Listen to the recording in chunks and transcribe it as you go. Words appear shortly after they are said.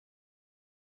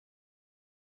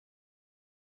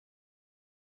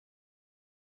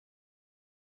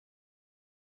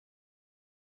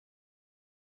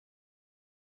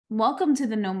Welcome to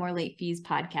the No More Late Fees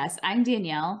podcast. I'm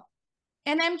Danielle.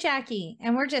 And I'm Jackie,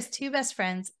 and we're just two best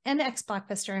friends and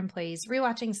ex-Blockbuster employees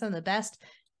rewatching some of the best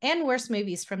and worst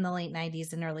movies from the late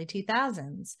 90s and early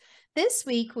 2000s. This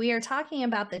week, we are talking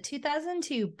about the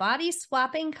 2002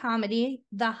 body-swapping comedy,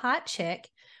 The Hot Chick,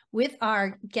 with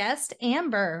our guest,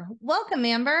 Amber. Welcome,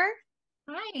 Amber.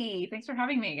 Hi, thanks for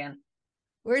having me again.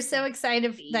 We're so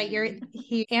excited that you're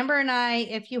here. Amber and I,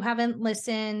 if you haven't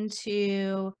listened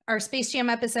to our Space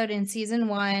Jam episode in season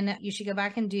 1, you should go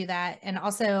back and do that. And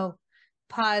also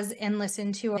pause and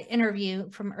listen to our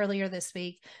interview from earlier this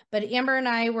week. But Amber and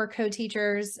I were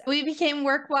co-teachers. We became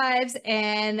work wives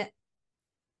and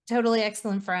totally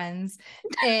excellent friends.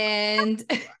 And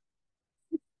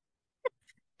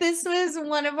this was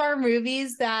one of our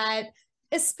movies that,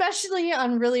 especially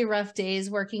on really rough days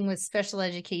working with special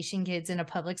education kids in a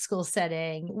public school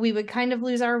setting, we would kind of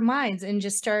lose our minds and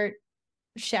just start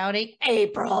shouting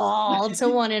April to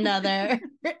one another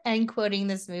and quoting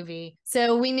this movie.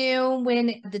 So we knew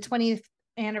when the 20th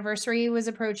anniversary was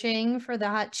approaching for The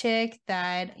Hot Chick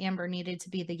that Amber needed to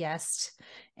be the guest.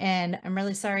 And I'm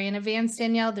really sorry in advance,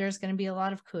 Danielle, there's going to be a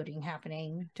lot of quoting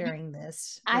happening during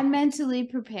this. I mentally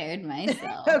prepared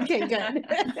myself. Okay, good.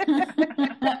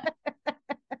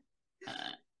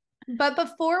 But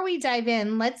before we dive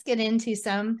in, let's get into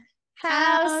some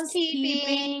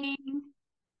housekeeping.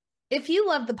 If you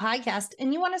love the podcast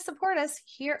and you want to support us,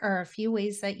 here are a few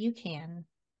ways that you can.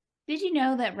 Did you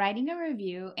know that writing a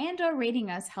review and/or rating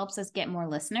us helps us get more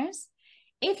listeners?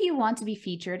 If you want to be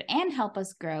featured and help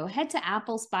us grow, head to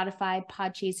Apple, Spotify,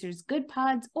 Podchasers, Good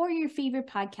Pods, or your favorite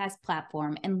podcast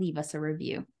platform and leave us a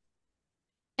review.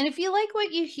 And if you like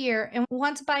what you hear and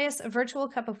want to buy us a virtual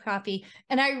cup of coffee,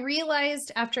 and I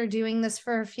realized after doing this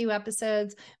for a few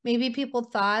episodes, maybe people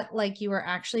thought like you were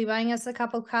actually buying us a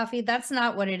cup of coffee. That's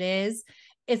not what it is.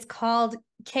 It's called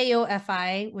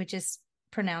KOFI, which is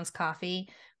pronounced coffee,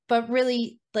 but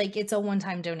really like it's a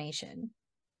one-time donation.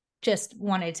 Just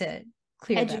wanted to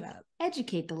clear that up.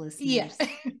 Educate the listeners. Yes.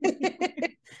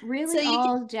 Really, so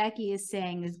all Jackie is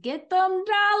saying is get them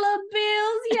dollar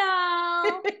bills,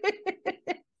 y'all.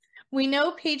 We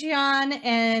know Patreon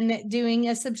and doing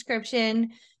a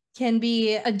subscription can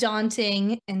be a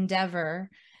daunting endeavor,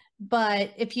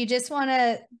 but if you just want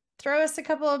to throw us a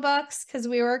couple of bucks because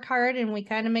we work hard and we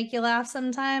kind of make you laugh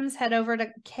sometimes, head over to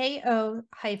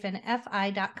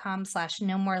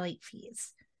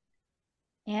ko-fi.com/no-more-late-fees.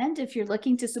 And if you're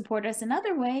looking to support us in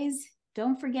other ways,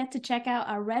 don't forget to check out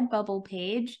our Redbubble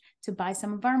page to buy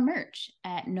some of our merch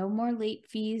at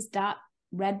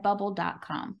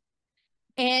nomorelatefees.redbubble.com.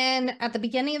 And at the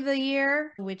beginning of the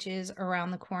year, which is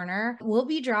around the corner, we'll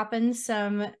be dropping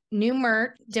some new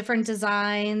merch, different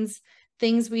designs,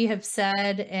 things we have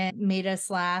said and made us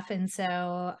laugh. And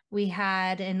so we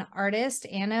had an artist,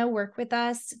 Anna, work with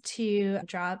us to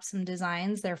drop some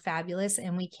designs. They're fabulous,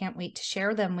 and we can't wait to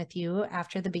share them with you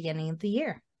after the beginning of the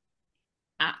year.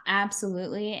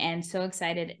 Absolutely. And so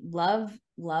excited. Love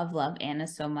Anna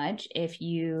so much. If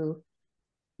you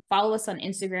follow us on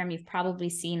Instagram, you've probably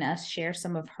seen us share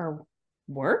some of her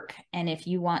work. And if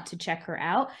you want to check her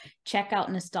out, check out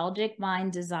Nostalgic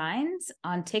Mind Designs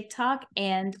on TikTok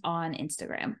and on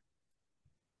Instagram.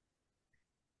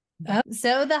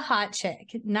 So The Hot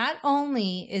Chick. Not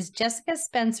only is Jessica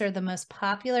Spencer the most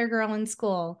popular girl in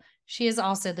school, she is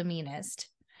also the meanest.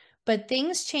 But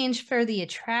things change for the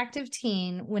attractive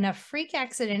teen when a freak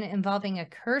accident involving a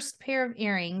cursed pair of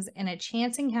earrings and a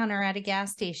chance encounter at a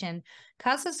gas station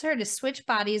causes her to switch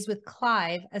bodies with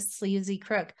Clive, a sleazy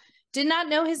crook. Did not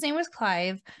know his name was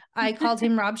Clive. I called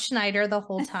him Rob Schneider the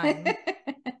whole time.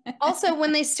 Also,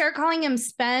 when they start calling him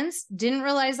Spence, didn't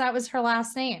realize that was her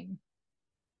last name.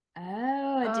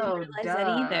 Oh, I didn't realize that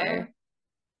either.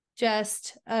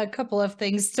 Just a couple of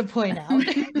things to point out.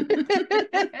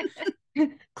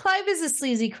 Clive is a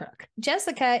sleazy crook.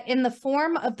 Jessica, in the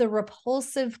form of the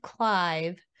repulsive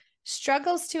Clive,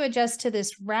 struggles to adjust to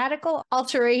this radical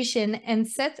alteration and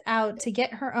sets out to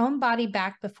get her own body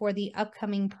back before the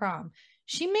upcoming prom.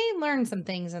 She may learn some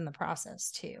things in the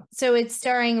process, too. So it's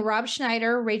starring Rob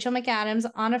Schneider, Rachel McAdams,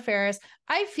 Anna Faris.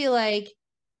 I feel like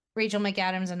Rachel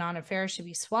McAdams and Anna Faris should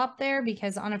be swapped there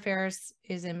because Anna Faris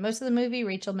is in most of the movie.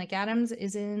 Rachel McAdams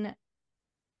is in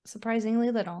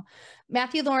surprisingly little.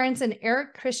 Matthew Lawrence and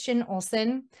Eric Christian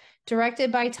Olsen,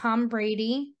 directed by Tom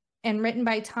Brady and written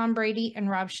by Tom Brady and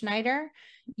Rob Schneider.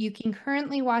 You can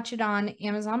currently watch it on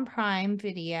Amazon Prime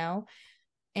Video,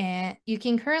 and you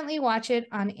can currently watch it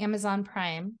on Amazon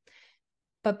Prime.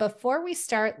 But before we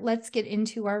start, let's get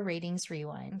into our ratings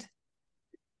rewind.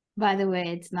 By the way,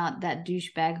 it's not that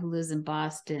douchebag who lives in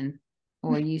Boston.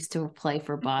 or used to play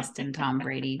for Boston, Tom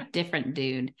Brady. Different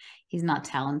dude. He's not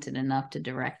talented enough to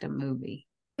direct a movie.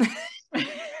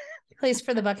 Plays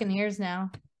for the Buccaneers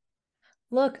now.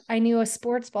 Look, I knew a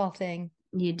sports ball thing.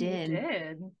 You did. You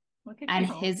did. Look at And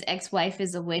you. his ex-wife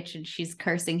is a witch and she's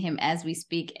cursing him as we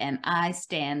speak, and I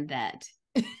stand that.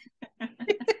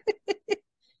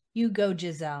 You go,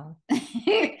 Giselle.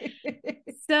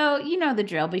 So, you know the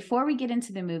drill. Before we get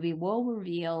into the movie, we'll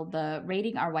reveal the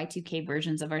rating our Y2K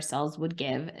versions of ourselves would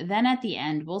give. Then at the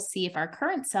end, we'll see if our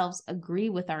current selves agree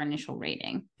with our initial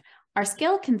rating. Our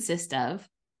scale consists of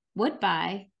would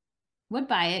buy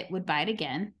it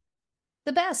again,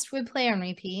 The best would play on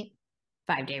repeat.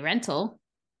 5-day rental,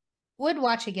 Would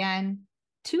watch again.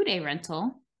 2-day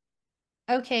rental,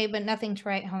 Okay, but nothing to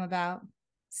write home about.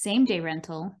 same-day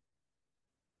rental.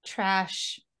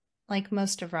 Trash, like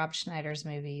most of Rob Schneider's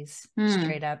movies. Hmm.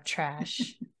 Straight up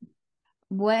trash.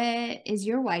 What is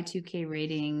your Y2K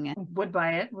rating? Would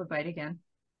buy it again.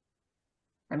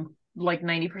 I'm like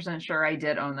 90% sure I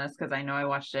did own this because I know I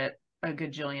watched it a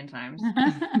gajillion times.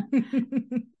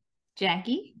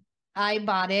 Jackie? I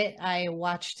bought it. I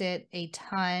watched it a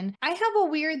ton. I have a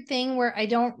weird thing where I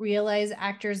don't realize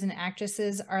actors and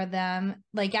actresses are them.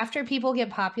 Like after people get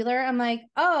popular, I'm like,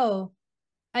 oh,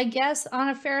 I guess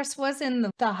Anna Faris was in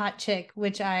the Hot Chick,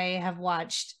 which I have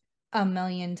watched a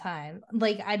million times.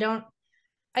 Like I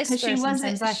swear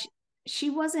she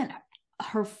wasn't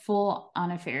her full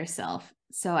Anna Faris self.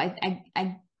 So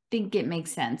I think it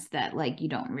makes sense that like you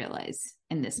don't realize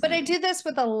in this But movie. I do this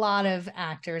with a lot of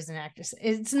actors and actresses.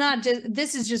 It's not just,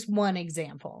 this is just one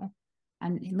example.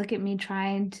 And look at me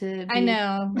trying to I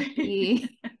know. be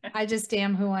I just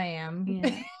damn who I am.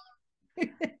 Yeah.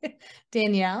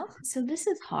 Danielle? So this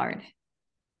is hard.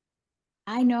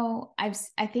 I know I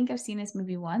think I've seen this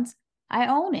movie once. I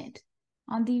own it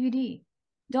on DVD.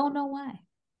 Don't know why.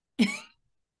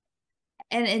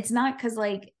 And it's not because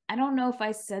like I don't know if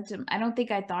I said to him, I don't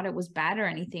think I thought it was bad or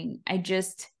anything. It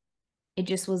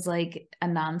just was like a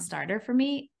non-starter for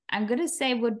me. I'm gonna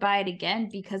say would buy it again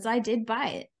because I did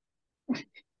buy it.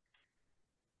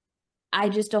 I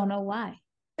just don't know why.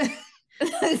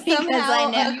 Somehow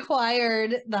I never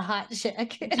acquired the Hot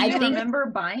Chick. Do you remember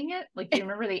buying it? Like, do you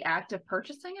remember the act of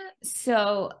purchasing it?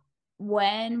 So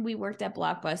when we worked at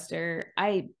Blockbuster,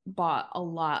 I bought a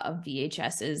lot of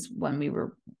VHSs when we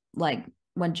were like,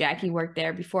 when Jackie worked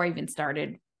there, before I even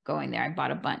started going there, I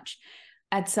bought a bunch.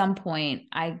 At some point,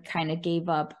 I kind of gave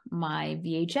up my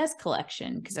VHS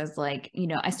collection because I was like, you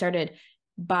know, I started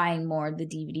buying more of the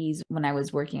DVDs when I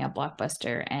was working at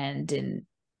Blockbuster and didn't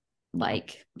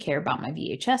like care about my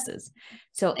VHSs.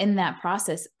 So in that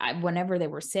process, whenever there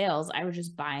were sales, I was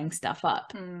just buying stuff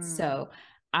up. So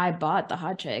I bought the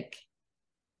Hot Chick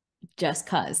just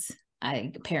cause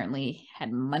I apparently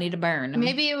had money to burn.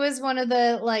 Maybe it was one of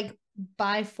the like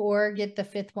buy 4 get the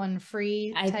 5th one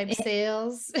free type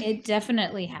sales. It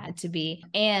definitely had to be.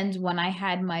 And when I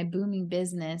had my booming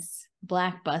business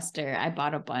Blockbuster, I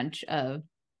bought a bunch of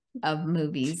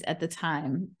movies at the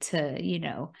time to, you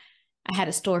know, I had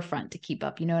a storefront to keep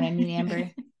up. You know what I mean,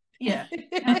 Amber? Yeah.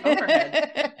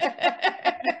 Overhead.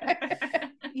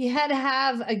 You had to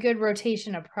have a good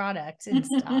rotation of product in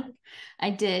stock.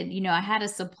 I did. You know, I had a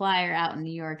supplier out in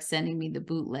New York sending me the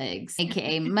bootlegs,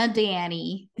 aka my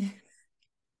Danny.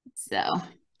 So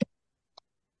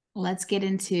let's get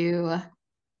into.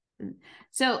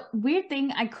 So weird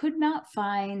thing, I could not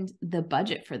find the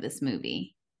budget for this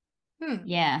movie.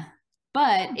 Yeah.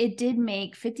 But it did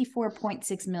make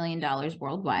 $54.6 million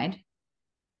worldwide.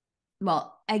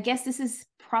 Well, I guess this is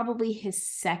probably his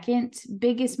second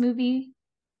biggest movie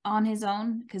on his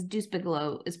own, because Deuce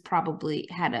Bigalow is probably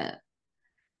I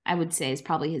would say is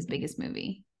probably his biggest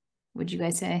movie. Would you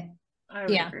guys say? I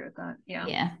would agree with that. Yeah.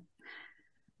 Yeah.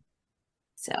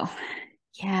 So,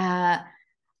 yeah.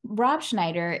 Rob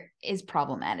Schneider is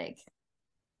problematic.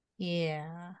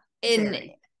 Yeah.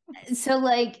 So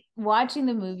like watching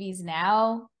the movies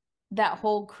now, that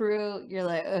whole crew, you're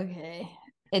like, okay,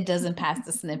 it doesn't pass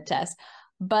the sniff test.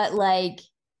 But like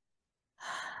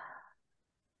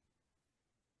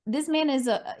this man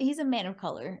he's a man of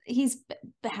color. He's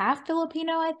half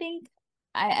Filipino, I think.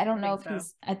 I don't know if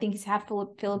I think he's half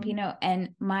Filipino. And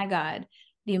my God,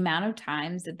 the amount of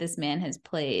times that this man has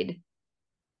played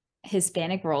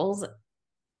Hispanic roles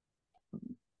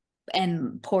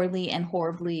and poorly and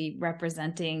horribly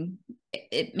representing,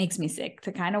 it makes me sick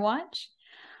to kind of watch.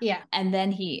 Yeah. And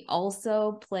then he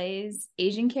also plays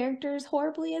Asian characters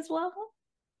horribly as well.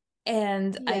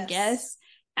 And I guess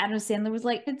Adam Sandler was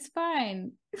like, it's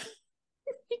fine.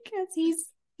 Because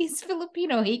he's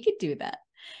Filipino. He could do that.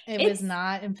 It was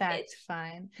not, in fact,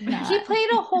 fine. Not. He played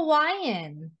a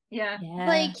Hawaiian. Yeah.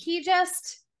 Like he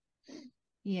just,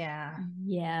 yeah.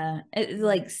 It's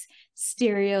like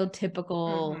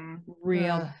stereotypical,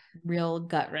 Mm-hmm. real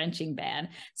gut wrenching bad.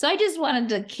 So I just wanted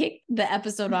to kick the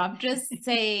episode off just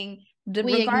saying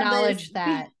we acknowledge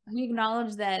that. We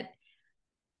acknowledge that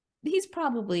he's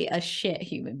probably a shit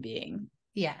human being.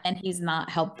 Yeah. And he's not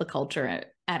helped the culture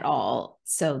at all.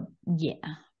 So yeah.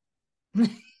 I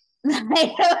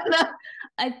don't know.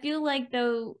 I feel like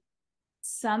though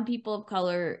some people of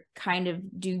color kind of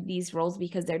do these roles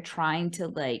because they're trying to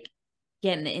like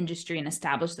get in the industry and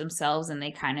establish themselves, and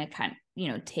they kind of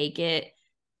take it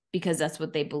because that's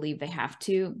what they believe they have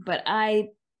to. But I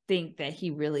think that he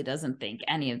really doesn't think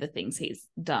any of the things he's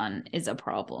done is a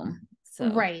problem. So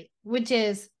right,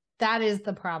 that is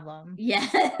the problem. Yeah.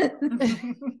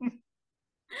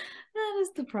 That is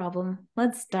the problem.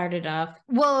 Let's start it off.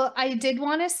 Well, I did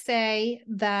want to say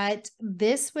that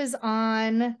this was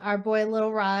on our boy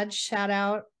Little Raj, shout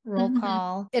out, roll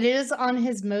call. It is on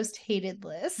his most hated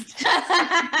list.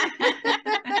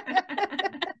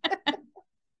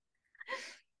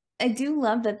 I do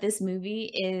love that this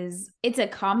movie it's a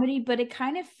comedy, but it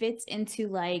kind of fits into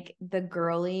like the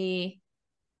girly,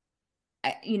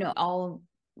 all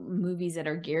movies that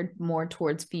are geared more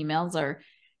towards females are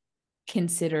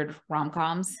considered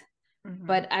rom-coms.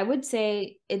 But I would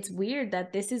say it's weird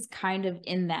that this is kind of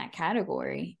in that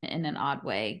category in an odd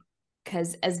way,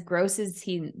 because as gross as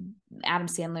Adam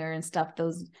Sandler and stuff,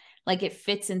 those like it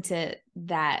fits into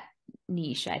that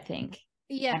niche, I think.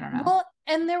 Yeah. I don't know. Well,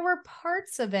 and there were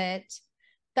parts of it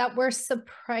that were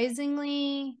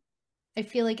surprisingly, I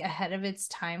feel like, ahead of its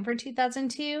time for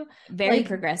 2002. Very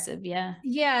progressive, yeah.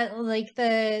 Yeah, like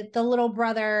the little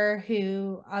brother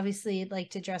who obviously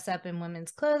liked to dress up in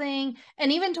women's clothing.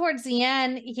 And even towards the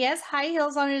end, he has high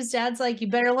heels on. His dad's like, you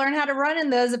better learn how to run in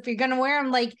those if you're going to wear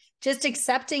them. Like, just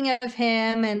accepting of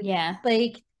him. And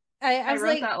like, I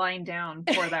wrote that line down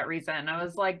for that reason. I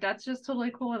was like, that's just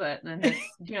totally cool with it. And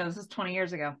this is 20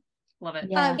 years ago. Love it.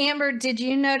 Yeah. Amber, did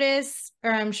you notice,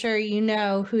 or I'm sure you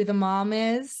know who the mom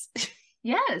is?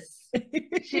 Yes.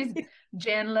 She's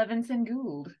Jan Levinson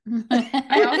Gould.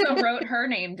 I also wrote her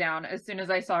name down as soon as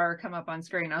I saw her come up on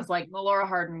screen. I was like, Melora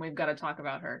Hardin, we've got to talk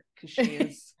about her because she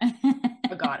is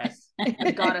a goddess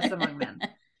among men.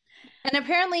 And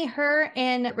apparently her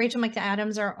and Rachel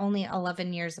McAdams are only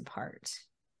 11 years apart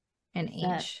in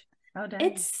age.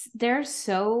 There's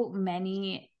so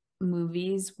many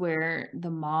movies where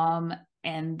the mom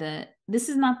and this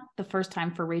is not the first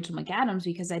time for Rachel McAdams,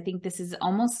 because I think this is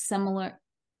almost similar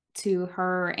to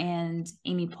her and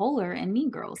Amy Poehler and Mean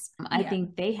Girls. I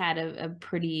think they had a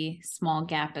pretty small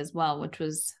gap as well, which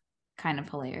was kind of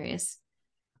hilarious.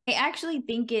 I actually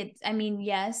think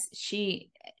yes,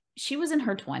 she was in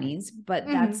her 20s, but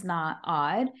that's not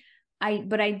odd.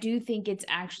 But I do think it's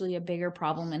actually a bigger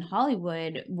problem in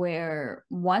Hollywood, where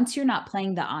once you're not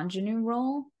playing the ingenue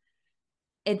role,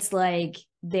 it's like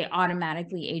they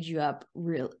automatically age you up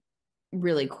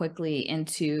really quickly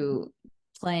into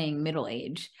playing middle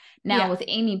age. Now with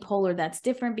Amy Poehler, that's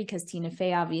different because Tina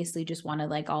Fey obviously just wanted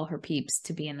like all her peeps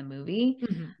to be in the movie.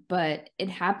 But it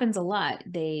happens a lot.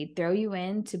 They throw you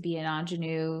in to be an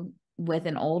ingenue with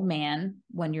an old man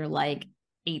when you're like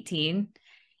 18.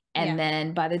 And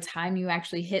then by the time you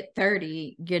actually hit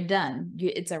 30, you're done.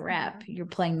 It's a wrap. You're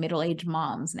playing middle-aged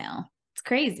moms now. It's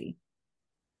crazy.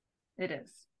 It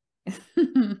is.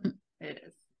 It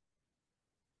is.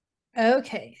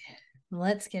 Okay,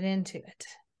 let's get into it.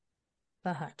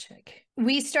 The hot chick.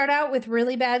 We start out with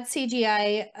really bad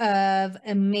CGI of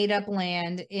a made-up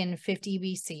land in 50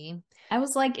 BC. I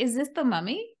was like, is this the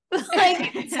Mummy?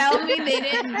 Like, tell me they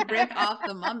didn't rip off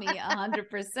the Mummy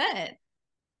 100%.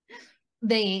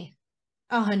 They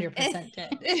 100%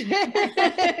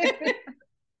 did.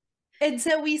 And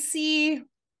so we see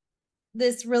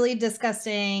this really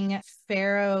disgusting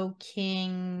pharaoh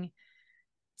king,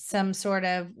 some sort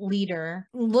of leader,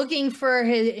 looking for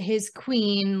his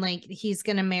queen, like he's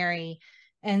gonna marry.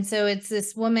 And so it's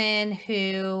this woman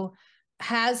who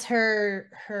has her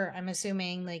I'm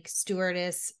assuming like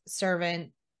stewardess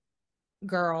servant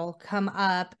girl come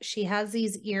up. She has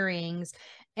these earrings,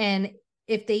 and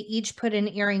if they each put an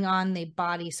earring on, they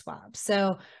body swap.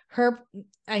 So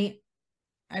I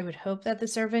would hope that the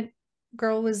servant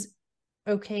girl was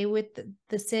okay with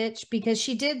the sitch, because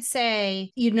she did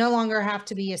say you no longer have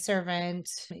to be a servant,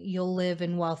 you'll live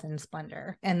in wealth and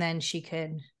splendor. And then she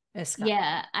could escape.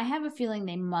 Yeah, I have a feeling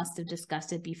they must have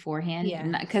discussed it beforehand.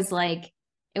 Yeah, because like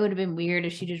it would have been weird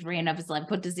if she just ran up and like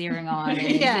put this earring on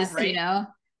and just right.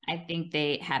 I think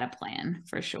they had a plan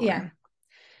for sure. Yeah.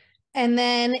 And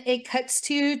then it cuts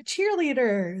to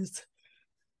cheerleaders.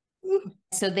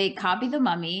 So they copy The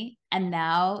Mummy, and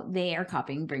now they are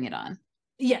copying Bring It On.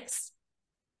 Yes.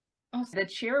 Oh, the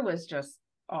cheer was just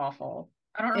awful.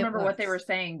 I don't remember what they were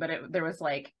saying, but there was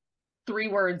like 3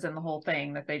 words in the whole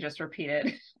thing that they just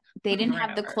repeated. They didn't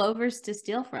have the Clovers to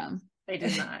steal from. They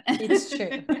did not. It's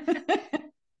true.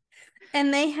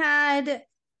 And they had,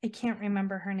 I can't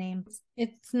remember her name.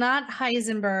 It's not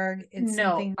Heisenberg. It's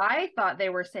something. I thought they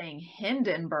were saying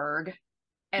Hindenburg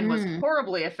and was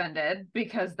horribly offended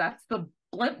because that's the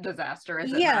blimp disaster,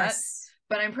 is it not?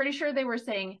 But I'm pretty sure they were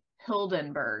saying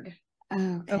Hildenberg.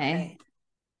 Okay.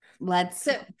 Let's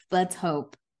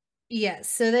hope. Yes.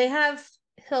 So they have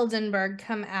Hildenberg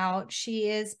come out. She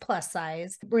is plus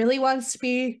size, really wants to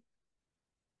be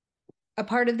a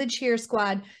part of the cheer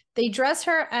squad. They dress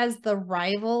her as the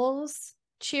rivals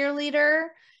cheerleader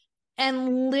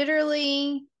and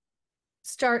literally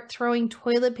start throwing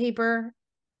toilet paper,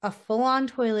 a full-on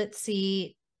toilet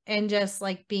seat, and just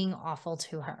like being awful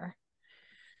to her.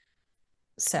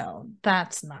 So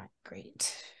that's not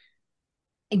great.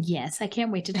 Yes, I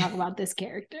can't wait to talk about this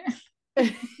character.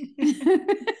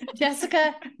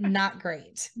 Jessica, not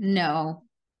great. No.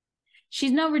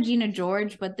 She's no Regina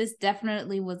George, but this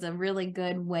definitely was a really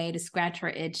good way to scratch her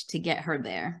itch to get her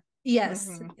there.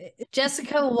 Yes.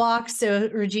 Jessica walks so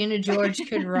Regina George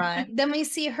could run. Then we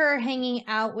see her hanging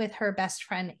out with her best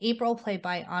friend, April, played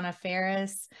by Anna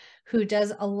Faris, who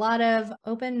does a lot of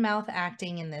open mouth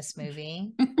acting in this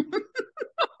movie.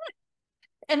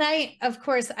 And of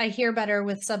course, I hear better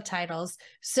with subtitles.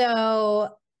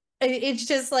 So it's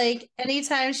just like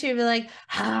anytime she'd be like,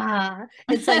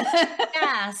 it's like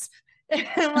gasp.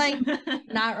 I'm like,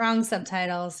 not wrong,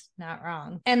 subtitles, not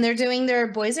wrong. And they're doing their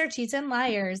boys are cheats and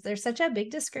liars. They're such a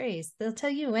big disgrace. They'll tell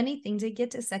you anything to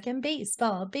get to second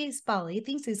baseball. He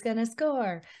thinks he's going to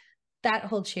score. That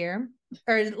whole cheer.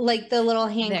 Or like the little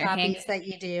hand copies that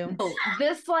you do.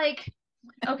 This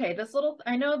this little,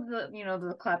 I know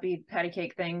the clappy patty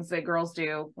cake things that girls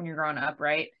do when you're growing up,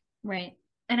 right? Right.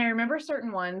 And I remember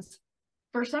certain ones.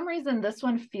 For some reason, this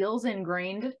one feels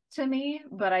ingrained to me,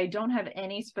 but I don't have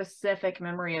any specific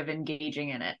memory of engaging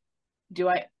in it. Do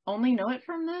I only know it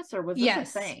from this, or was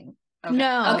this a thing? Okay.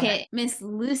 No. Okay. Miss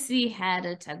Lucy had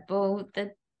a tugboat.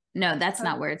 No, that's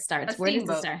not where it starts. Where does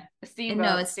it start? A steamboat.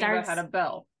 No, it starts. Had a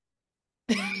bell.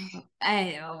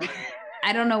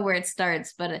 I don't know where it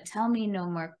starts, but ask me no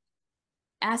more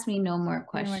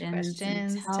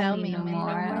questions. Tell me no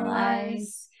more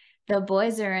lies. The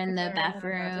boys are in the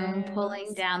bathroom,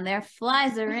 pulling down their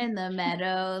flies are in the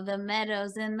meadow. The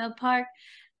meadow's in the park.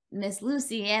 Miss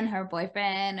Lucy and her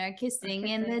boyfriend are kissing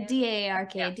in the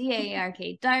DARK,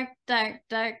 dark, dark,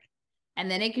 dark. And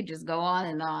then it could just go on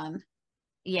and on.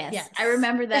 Yes. I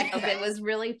remember that because it was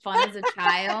really fun as a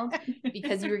child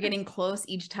because you were getting close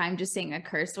each time just saying a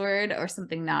curse word or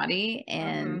something naughty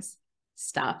and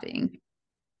stopping.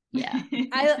 Yeah.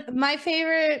 My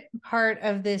favorite part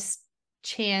of this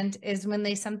chant is when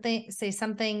they say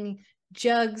something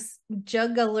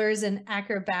jugglers and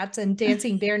acrobats and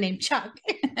dancing bear named Chuck.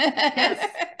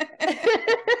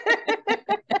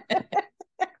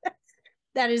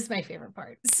 That is my favorite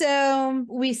part. So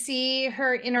we see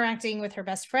her interacting with her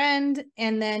best friend,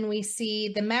 and then we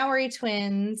see the Maori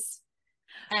twins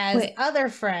as other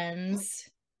friends.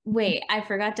 Wait, I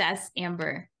forgot to ask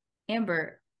Amber.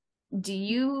 Amber, do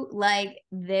you like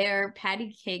their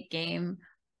patty cake game,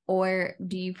 or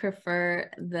do you prefer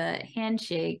the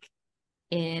handshake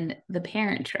in The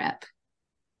Parent Trap?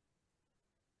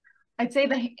 I'd say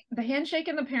the handshake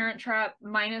in The Parent Trap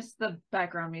minus the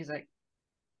background music.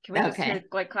 Can we just hear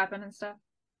like clapping and stuff?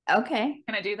 Okay.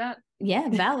 Can I do that? Yeah,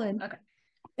 valid.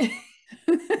 Okay.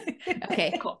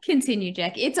 Okay, cool. Continue,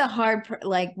 Jack. It's a hard,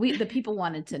 the people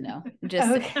wanted to know.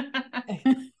 Just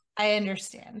I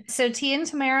understand. So Tia and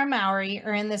Tamara Mowry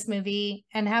are in this movie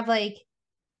and have like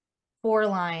 4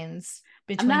 lines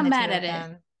between I'm not the mad two at of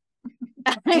them.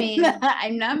 it.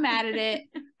 I'm not mad at it.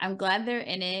 I'm glad they're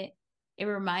in it. It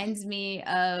reminds me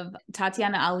of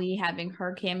Tatiana Ali having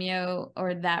her cameo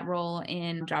or that role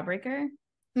in Jawbreaker.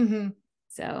 Mm-hmm.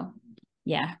 So,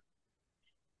 yeah.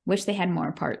 Wish they had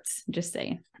more parts. Just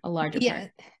saying. A larger part.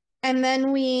 And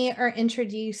then we are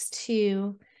introduced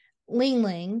to Ling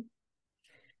Ling,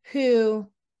 who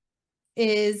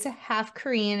is half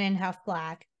Korean and half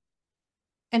Black.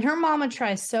 And her mama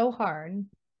tries so hard.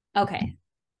 Okay.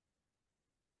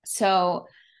 So,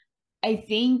 I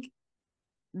think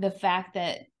the fact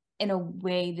that in a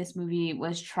way this movie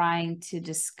was trying to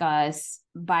discuss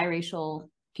biracial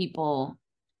people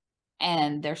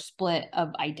and their split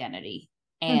of identity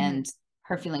and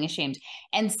her feeling ashamed.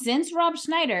 And since Rob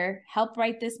Schneider helped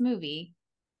write this movie,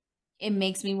 it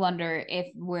makes me wonder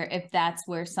if that's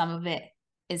where some of it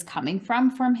is coming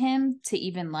from him to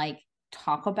even like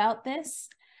talk about this.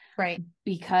 Right.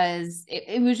 Because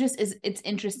it was just, it's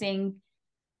interesting.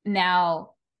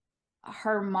 Now,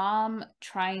 her mom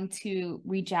trying to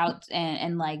reach out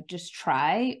and like just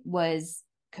try was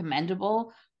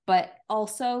commendable, but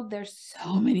also there's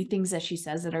so many things that she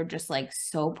says that are just like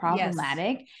so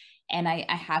problematic. Yes. And I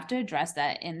have to address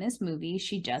that in this movie.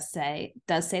 She does say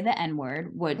the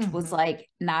N-word, which was like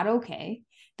not okay.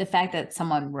 The fact that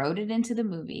someone wrote it into the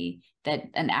movie, that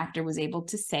an actor was able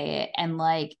to say it, and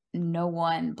like no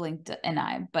one blinked an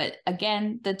eye. But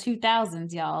again, the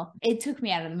 2000s, y'all, it took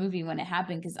me out of the movie when it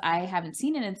happened because I haven't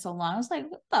seen it in so long. I was like,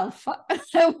 what the fuck?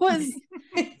 I was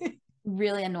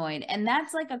really annoyed. And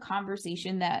that's like a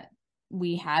conversation that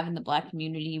we have in the Black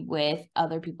community with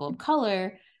other people of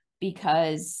color,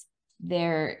 because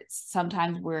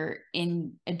sometimes we're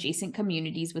in adjacent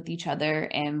communities with each other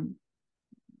and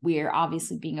we're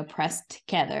obviously being oppressed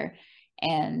together.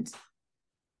 And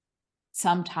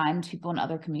sometimes people in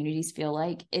other communities feel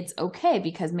like it's okay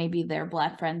because maybe their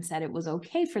Black friend said it was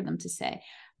okay for them to say.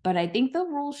 But I think the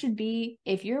rule should be,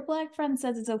 if your Black friend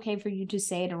says it's okay for you to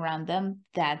say it around them,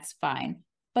 that's fine,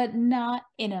 but not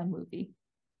in a movie.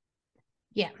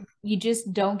 Yeah. You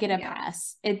just don't get a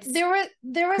pass. It's there was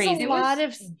crazy. A lot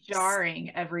of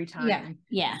jarring every time.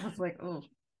 Yeah. I was like, oh.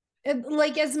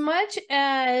 Like, as much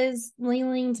as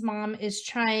Leileen's mom is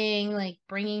trying, like,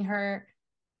 bringing her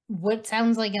what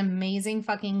sounds like amazing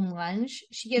fucking lunch,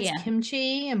 she gets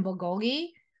kimchi and bulgogi.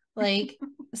 Like,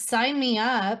 sign me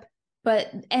up.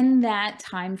 But in that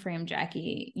time frame,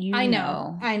 Jackie, I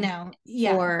know.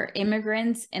 Yeah. For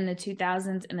immigrants in the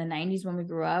 2000s and the 90s when we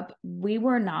grew up, we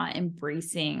were not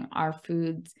embracing our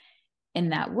foods in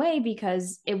that way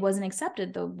because it wasn't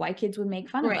accepted. The white kids would make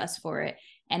fun of us for it.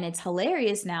 And it's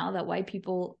hilarious now that white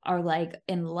people are like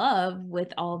in love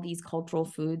with all these cultural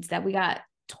foods that we got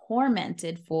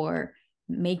tormented for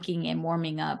making and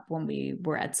warming up when we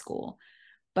were at school.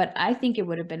 But I think it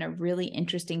would have been a really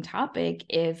interesting topic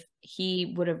if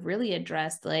he would have really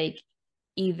addressed, like,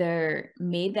 either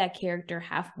made that character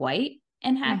half white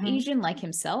and half Asian like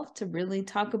himself to really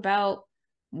talk about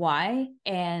why.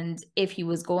 And if he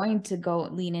was going to go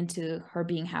lean into her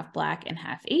being half Black and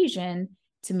half Asian,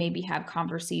 to maybe have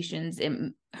conversations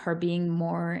and her being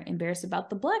more embarrassed about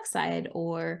the Black side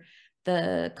or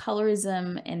the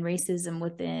colorism and racism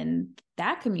within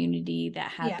that community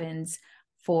that happens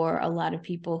for a lot of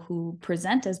people who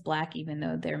present as Black, even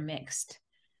though they're mixed.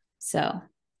 So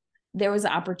there was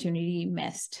an opportunity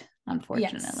missed,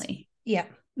 unfortunately. Yes.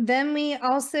 Yeah. Then we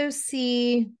also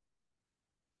see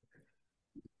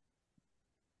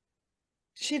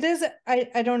she does,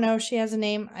 I don't know if she has a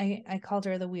name. I called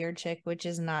her the weird chick, which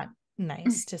is not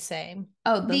nice to say.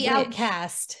 Oh, the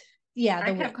outcast. Yeah,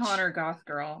 I kept calling her goth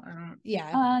girl.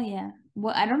 Yeah.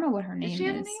 Well, I don't know what her name is. She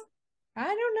have a name? I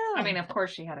don't know. I mean, of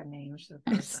course she had a name. She's a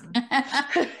person.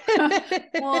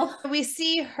 Well, we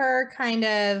see her kind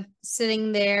of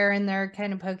sitting there and they're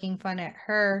kind of poking fun at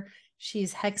her.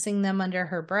 She's hexing them under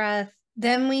her breath.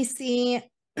 Then we see,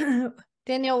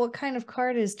 Danielle, what kind of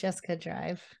car does Jessica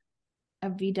drive? A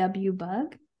VW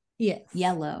Bug? Yes.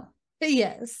 Yellow.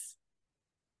 Yes.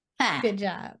 Ha. Good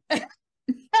job.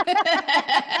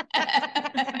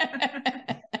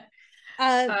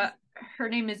 Her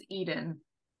name is Eden.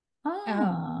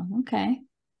 Oh, okay.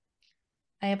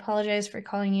 I apologize for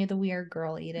calling you the weird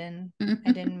girl, Eden.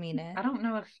 I didn't mean it. I don't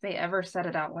know if they ever said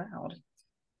it out loud.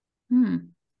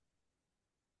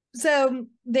 So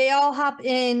they all hop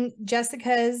in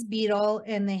Jessica's Beetle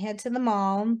and they head to the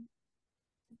mall.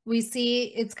 We see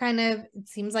it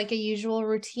seems like a usual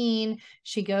routine.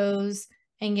 She goes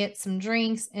and gets some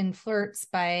drinks and flirts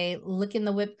by licking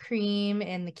the whipped cream,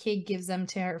 and the kid gives them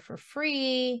to her for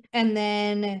free. And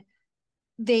then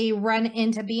they run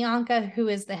into Bianca, who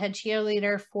is the head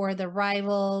cheerleader for the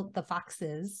rival, the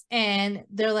Foxes. And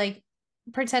they're like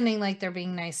pretending like they're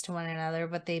being nice to one another,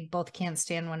 but they both can't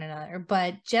stand one another.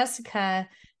 But Jessica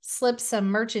slips some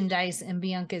merchandise in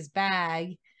Bianca's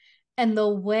bag. And the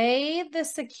way the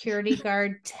security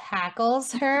guard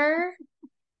tackles her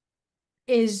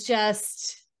is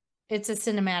just, it's a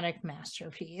cinematic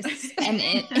masterpiece. And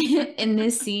in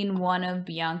this scene, one of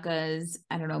Bianca's,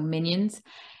 minions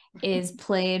is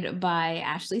played by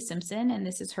Ashley Simpson, and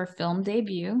this is her film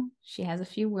debut. She has a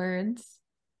few words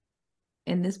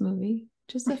in this movie,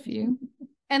 just a few.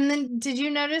 And then did you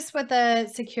notice what the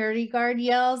security guard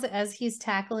yells as he's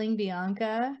tackling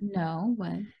Bianca? No,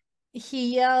 what?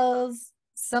 He yells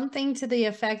something to the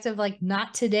effect of like,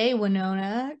 "Not today,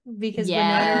 Winona," because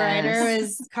Winona Ryder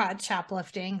is caught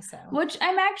shoplifting. So, which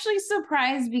I'm actually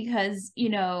surprised because,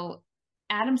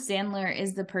 Adam Sandler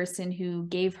is the person who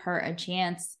gave her a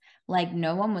chance. Like,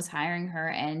 no one was hiring her,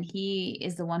 and he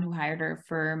is the one who hired her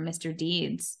for Mr.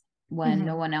 Deeds when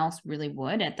no one else really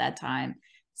would at that time.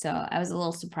 So I was a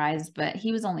little surprised, but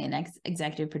he was only an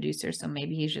executive producer, so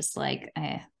maybe he's just like,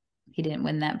 he didn't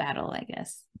win that battle, I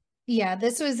guess. Yeah,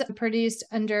 this was produced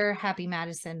under Happy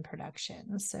Madison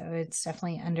Productions, so it's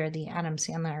definitely under the Adam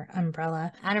Sandler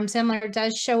umbrella. Adam Sandler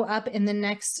does show up in the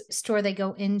next store they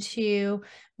go into,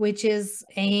 which is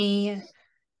a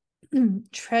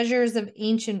Treasures of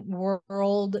Ancient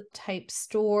World type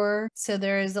store. So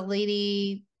there is a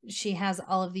lady, she has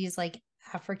all of these like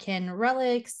African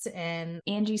relics, and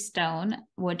Angie Stone,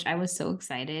 which I was so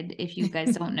excited. If you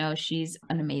guys don't know, she's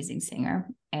an amazing singer,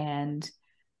 and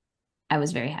I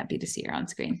was very happy to see her on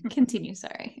screen. Continue,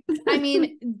 sorry. I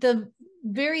mean, the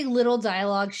very little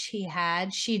dialogue she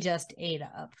had, she just ate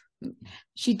up.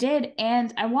 She did,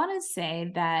 and I want to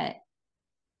say that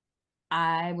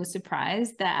I was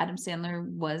surprised that Adam Sandler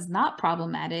was not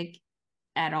problematic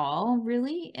at all,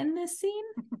 really, in this scene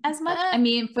as much. I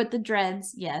mean, for the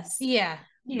dreads, yes. Yeah.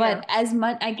 But as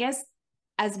much, I guess,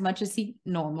 as much as he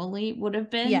normally would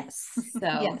have been. Yes. So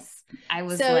yes. I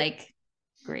was like,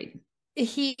 great.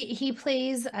 He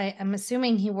plays, I'm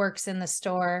assuming he works in the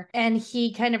store, and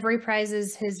he kind of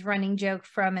reprises his running joke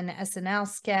from an SNL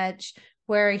sketch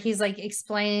where he's like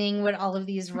explaining what all of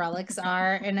these relics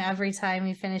are, and every time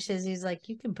he finishes he's like,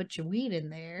 you can put your weed in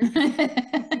there.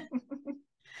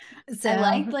 So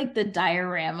I like the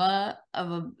diorama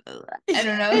of I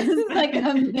don't know, like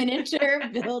a miniature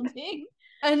building,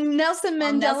 a Nelson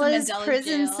Mandela's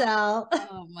prison jail. cell.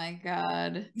 Oh my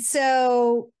God.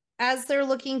 So as they're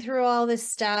looking through all this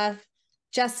stuff,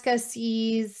 Jessica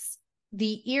sees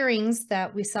the earrings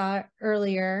that we saw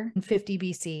earlier in 50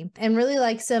 BC and really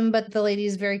likes them, but the lady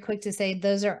is very quick to say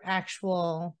those are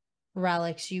actual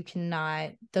relics.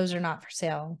 Those are not for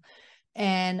sale.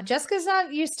 And Jessica's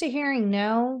not used to hearing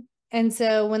no. And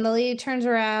so when the lady turns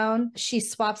around, she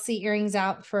swaps the earrings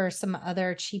out for some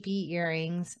other cheapy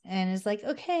earrings and is like,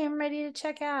 okay, I'm ready to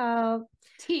check out.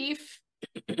 Thief.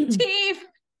 Thief.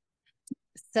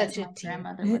 Such a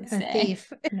grandmother would say. A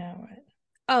thief. No.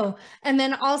 Oh, and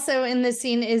then also in this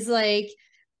scene is like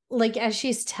as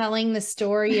she's telling the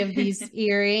story of these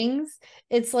earrings,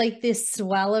 it's like this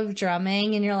swell of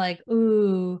drumming, and you're like,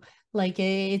 ooh, like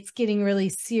it's getting really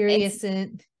serious,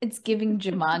 and it's giving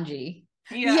Jumanji.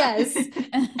 Yeah. Yes.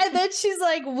 And then she's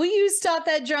like, will you stop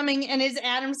that drumming? And it's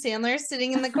Adam Sandler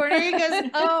sitting in the corner. He goes,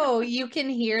 oh, you can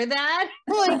hear that?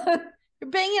 Like, you're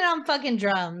banging on fucking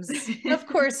drums. Of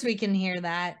course we can hear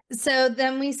that. So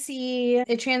then we see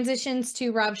it transitions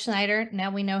to Rob Schneider.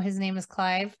 Now we know his name is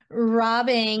Clive,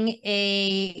 robbing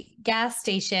a gas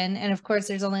station. And of course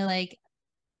there's only like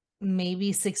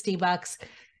maybe $60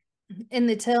 in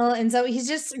the till, and so he's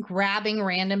just grabbing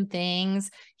random things.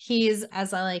 He's,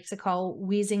 as I like to call,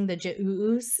 wheezing the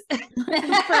juice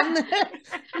from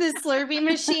the Slurpee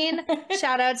machine.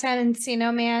 Shout out to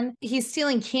Encino Man. He's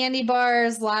stealing candy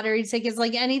bars, lottery tickets,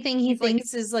 like anything he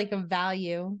thinks is like of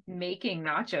value. Making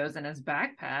nachos in his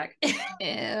backpack.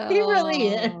 He really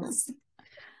is.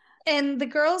 And the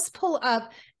girls pull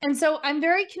up, and so I'm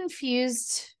very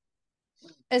confused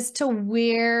as to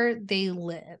where they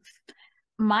live.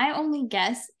 My only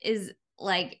guess is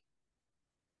like,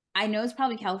 I know it's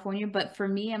probably California, but for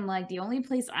me, I'm like, the only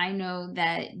place I know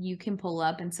that you can pull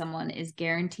up and someone is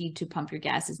guaranteed to pump your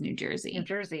gas is New Jersey. New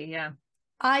Jersey, yeah.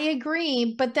 I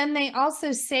agree. But then they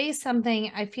also say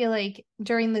something, I feel like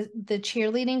during the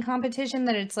cheerleading competition,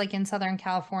 that it's like in Southern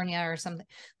California or something.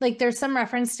 Like there's some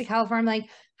reference to California.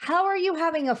 Like, how are you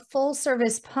having a full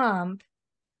service pump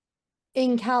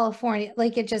in California?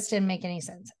 Like it just didn't make any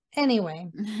sense. Anyway,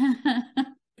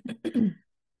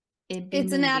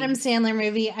 it's an Adam Sandler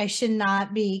movie. I should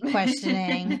not be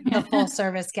questioning the full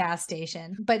service gas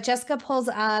station. But Jessica pulls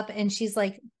up and she's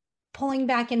like pulling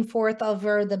back and forth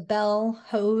over the bell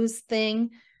hose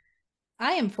thing.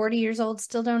 I am 40 years old,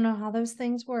 still don't know how those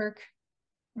things work.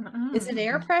 Is it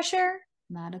air pressure?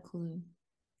 Not a clue.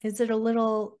 Is it a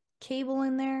little cable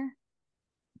in there?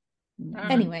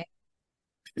 Anyway.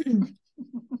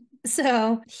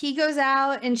 So he goes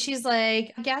out and she's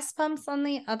like, gas pumps on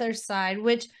the other side,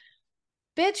 which,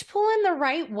 bitch, pull in the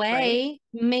right way,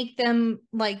 right? Make them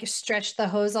like stretch the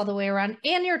hose all the way around,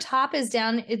 and your top is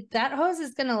down. That hose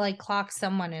is going to like clock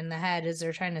someone in the head as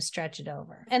they're trying to stretch it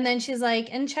over. And then she's like,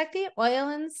 and check the oil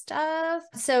and stuff.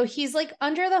 So he's like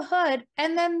under the hood.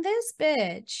 And then this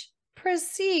bitch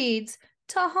proceeds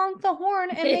to honk the horn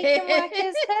and make him whack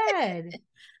his head.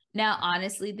 Now,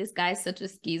 honestly, this guy's such a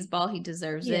skis ball. He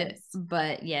deserves it.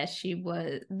 But yeah, she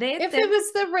was. If it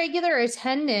was the regular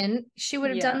attendant, she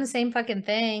would have done the same fucking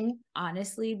thing.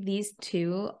 Honestly, these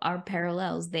two are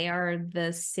parallels. They are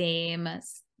the same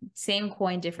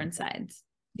coin, different sides.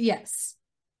 Yes.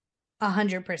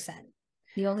 100%.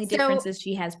 The only difference is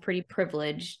she has pretty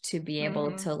privilege to be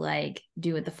able to like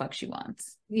do what the fuck she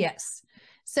wants. Yes.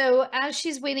 So as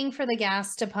she's waiting for the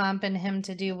gas to pump and him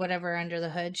to do whatever under the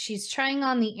hood, she's trying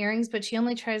on the earrings, but she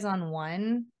only tries on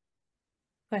one ?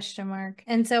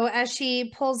 And so as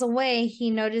she pulls away, he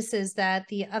notices that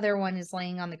the other one is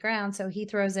laying on the ground. So he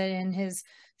throws it in his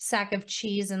sack of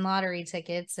cheese and lottery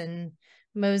tickets and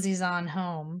moseys on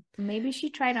home. Maybe she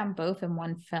tried on both and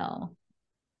one fell.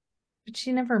 But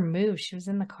she never moved. She was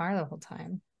in the car the whole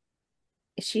time.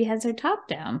 She has her top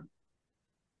down.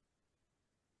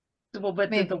 Well, but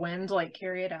maybe. Did the wind like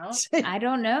carry it out? I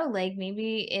don't know. Like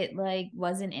maybe it like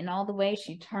wasn't in all the way.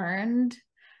 She turned.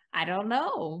 I don't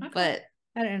know. Okay. But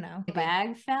I don't know. The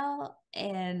bag fell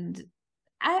and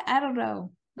I don't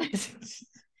know.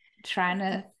 Trying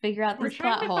to figure out these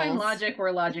plot holes. We're trying to find logic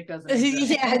where logic doesn't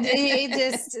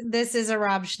exist. This is a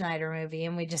Rob Schneider movie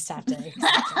and we just have to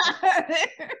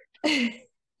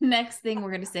Next thing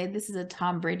we're going to say, this is a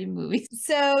Tom Brady movie.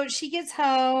 So she gets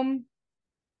home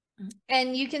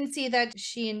and you can see that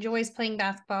she enjoys playing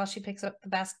basketball. She picks up the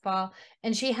basketball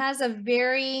and she has a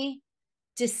very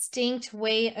distinct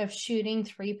way of shooting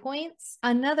 3 points.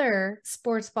 Another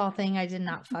sports ball thing I did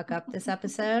not fuck up this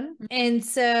episode. And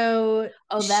so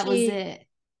that was it.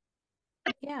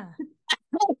 Yeah.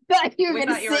 I thought you were going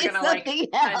to like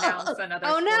announce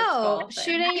another no,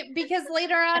 shooting, because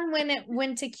later on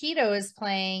when Taquito is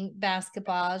playing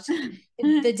basketball,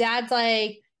 the dad's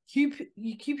like, you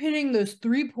keep hitting those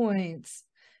 3 points.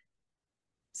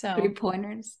 So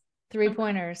 3-pointers.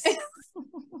 3-pointers.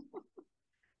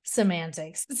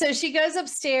 Semantics. So she goes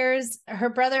upstairs. Her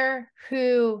brother,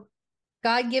 who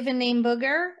God-given name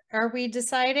Booger, are we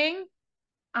deciding?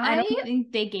 I don't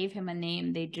think they gave him a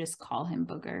name. They just call him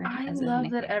Booger. I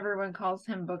love that everyone calls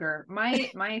him Booger.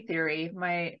 My theory,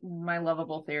 my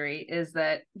lovable theory is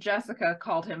that Jessica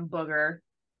called him Booger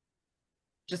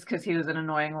just because he was an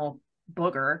annoying old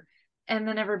booger, and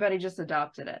then everybody just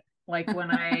adopted it. Like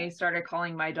when I started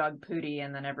calling my dog Pootie,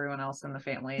 and then everyone else in the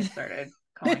family started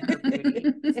calling her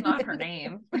Pootie. It's not her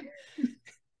name.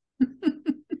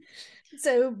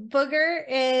 So Booger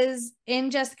is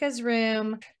in Jessica's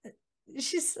room.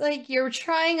 She's like, you're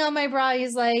trying on my bra.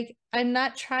 He's like, I'm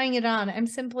not trying it on. I'm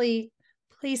simply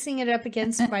placing it up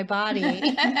against my body.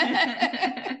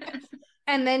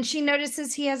 And then she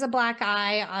notices he has a black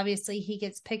eye. Obviously, he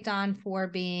gets picked on for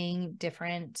being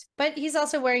different. But he's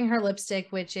also wearing her lipstick,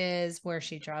 which is where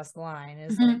she draws the line,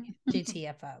 is like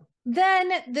GTFO.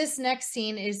 Then this next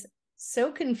scene is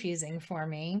so confusing for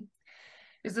me.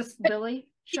 Is this Billy?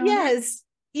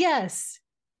 Yes.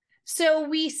 So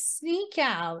we sneak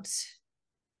out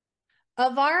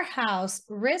of our house,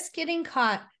 risk getting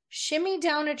caught, shimmy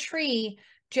down a tree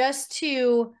just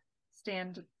to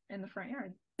stand in the front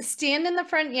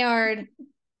yard,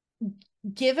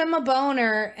 give him a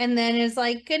boner, and then is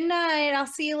like, good night, I'll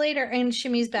see you later, and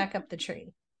shimmies back up the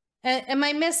tree. Am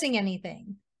I missing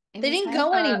anything? They didn't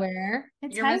go anywhere.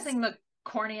 You're missing the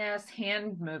corny ass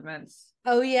hand movements.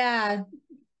 Oh yeah.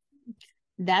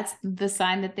 That's the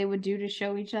sign that they would do to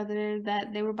show each other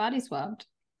that they were body swapped.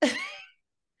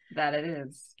 That it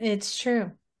is. It's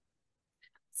true.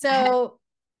 So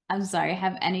I'm sorry,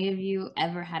 have any of you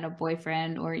ever had a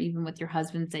boyfriend or even with your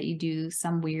husbands that you do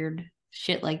some weird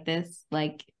shit like this?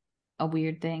 Like a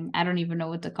weird thing? I don't even know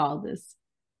what to call this.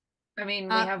 I mean,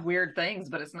 we have weird things,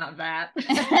 but it's not that.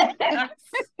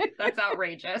 That's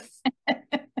outrageous.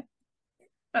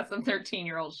 That's some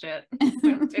 13-year-old shit.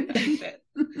 Don't do that shit.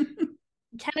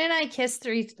 Ken and I kiss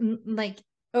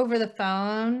over the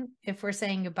phone. If we're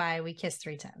saying goodbye, we kiss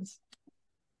 3 times.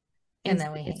 And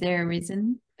then we Is there a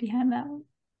reason behind that one?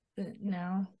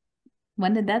 No.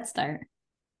 When did that start?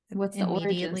 What's the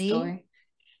origin story?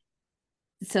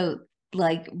 So,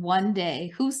 like, one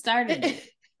day, who started it?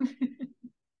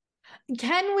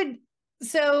 Ken would.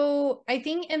 So I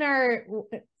think in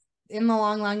the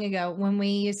long ago, when we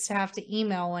used to have to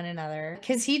email one another,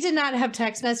 because he did not have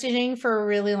text messaging for a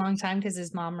really long time because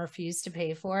his mom refused to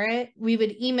pay for it. We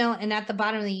would email, and at the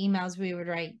bottom of the emails, we would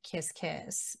write kiss,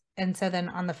 kiss. And so then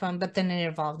on the phone, but then it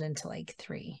evolved into like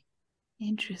 3.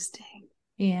 Interesting.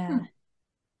 Yeah.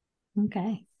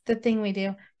 Okay. The thing we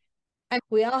do.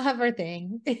 We all have our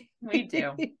thing. We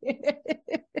do.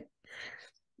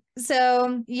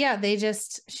 So yeah,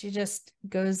 she just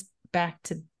goes back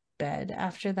to bed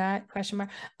after that ?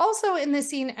 Also in the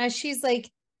scene, as she's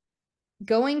like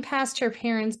going past her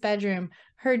parents' bedroom,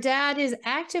 her dad is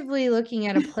actively looking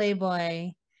at a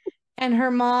Playboy, and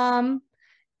her mom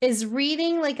is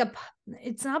reading like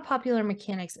it's not Popular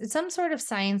Mechanics, it's some sort of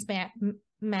science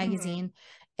magazine.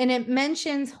 Mm-hmm. And it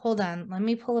mentions, hold on, let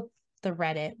me pull up the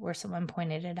Reddit where someone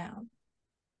pointed it out.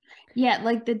 Yeah,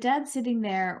 like the dad sitting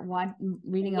there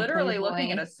reading literally a Playboy.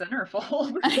 Looking at a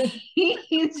centerfold.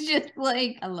 He's just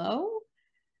like, hello?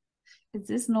 Is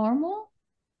this normal?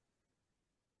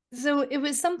 So it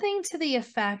was something to the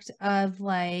effect of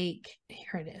like,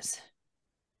 here it is.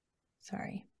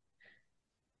 Sorry.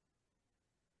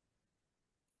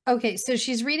 Okay, so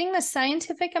she's reading the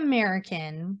Scientific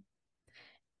American,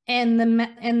 and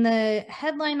the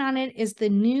headline on it is "The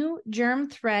New Germ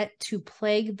Threat to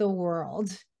Plague the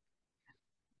World."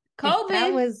 COVID. If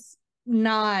that was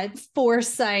not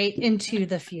foresight into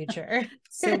the future.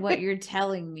 So what you're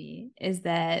telling me is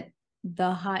that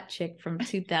the hot chick from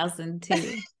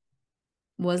 2002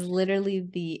 was literally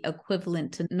the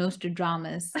equivalent to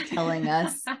Nostradamus telling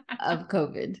us of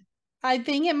COVID. I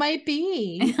think it might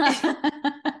be.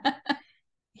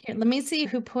 Here, let me see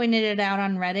who pointed it out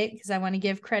on Reddit, because I want to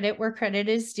give credit where credit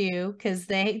is due, because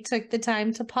they took the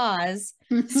time to pause,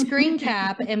 screen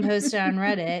cap, and post it on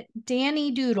Reddit.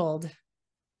 Danny doodled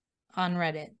on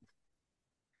Reddit.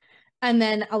 And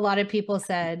then a lot of people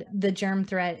said the germ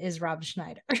threat is Rob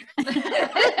Schneider.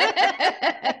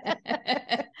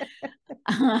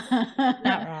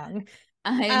 Not wrong.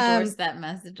 I endorse that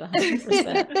message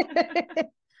 100%.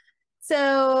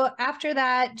 So after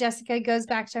that, Jessica goes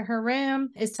back to her room,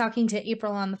 is talking to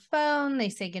April on the phone. They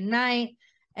say goodnight.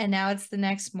 And now it's the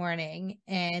next morning.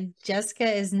 And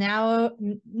Jessica is now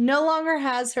no longer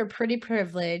has her pretty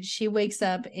privilege. She wakes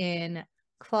up in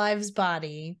Clive's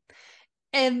body.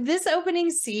 And this opening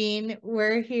scene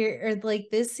where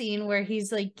this scene where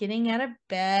he's like getting out of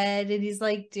bed and he's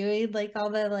like doing like all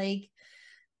the like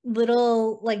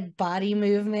little like body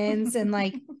movements and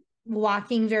like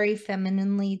walking very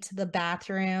femininely to the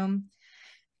bathroom,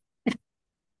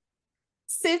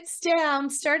 sits down,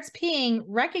 starts peeing,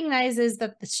 recognizes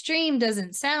that the stream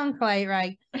doesn't sound quite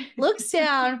right, looks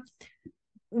down.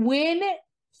 When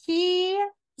he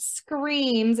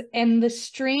screams and the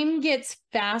stream gets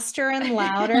faster and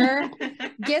louder,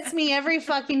 gets me every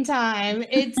fucking time.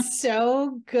 It's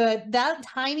so good. That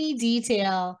tiny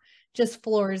detail just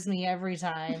floors me every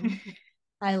time.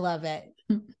 I love it.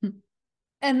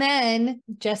 And then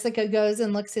Jessica goes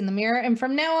and looks in the mirror. And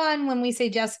from now on, when we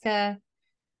say Jessica,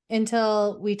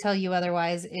 until we tell you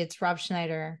otherwise, it's Rob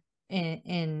Schneider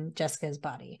in Jessica's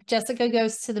body. Jessica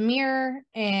goes to the mirror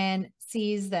and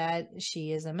sees that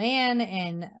she is a man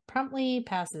and promptly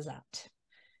passes out.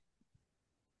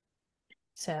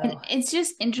 So and it's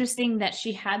just interesting that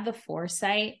she had the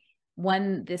foresight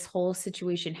when this whole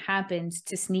situation happens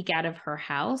to sneak out of her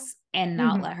house and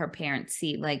not let her parents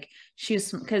see. Like she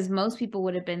was, because most people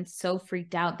would have been so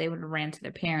freaked out, they would have ran to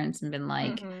their parents and been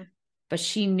like, but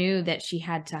she knew that she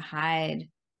had to hide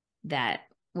that,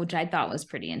 which I thought was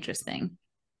pretty interesting.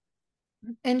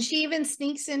 And she even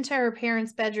sneaks into her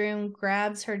parents' bedroom,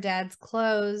 grabs her dad's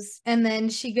clothes, and then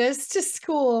she goes to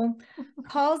school,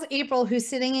 calls April, who's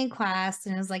sitting in class,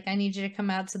 and is like, I need you to come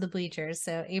out to the bleachers.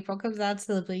 So April comes out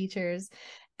to the bleachers.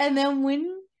 And then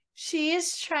when she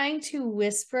is trying to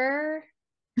whisper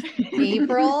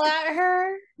April at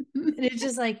her, and it's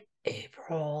just like,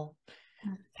 April.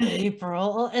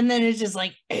 And then it's just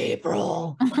like,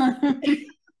 April.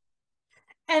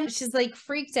 And she's like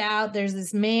freaked out. There's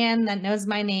this man that knows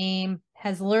my name,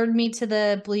 has lured me to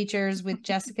the bleachers with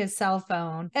Jessica's cell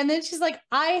phone. And then she's like,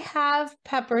 I have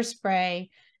pepper spray,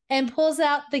 and pulls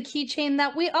out the keychain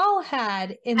that we all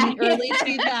had in the early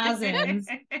 2000s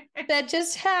that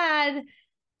just had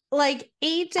like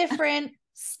 8 different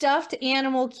stuffed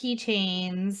animal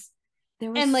keychains. There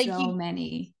were like so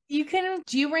many. Do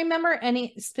you remember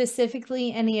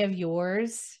specifically any of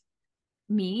yours?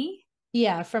 Me?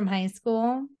 Yeah, from high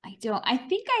school. I don't. I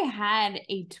think I had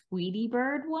a Tweety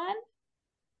Bird one.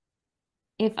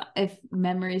 If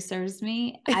memory serves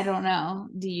me, I don't know.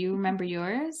 Do you remember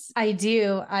yours? I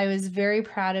do. I was very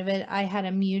proud of it. I had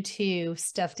a Mewtwo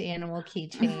stuffed animal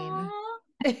keychain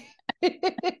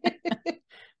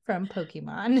from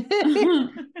Pokemon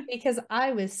because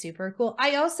I was super cool.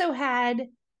 I also had,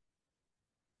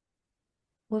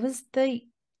 what was the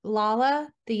Lala,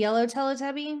 the yellow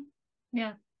Teletubby?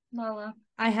 Yeah. Lala.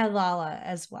 I had Lala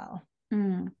as well.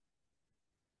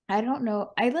 I don't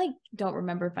know. I don't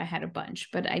remember if I had a bunch,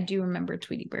 but I do remember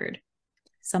Tweety Bird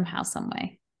somehow, some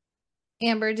way.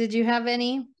 Amber, did you have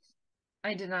any?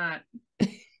 I did not.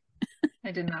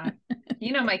 I did not.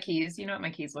 You know my keys. You know what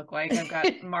my keys look like. I've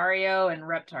got Mario and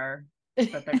Reptar,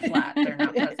 but they're flat. They're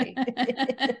not fuzzy.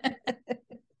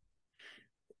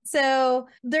 So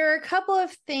there are a couple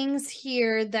of things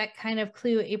here that kind of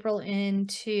clue April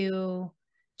into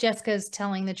Jessica's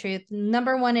telling the truth.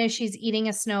 Number one is she's eating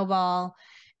a snowball.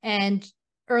 And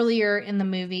earlier in the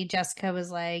movie, Jessica was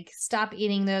like, stop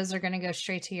eating those. They're going to go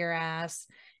straight to your ass.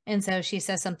 And so she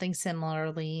says something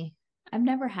similarly. I've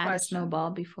never had a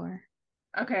snowball before.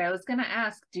 Okay, I was going to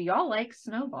ask, do y'all like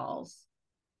snowballs?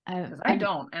 Because I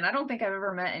don't. And I don't think I've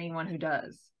ever met anyone who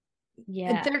does.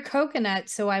 Yeah. They're coconut,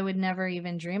 so I would never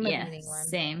even dream of eating one.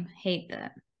 Same. Hate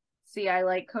that. See, I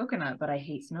like coconut, but I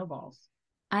hate snowballs.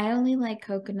 I only like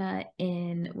coconut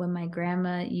when my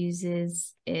grandma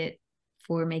uses it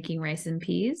for making rice and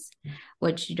peas,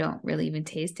 which you don't really even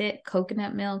taste it.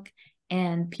 Coconut milk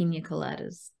and pina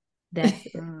coladas. That's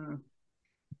it.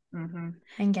 Mm-hmm.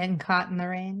 And getting caught in the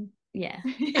rain. Yeah.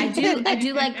 I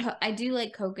do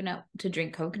like coconut, to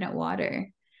drink coconut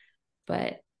water,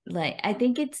 but like I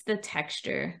think it's the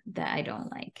texture that I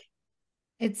don't like.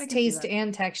 It's taste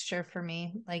and texture for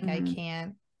me. Like I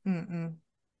can't. And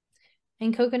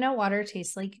coconut water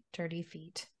tastes like dirty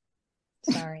feet.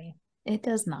 Sorry. It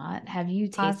does not. Have you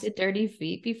tasted dirty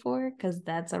feet before? Because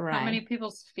that's a ride. How many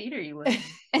people's feet are you with?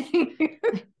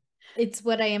 It's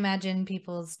what I imagine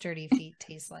people's dirty feet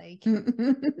taste like.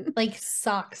 Like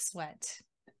sock sweat.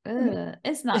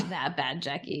 It's not that bad,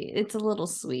 Jackie. It's a little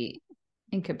sweet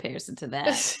in comparison to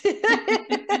that.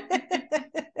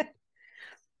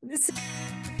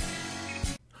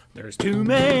 There's too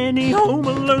many Home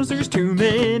Alones, there's too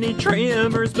many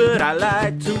Tremors, but I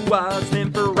like to watch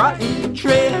them for rotten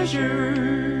treasure.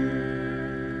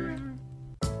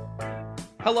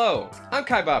 Hello, I'm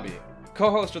Kai Bobby,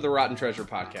 co-host of the Rotten Treasure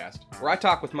podcast, where I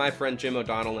talk with my friend Jim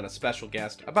O'Donnell and a special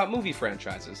guest about movie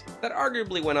franchises that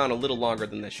arguably went on a little longer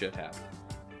than they should have.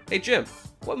 Hey Jim,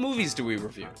 what movies do we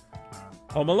review?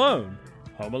 Home Alone,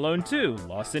 Home Alone 2,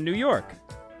 Lost in New York,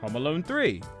 Home Alone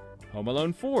 3, Home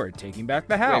Alone 4, Taking Back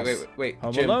the House. Wait.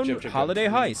 Home Jim, Alone, Jim, Holiday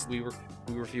Heist. We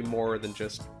review more than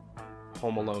just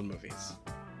Home Alone movies.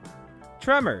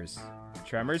 Tremors,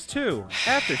 Tremors 2,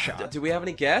 Aftershock. Do we have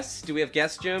any guests? Do we have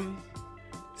guests, Jim?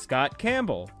 Scott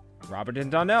Campbell, Robert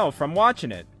and Donnell from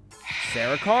Watching It,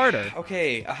 Sarah Carter.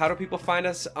 Okay, how do people find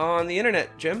us on the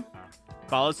internet, Jim?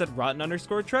 Follow us at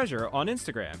Rotten_Treasure on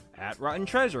Instagram, at Rotten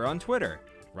Treasure on Twitter,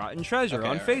 Rotten Treasure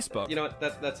on Facebook. You know what?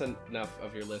 That's enough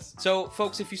of your list. So,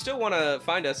 folks, if you still want to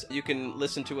find us, you can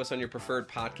listen to us on your preferred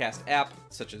podcast app,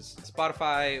 such as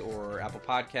Spotify or Apple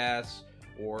Podcasts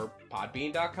or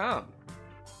Podbean.com,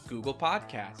 Google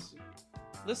Podcasts,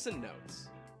 Listen Notes,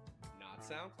 not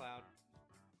SoundCloud.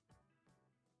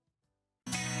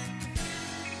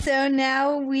 So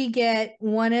now we get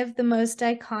one of the most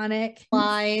iconic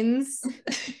lines,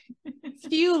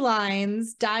 few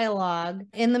lines, dialogue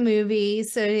in the movie.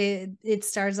 So it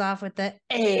starts off with the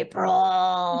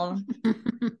April.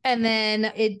 And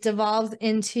then it devolves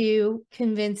into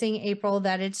convincing April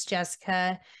that it's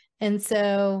Jessica. And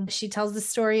so she tells the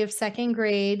story of second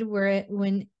grade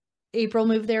when April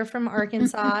moved there from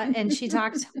Arkansas and she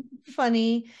talked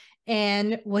funny.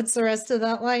 And what's the rest of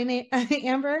that line,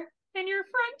 Amber? And your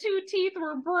front two teeth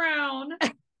were brown.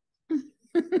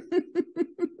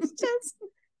 It's just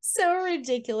so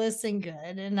ridiculous and good.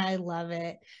 And I love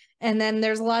it. And then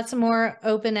there's lots of more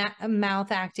open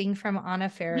mouth acting from Anna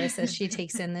Faris as she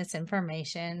takes in this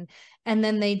information. And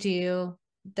then they do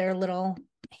their little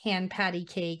hand patty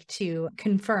cake to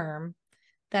confirm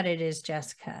that it is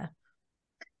Jessica.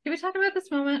 Can we talk about this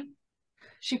moment?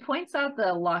 She points out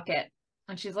the locket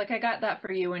and she's like, I got that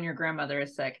for you when your grandmother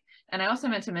is sick. And I also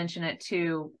meant to mention it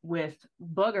too with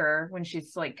Booger when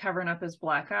she's like covering up his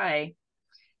black eye.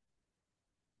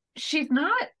 She's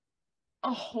not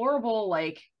a horrible,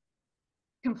 like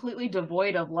completely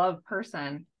devoid of love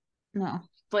person. No.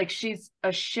 Like she's a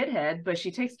shithead, but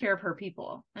she takes care of her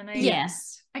people. And I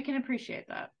can appreciate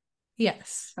that.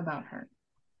 Yes. About her.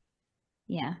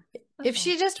 Yeah. If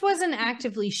she just wasn't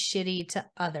actively shitty to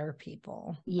other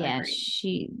people.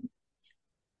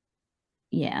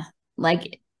 Yeah,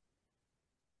 like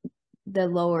the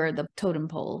lower the totem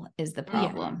pole is the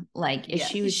problem. Like if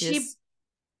she was just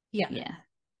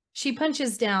she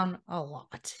punches down a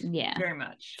lot. Yeah, very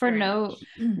much for no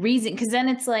reason, because then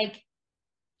it's like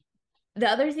the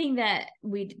other thing that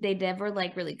they never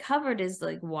like really covered is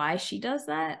like why she does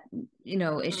that. You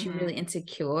know, is she really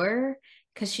insecure?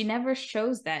 Because she never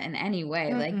shows that in any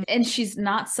way. Like, and she's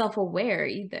not self-aware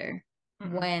either.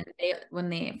 When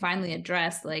they finally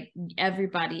address like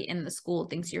everybody in the school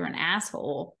thinks you're an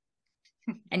asshole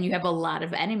and you have a lot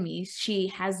of enemies, she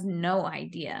has no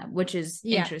idea, which is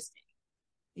interesting.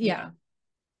 Yeah.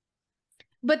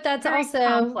 But that's very also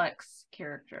complex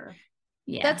character.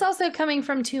 Yeah. That's also coming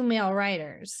from two male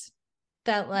writers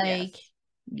that like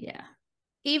Yeah.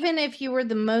 Even if you were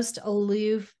the most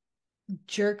aloof,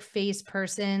 jerk face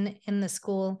person in the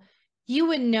school, you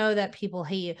would know that people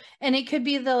hate you. And it could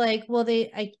be the like, well,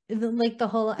 like the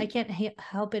whole, I can't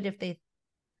help it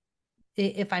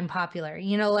if I'm popular,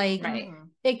 you know, like Right.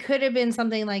 it could have been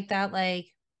something like that, like,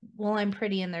 well, I'm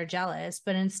pretty and they're jealous,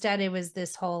 but instead it was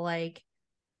this whole like,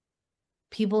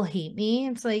 people hate me.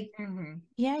 It's like,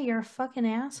 yeah, you're a fucking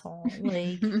asshole.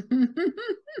 Like,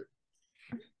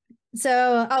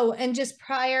 so, oh, and just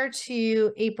prior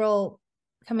to April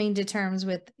coming to terms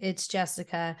with it's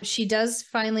Jessica, she does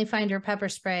finally find her pepper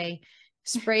spray,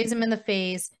 sprays him in the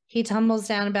face. He tumbles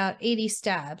down about 80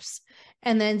 steps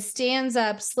and then stands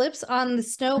up, slips on the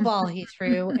snowball he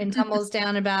threw, and tumbles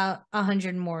down about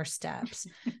 100 more steps.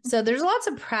 So there's lots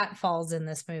of pratfalls in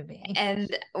this movie.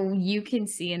 And you can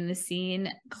see in the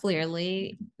scene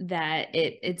clearly that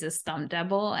it's a stunt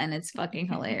double and it's fucking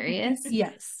hilarious.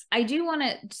 Yes. I do want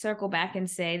to circle back and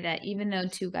say that even though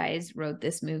two guys wrote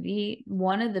this movie,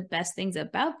 one of the best things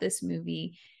about this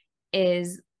movie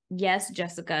is, yes,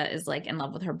 Jessica is like in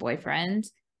love with her boyfriend,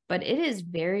 but it is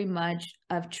very much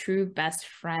a true best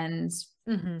friends,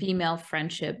 female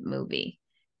friendship movie.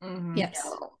 Yes. You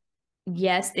know,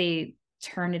 yes, they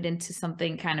turn it into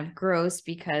something kind of gross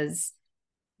because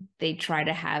they try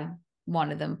to have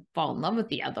one of them fall in love with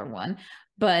the other one.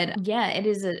 But yeah, it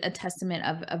is a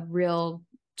testament of real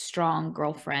strong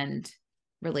girlfriend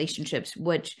relationships,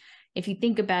 which if you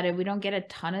think about it, we don't get a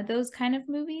ton of those kind of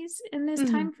movies in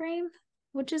this time frame,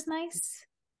 which is nice.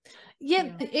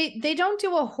 Yeah, they don't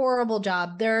do a horrible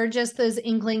job. There are just those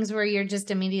inklings where you're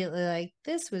just immediately like,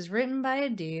 this was written by a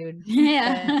dude.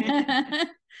 Yeah.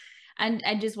 And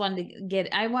I just wanted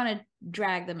to I want to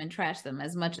drag them and trash them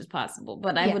as much as possible,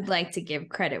 but I would like to give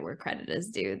credit where credit is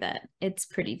due, that it's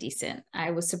pretty decent. I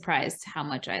was surprised how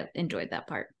much I enjoyed that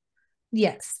part.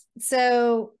 Yes.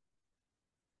 So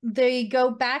they go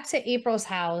back to April's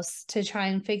house to try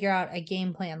and figure out a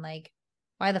game plan. Like,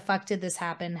 why the fuck did this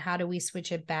happen? How do we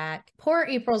switch it back? Poor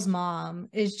April's mom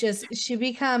is just, she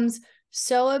becomes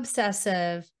so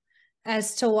obsessive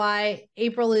as to why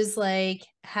April is like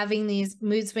having these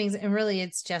mood swings. And really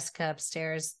it's Jessica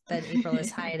upstairs that April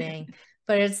is hiding.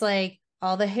 But it's like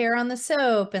all the hair on the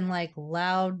soap and like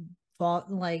loud,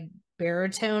 like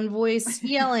baritone voice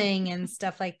yelling and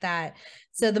stuff like that.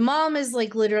 So the mom is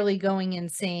like literally going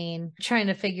insane trying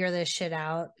to figure this shit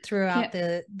out throughout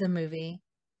the movie.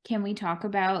 Can we talk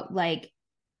about like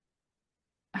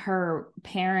her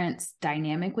parents'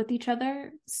 dynamic with each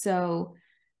other? So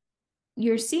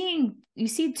you see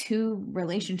two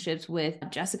relationships with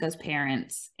Jessica's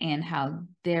parents and how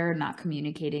they're not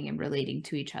communicating and relating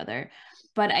to each other.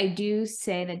 But I do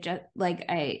say that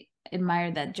I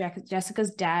admire that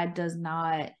Jessica's dad does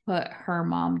not put her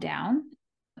mom down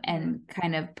and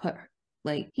kind of put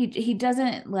like he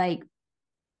doesn't like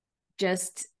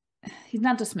just. He's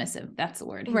not dismissive. That's the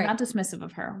word. He's not dismissive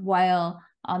of her. While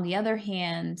on the other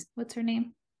hand, what's her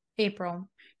name? April.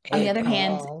 On the other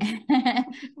hand,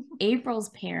 April's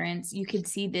parents, you could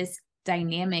see this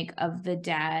dynamic of the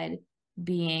dad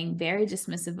being very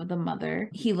dismissive of the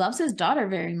mother. He loves his daughter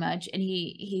very much, and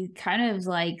he kind of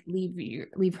like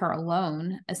leave her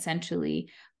alone,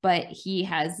 essentially, but he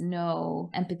has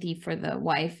no empathy for the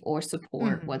wife or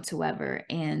support whatsoever.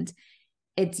 And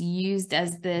it's used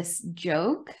as this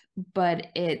joke, but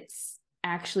it's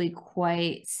actually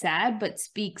quite sad, but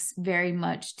speaks very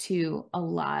much to a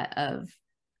lot of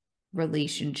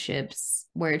relationships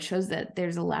where it shows that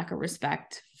there's a lack of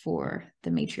respect for the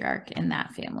matriarch in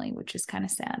that family, which is kind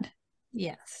of sad.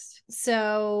 Yes.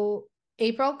 So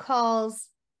April calls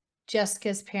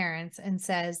Jessica's parents and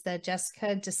says that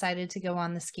Jessica decided to go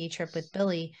on the ski trip with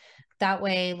Billy. That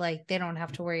way, like, they don't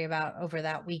have to worry about over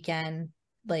that weekend,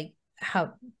 like,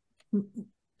 how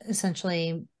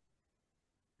essentially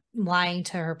lying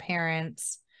to her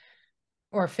parents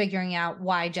or figuring out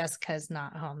why Jessica's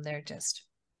not home.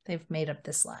 They've made up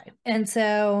this lie. And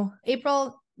so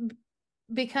April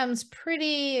becomes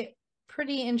pretty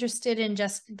interested in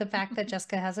just the fact that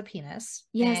Jessica has a penis.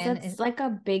 Yes, that's like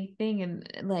a big thing.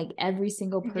 And like every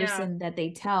single person that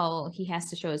they tell, he has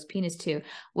to show his penis to,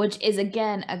 which is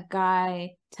again a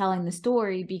guy telling the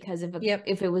story, because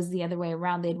if it was the other way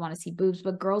around, they'd want to see boobs,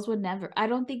 but girls would never. I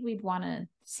don't think we'd want to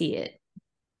see it.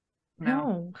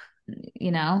 No.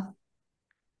 You know?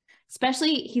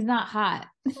 Especially he's not hot.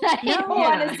 I don't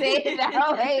want to say it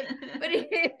that way. But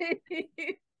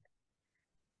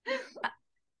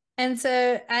and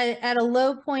so at a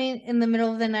low point in the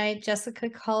middle of the night, Jessica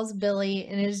calls Billy,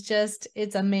 and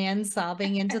it's a man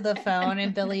sobbing into the phone,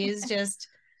 and Billy is just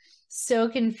so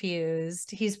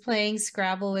confused. He's playing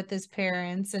Scrabble with his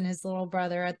parents and his little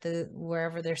brother at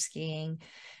wherever they're skiing.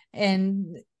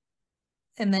 And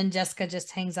then Jessica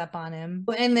just hangs up on him.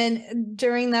 And then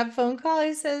during that phone call,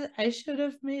 he says, I should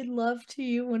have made love to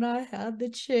you when I had the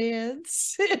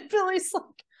chance. And Billy's like,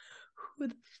 who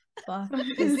the fuck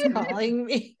is calling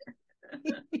me?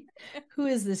 Who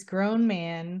is this grown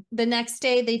man? The next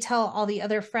day, they tell all the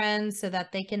other friends so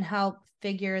that they can help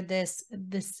figure this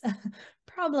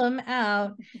problem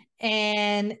out.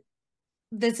 And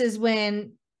this is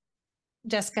when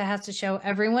Jessica has to show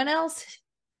everyone else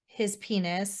his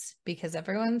penis because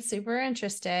everyone's super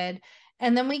interested.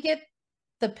 And then we get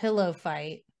the pillow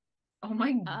fight. Oh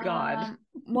my God.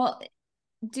 Well,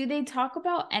 do they talk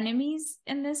about enemies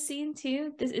in this scene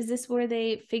too? Is this where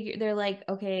they figure they're like,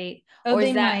 okay, Oh, or they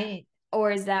is that might.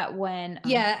 or is that when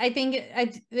Yeah, I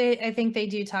think they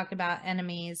do talk about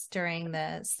enemies during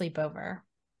the sleepover.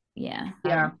 Yeah.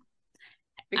 Yeah.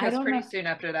 Because don't pretty know. soon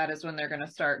after that is when they're going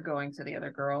to start going to the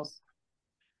other girls.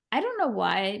 I don't know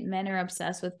why men are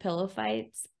obsessed with pillow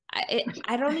fights.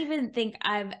 I don't even think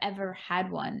I've ever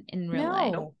had one in real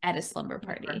life at a slumber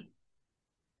party.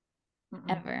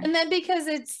 Ever. And then because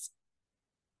it's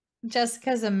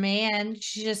Jessica's a man,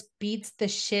 she just beats the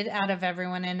shit out of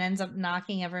everyone and ends up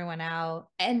knocking everyone out.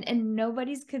 And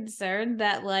nobody's concerned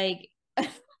that like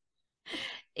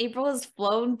April has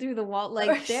flown through the wall.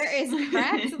 Like there is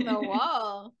cracks in the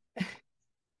wall.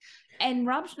 And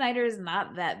Rob Schneider is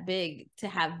not that big to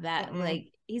have that. Like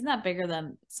he's not bigger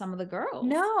than some of the girls.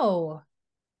 No.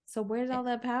 So where's all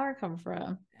that power come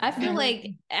from? I feel like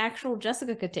actual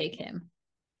Jessica could take him.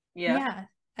 Yeah.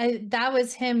 That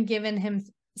was him giving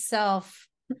himself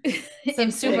some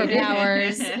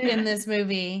superpowers in this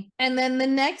movie. And then the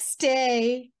next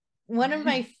day, one of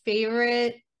my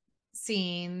favorite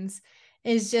scenes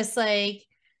is just like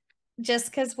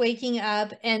Jessica's waking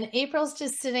up and April's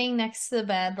just sitting next to the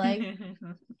bed like,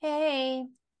 hey,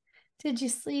 did you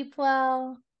sleep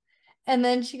well? And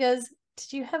then she goes,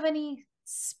 did you have any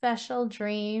special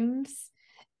dreams?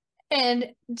 And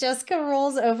Jessica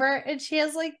rolls over and she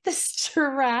has like this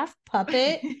giraffe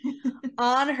puppet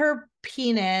on her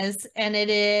penis and it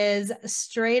is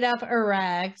straight up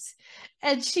erect.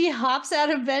 And she hops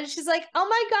out of bed. She's like, oh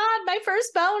my God, my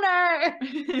first boner.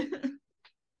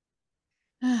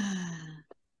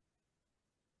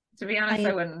 To be honest,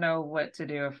 I wouldn't know what to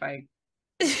do if I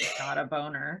got a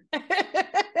boner.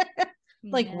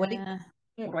 Like,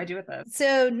 Yeah. what do I do with this?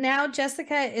 So now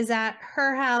Jessica is at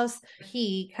her house.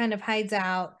 He kind of hides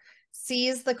out,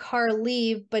 sees the car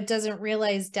leave, but doesn't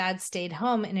realize Dad stayed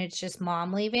home and it's just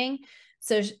Mom leaving.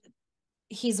 So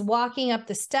he's walking up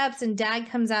the steps and Dad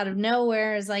comes out of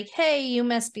nowhere, is like, hey, you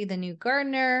must be the new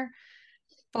gardener,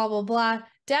 blah, blah, blah.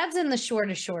 Dad's in the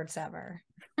shortest shorts ever.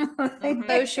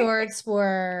 Those shorts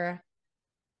were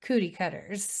cootie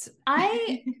cutters.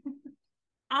 I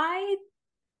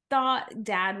thought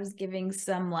Dad was giving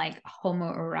some like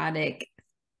homoerotic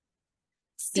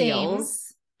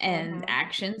feels and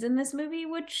actions in this movie,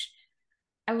 which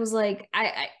I was like,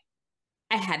 I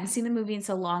hadn't seen the movie in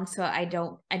so long, so I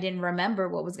didn't remember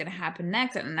what was going to happen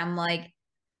next, and I'm like,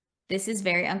 this is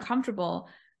very uncomfortable.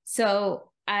 So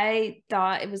I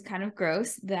thought it was kind of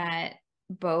gross that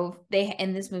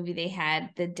in this movie they had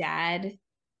the dad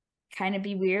kind of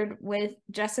be weird with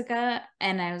Jessica,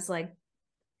 and I was like,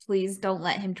 please don't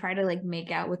let him try to like make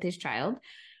out with his child.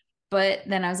 But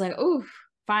then I was like, oh,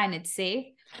 fine, it's safe.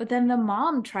 But then the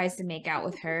mom tries to make out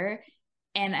with her,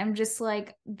 and I'm just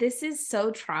like, this is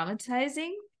so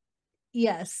traumatizing.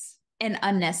 Yes. And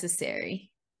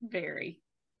unnecessary. Very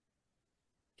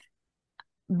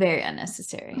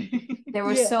unnecessary. There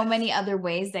were so many other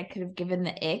ways that could have given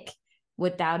the ick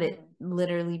without it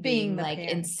literally being like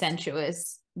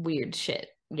incestuous weird shit.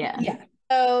 Yeah.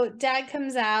 So Dad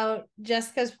comes out,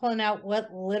 Jessica's pulling out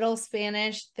what little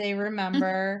Spanish they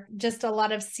remember, just a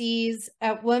lot of C's.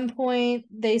 At one point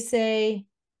they say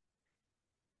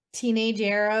teenage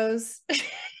arrows.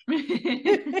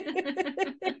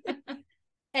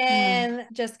 And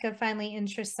Jessica finally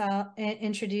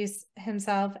introduced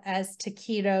himself as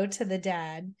Taquito to the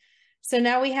dad. So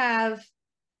now we have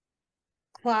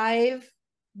Clive,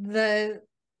 the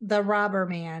robber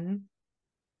man.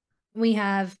 We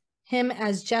have him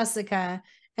as Jessica,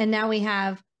 and now we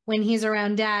have, when he's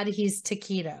around Dad, he's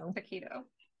Taquito.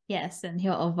 Yes, and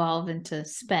he'll evolve into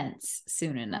Spence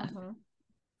soon enough.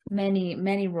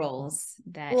 Many roles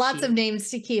that lots of names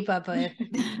to keep up with.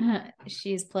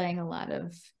 She's playing a lot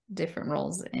of different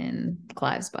roles in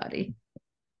Clive's body.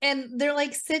 And they're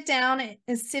like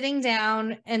sitting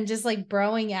down and just like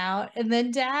broing out. And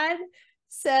then Dad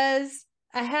says,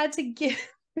 I had to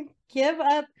give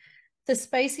up the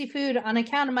spicy food on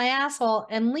account of my asshole,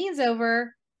 and leans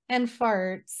over and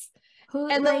farts.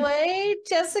 And the way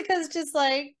Jessica's just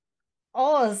like,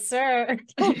 oh, sir.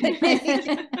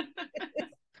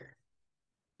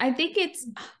 I think it's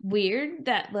weird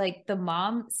that like the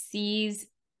mom sees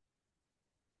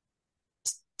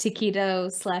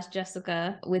Taquito /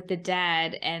 Jessica with the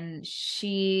dad, and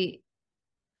she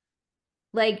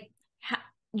like,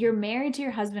 you're married to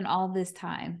your husband all this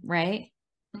time, right?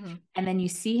 Mm-hmm. And then you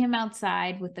see him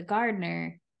outside with the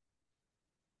gardener,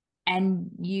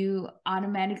 and you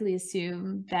automatically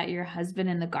assume that your husband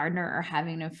and the gardener are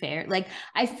having an affair. Like,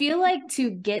 I feel like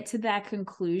to get to that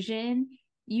conclusion,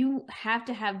 you have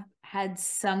to have had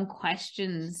some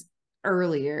questions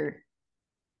earlier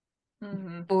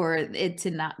for it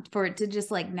to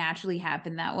just like naturally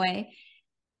happen that way,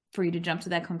 for you to jump to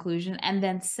that conclusion. And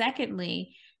then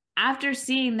secondly, after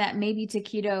seeing that maybe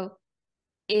Taquito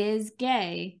is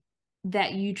gay,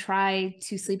 that you try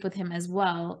to sleep with him as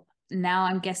well. Now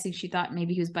I'm guessing she thought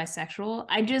maybe he was bisexual.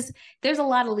 There's a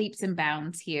lot of leaps and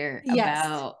bounds here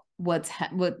about what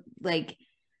like,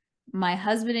 my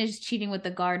husband is cheating with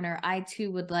the gardener. I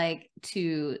too would like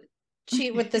to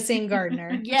cheat with the same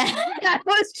gardener. Yeah. I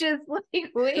was just like,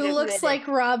 wait, who looks like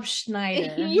Rob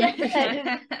Schneider.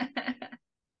 Yeah.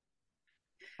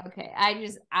 Okay.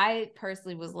 I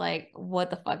personally was like, what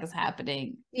the fuck is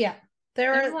happening? Yeah.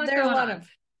 There are a lot of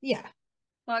a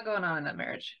lot going on in that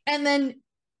marriage. And then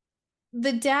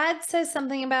the dad says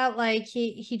something about like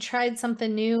he tried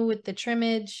something new with the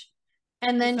trimmage,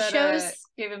 and then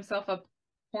gave himself a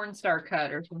porn star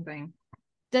cut or something.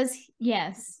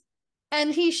 Yes.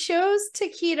 And he shows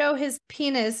Taquito his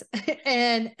penis,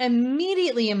 and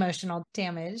immediately emotional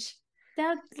damage.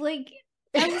 That's like,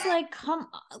 I was like,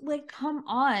 come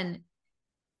on.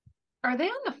 Are they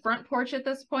on the front porch at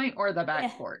this point or the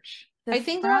back porch? I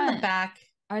think they're on the back.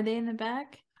 Are they in the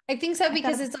back? I think so,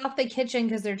 because it's off the kitchen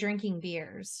because they're drinking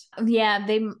beers. Yeah,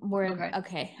 they were.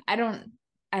 Okay. I don't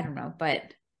know, but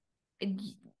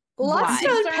lots to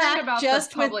unpack about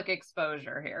just the public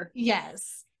exposure here.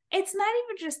 Yes. It's not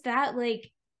even just that,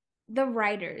 like, the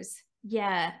writers.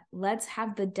 Yeah, let's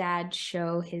have the dad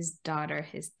show his daughter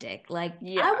his dick. Like,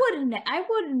 I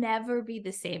would never be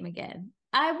the same again.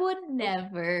 I would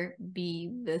never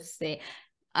be the same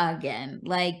again.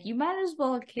 Like, you might as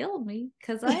well kill me,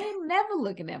 because I am never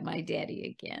looking at my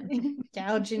daddy again.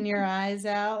 Gouging your eyes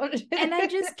out. And I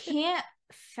just can't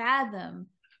fathom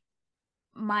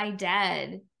my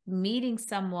dad meeting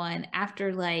someone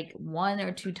after like 1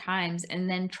 or 2 times and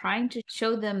then trying to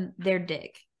show them their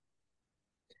dick.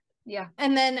 Yeah.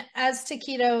 And then as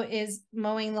Taquito is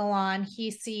mowing the lawn,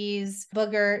 he sees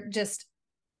Booger just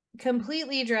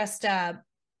completely dressed up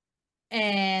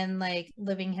and like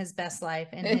living his best life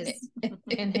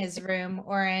in his room,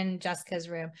 or in Jessica's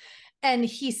room. And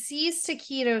he sees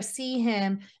Taquito see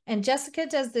him, and Jessica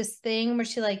does this thing where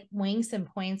she like winks and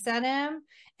points at him.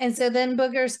 And so then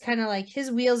Booger's kind of like, his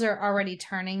wheels are already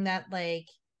turning that like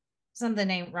something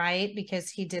ain't right, because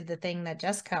he did the thing that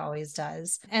Jessica always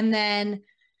does. And then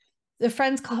the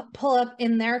friends pull up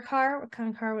in their car. What kind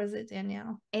of car was it,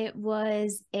 Danielle? It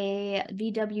was a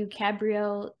VW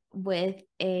Cabrio with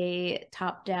a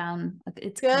top down.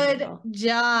 It's good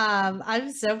job.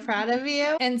 I'm so proud of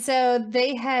you. And so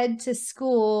they head to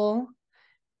school.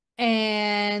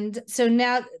 And so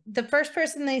now the first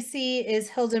person they see is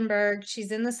Hildenberg.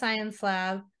 She's in the science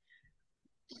lab.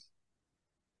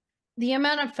 The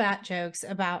amount of fat jokes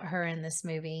about her in this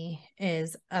movie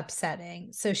is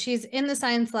upsetting. So she's in the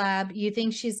science lab. You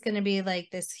think she's going to be like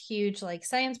this huge like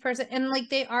science person. And like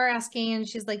they are asking, and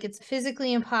she's like, it's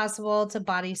physically impossible to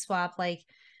body swap, like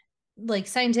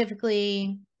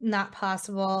scientifically not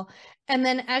possible. And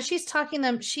then as she's talking to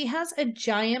them, she has a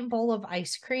giant bowl of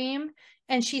ice cream,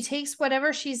 and she takes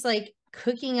whatever she's like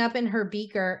cooking up in her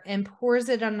beaker and pours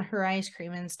it on her ice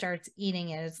cream and starts eating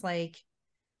it. It's like,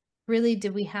 really,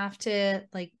 do we have to,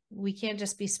 like, we can't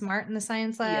just be smart in the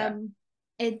science lab?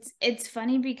 Yeah. It's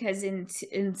funny because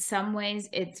in some ways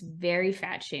it's very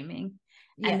fat shaming.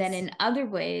 Yes. And then in other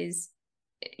ways,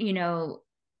 you know,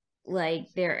 like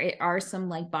there are some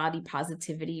like body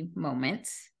positivity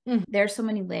moments. Mm-hmm. There's so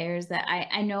many layers that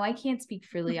I know I can't speak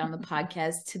freely on the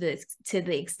podcast to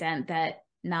the extent that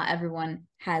not everyone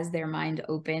has their mind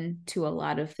open to a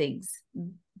lot of things,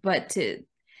 but to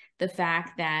the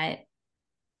fact that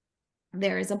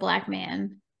there is a Black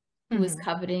man who is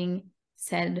coveting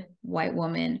said white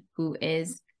woman who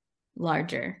is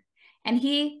larger, and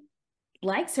he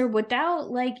likes her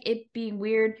without like it being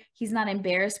weird. He's not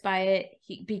embarrassed by it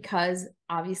because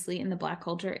obviously in the Black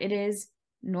culture it is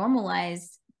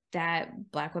normalized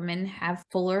that Black women have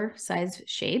fuller size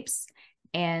shapes,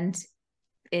 and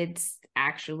it's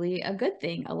actually a good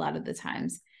thing a lot of the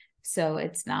times. So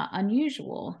it's not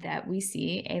unusual that we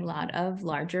see a lot of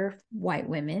larger white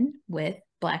women with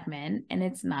Black men, and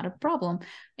it's not a problem.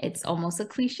 It's almost a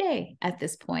cliche at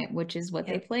this point, which is what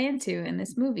they play into in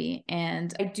this movie.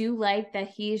 And I do like that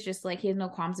he's just like, he has no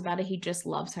qualms about it. He just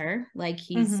loves her. Like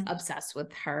he's obsessed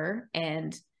with her,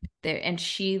 and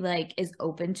she like is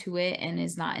open to it and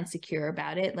is not insecure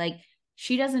about it. Like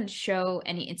she doesn't show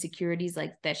any insecurities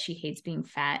like that she hates being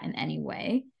fat in any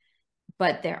way.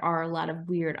 But there are a lot of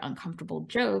weird, uncomfortable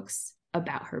jokes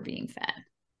about her being fat.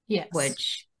 Yes.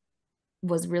 Which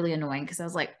was really annoying because I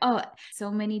was like, oh, so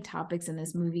many topics in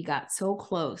this movie got so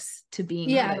close to being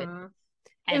good.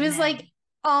 It was like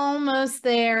almost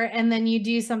there, and then you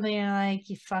do something and you're like,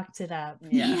 you fucked it up.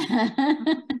 Yeah.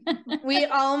 We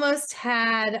almost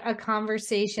had a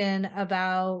conversation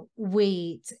about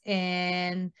weight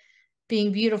and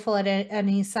being beautiful at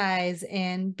any size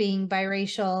and being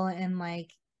biracial and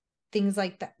like things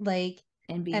like that, like,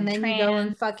 and then trans, you go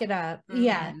and fuck it up.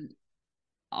 Yeah.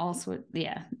 Also,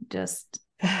 yeah, just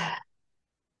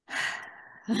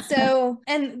so,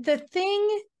 and the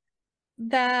thing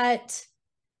that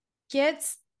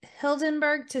gets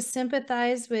Hildenberg to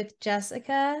sympathize with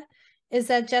Jessica is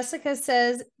that Jessica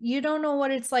says, you don't know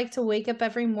what it's like to wake up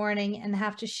every morning and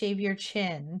have to shave your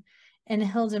chin. And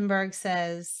Hildenberg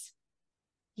says,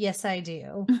 yes, I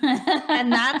do.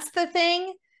 And that's the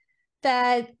thing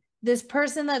that this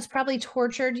person that's probably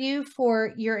tortured you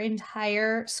for your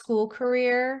entire school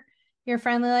career, you're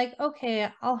finally like, okay,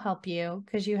 I'll help you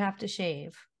because you have to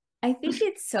shave. I think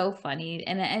it's so funny.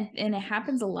 And it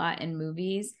happens a lot in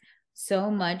movies,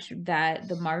 so much that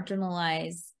the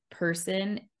marginalized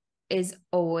person is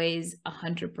always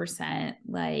 100%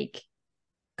 like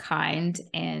kind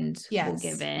and will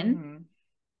give in.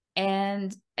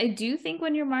 And I do think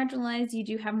when you're marginalized, you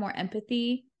do have more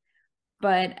empathy.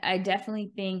 But I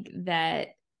definitely think that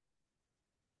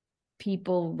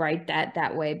people write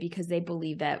that way because they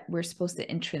believe that we're supposed to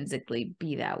intrinsically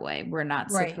be that way. We're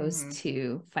not supposed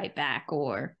to fight back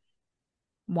or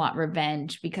want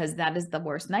revenge, because that is the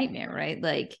worst nightmare, right?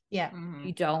 Like,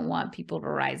 you don't want people to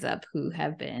rise up who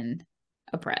have been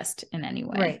oppressed in any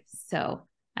way. Right. So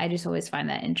I just always find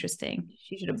that interesting.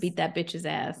 She should have beat that bitch's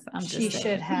ass. She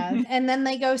should have. And then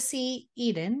they go see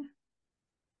Eden,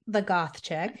 the goth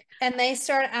chick, and they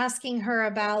start asking her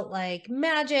about like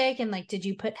magic and like, did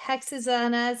you put hexes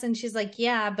on us? And she's like,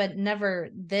 yeah, but never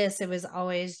this. It was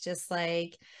always just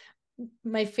like,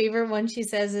 my favorite one she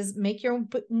says is, make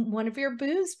one of your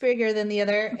boobs bigger than the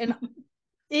other. And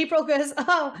April goes,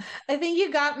 oh, I think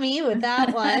you got me with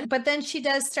that one. But then she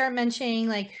does start mentioning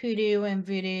like hoodoo and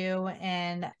voodoo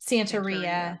and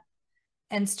Santeria.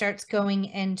 And starts going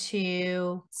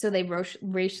into, so they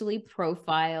racially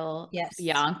profile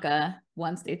Bianca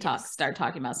once they start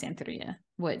talking about Santeria.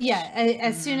 Which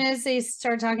as soon as they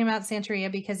start talking about Santeria,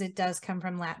 because it does come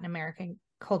from Latin American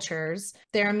cultures,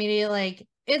 they're immediately like,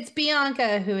 it's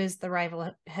Bianca, who is the rival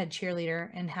head cheerleader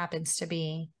and happens to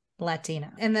be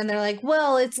Latina. And then they're like,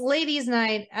 well, it's ladies'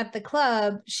 night at the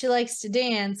club. She likes to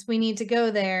dance. We need to go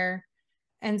there.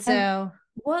 And so,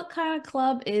 what kind of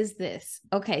club is this?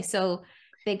 Okay, so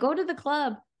they go to the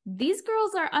club. These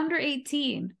girls are under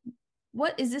 18.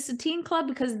 What is this, a teen club?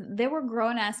 Because there were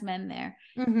grown-ass men there.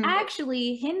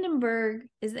 Actually, Hindenburg,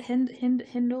 is it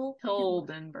Hindel?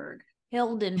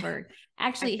 Hildenberg.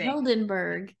 Actually,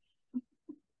 Hildenberg,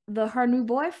 her new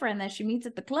boyfriend that she meets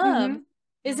at the club,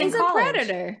 is a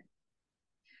predator.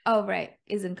 Oh, right.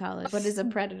 Is in college, but is a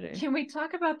predator. Can we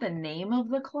talk about the name of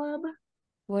the club?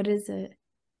 What is it?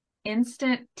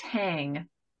 Instant Tang.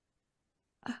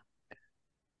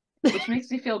 Which makes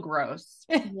me feel gross.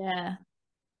 Yeah.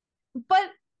 But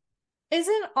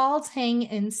isn't all Tang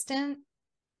instant?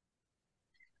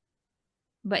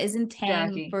 But isn't Tang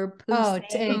Jackie. for poop? Oh,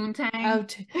 Tang. Oh,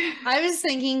 I was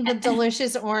thinking the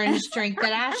delicious orange drink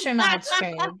that astronauts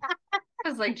drink. I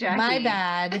was like, Jackie. My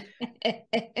bad.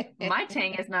 My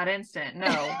Tang is not instant.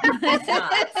 No, it's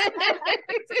not.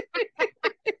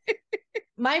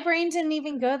 My brain didn't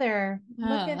even go there.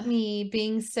 Look at me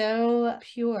being so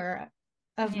pure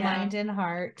of mind and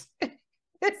heart.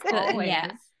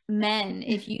 Yeah. Men,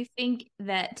 if you think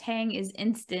that Tang is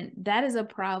instant, that is a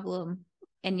problem.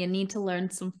 And you need to learn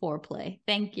some foreplay.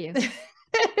 Thank you.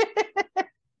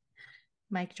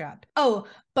 Mic drop. Oh,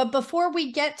 but before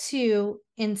we get to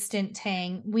instant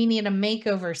Tang, we need a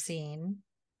makeover scene.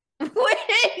 Wait,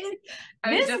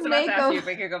 I was just about to ask you if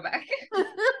we could go back.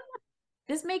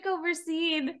 This makeover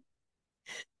scene,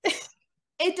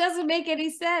 it doesn't make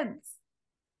any sense.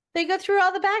 They go through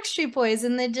all the Backstreet Boys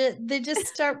and they just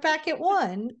start back at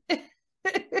one.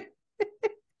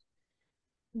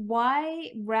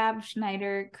 why Rob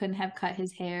Schneider couldn't have cut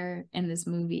his hair in this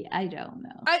movie, I don't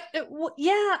know.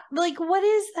 Yeah, like what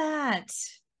is that?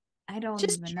 I don't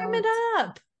Just even trim know. it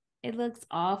up. It looks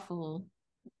awful.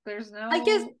 There's no I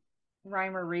guess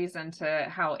rhyme or reason to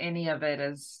how any of it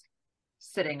is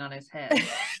sitting on his head.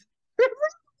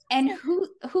 And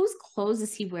whose clothes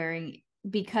is he wearing?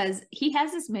 Because he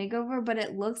has this makeover, but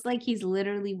it looks like he's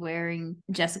literally wearing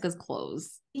Jessica's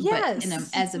clothes. Yes.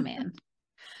 But as a man.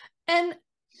 And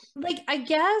like, I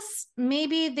guess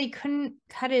maybe they couldn't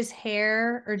cut his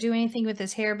hair or do anything with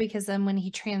his hair because then when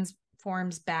he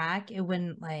transforms back, it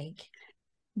wouldn't like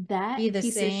that be the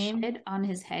piece same. of shit on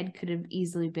his head could have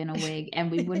easily been a wig,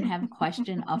 and we wouldn't have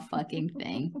questioned a fucking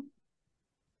thing.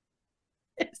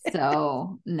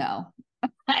 So no,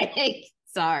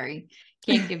 sorry,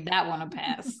 can't give that one a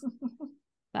pass.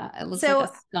 It looks like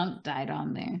a skunk died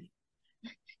on there.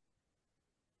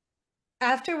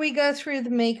 After we go through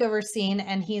the makeover scene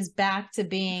and he's back to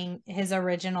being his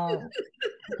original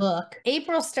look,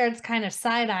 April starts kind of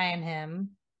side-eyeing him.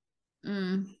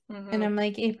 Mm-hmm. And I'm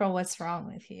like, April, what's wrong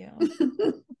with you?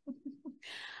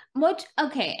 Which,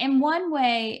 okay, in one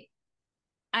way,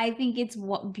 I think it's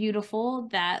beautiful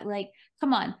that, like,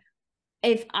 come on,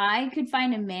 if I could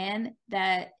find a man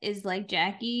that is like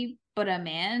Jackie, but a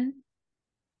man,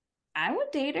 I would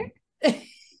date her.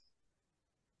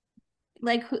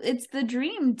 Like, it's the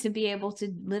dream to be able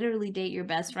to literally date your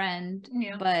best friend,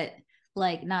 but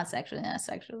like not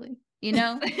sexually, you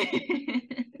know?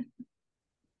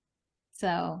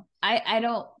 So I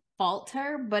don't fault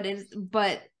her, but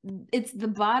it's the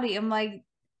body. I'm like,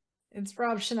 it's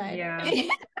Rob Schneider.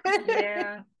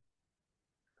 Yeah.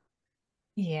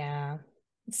 Yeah.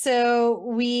 So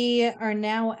we are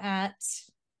now at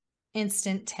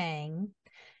Instant Tang.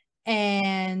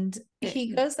 And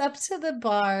he goes up to the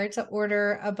bar to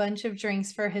order a bunch of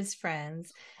drinks for his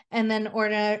friends and then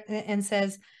order and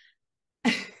says,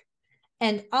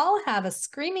 and I'll have a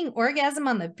screaming orgasm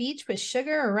on the beach with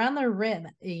sugar around the rim.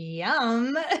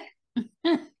 Yum.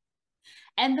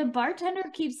 And the bartender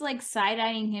keeps like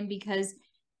side-eyeing him because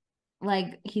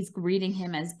like he's greeting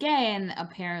him as gay, and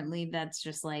apparently that's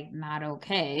just like not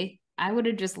okay. I would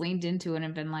have just leaned into it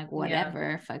and been like,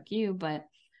 whatever, fuck you. But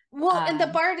well, and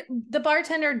the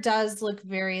bartender does look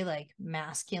very like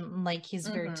masculine, like he's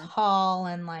very tall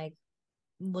and like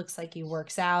looks like he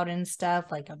works out and stuff,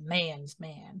 like a man's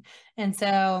man. And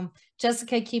so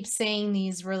Jessica keeps saying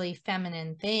these really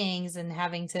feminine things and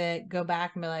having to go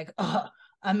back and be like, oh,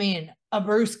 I mean, a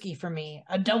brewski for me,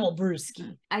 a double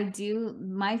brewski. I do.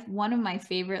 One of my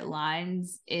favorite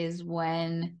lines is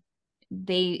when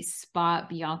they spot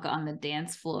Bianca on the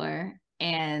dance floor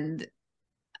and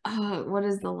what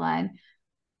is the line?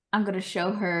 I'm gonna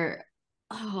show her.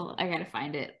 Oh, I gotta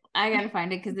find it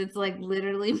because it's like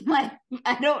literally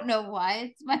I don't know why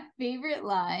it's my favorite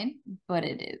line, but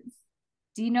it is.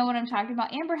 Do you know what I'm talking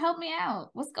about? Amber, help me out.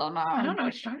 What's going on? I don't know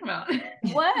what you're talking about.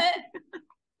 What?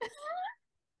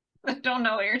 I don't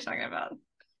know what you're talking about.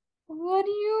 What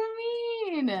do you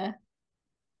mean?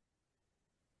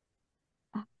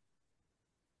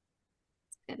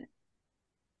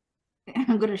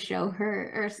 I'm gonna show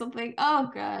her or something. Oh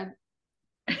god.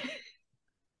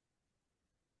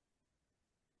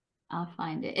 I'll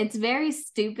find it. It's very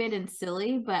stupid and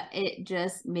silly, but it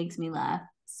just makes me laugh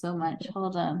so much.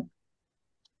 Hold on.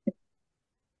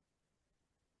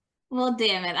 Well,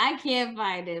 damn it, I can't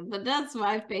find it, but that's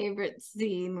my favorite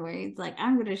scene where he's like,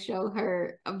 I'm gonna show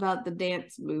her about the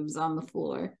dance moves on the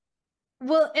floor.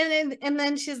 Well, and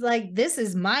then she's like, this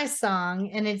is my song,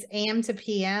 and it's AM to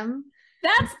PM.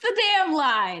 That's the damn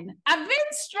line. I've been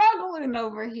struggling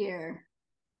over here.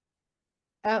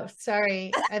 Oh,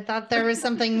 sorry. I thought there was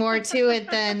something more to it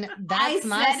than that's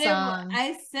my song.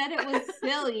 I said it was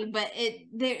silly, but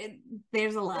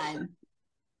there's a line.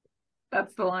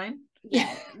 That's the line?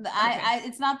 Yeah. I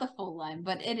it's not the full line,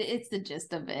 but it's the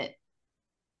gist of it.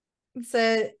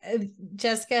 So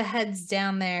Jessica heads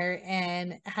down there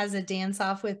and has a dance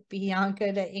off with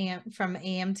Bianca from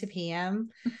AM to PM.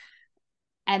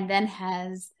 And then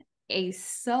has a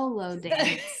solo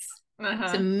dance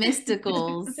to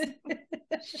Mysticals,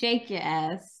 Shake Your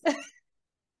Ass.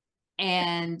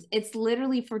 And it's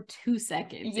literally for 2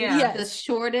 seconds. Yeah. It's the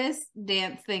shortest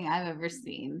dance thing I've ever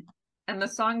seen. And the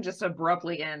song just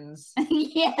abruptly ends.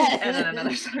 Yes. And then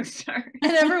another song starts.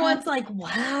 And everyone's like,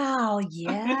 wow,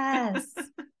 yes.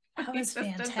 That was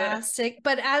fantastic.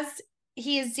 But as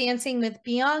he is dancing with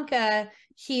Bianca,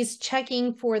 he's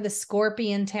checking for the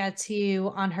scorpion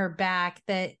tattoo on her back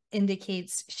that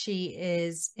indicates she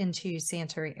is into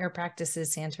Santeria or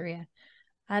practices Santeria.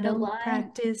 I don't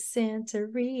practice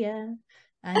Santeria.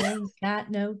 I ain't got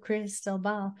no crystal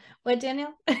ball. What,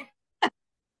 Danielle?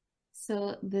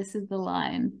 So this is the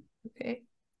line. Okay.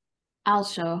 I'll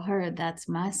show her that's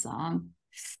my song.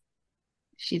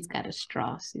 She's got a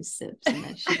straw. She sips and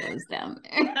then she goes down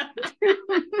there.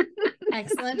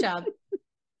 Excellent job.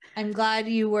 I'm glad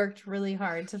you worked really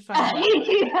hard to find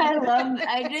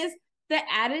I just, the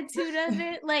attitude of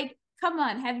it. Like, come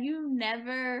on. Have you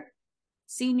never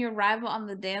seen your rival on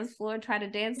the dance floor try to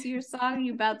dance to your song?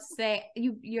 You about to say,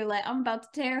 you're like, I'm about to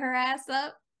tear her ass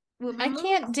up. I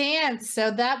can't dance,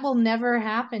 so that will never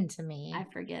happen to me. I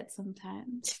forget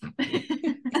sometimes.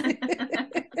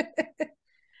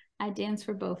 I dance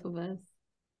for both of us.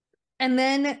 And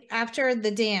then after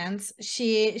the dance,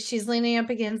 she's leaning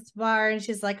up against the bar and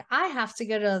she's like, I have to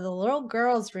go to the little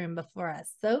girl's room before I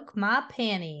soak my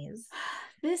panties.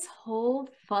 This whole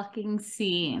fucking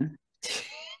scene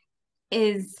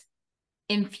is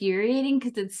infuriating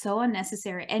because it's so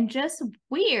unnecessary and just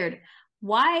weird.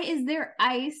 Why is there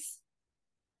ice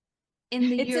in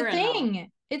the urinal?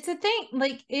 It's a thing.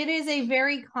 Like, it is a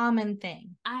very common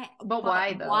thing. But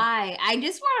why though? Why? I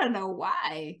just want to know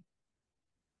why.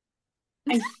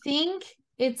 I think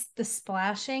it's the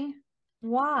splashing.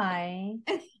 Why?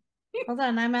 Hold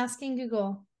on, I'm asking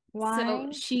Google.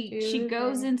 Why? So she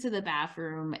goes into the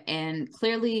bathroom and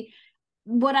clearly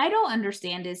what I don't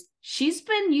understand is she's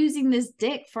been using this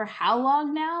dick for how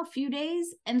long now? A few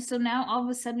days? And so now all of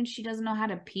a sudden she doesn't know how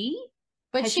to pee?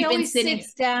 But she always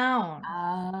sits down.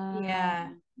 Yeah.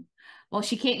 Well,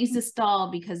 she can't use the stall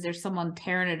because there's someone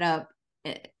tearing it up.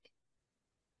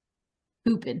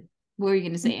 Pooping. What were you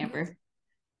going to say, Amber?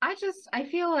 I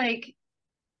feel like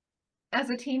as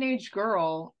a teenage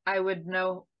girl, I would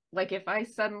know, like if I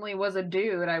suddenly was a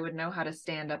dude, I would know how to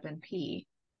stand up and pee.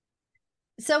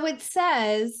 So it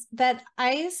says that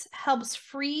ice helps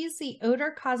freeze the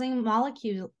odor-causing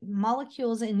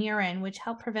molecules in urine, which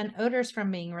help prevent odors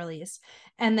from being released.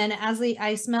 And then as the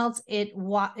ice melts, it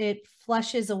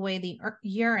flushes away the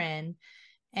urine.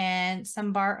 And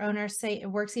some bar owners say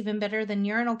it works even better than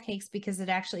urinal cakes because it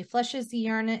actually flushes the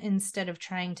urine instead of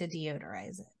trying to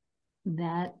deodorize it.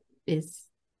 That is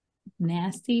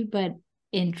nasty, but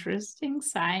interesting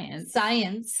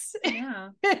science. Yeah.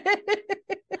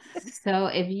 So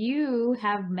if you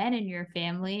have men in your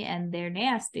family and they're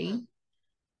nasty,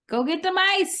 go get them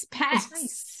ice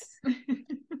packs.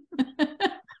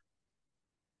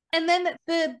 And then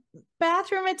the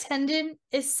bathroom attendant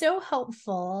is so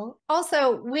helpful.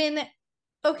 Also, I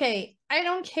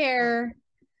don't care,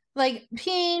 like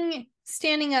peeing,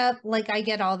 standing up, like I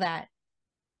get all that.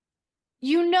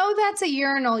 You know that's a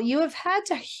urinal. You have had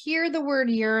to hear the word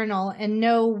urinal and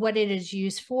know what it is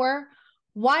used for.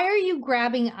 Why are you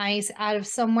grabbing ice out of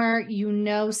somewhere you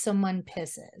know someone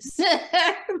pisses?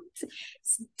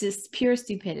 It's just pure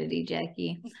stupidity,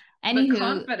 Jackie. The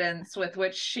confidence with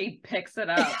which she picks it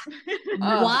up.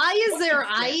 Why is there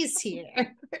ice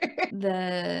here?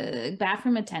 The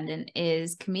bathroom attendant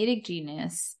is comedic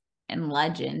genius and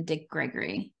legend Dick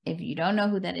Gregory. If you don't know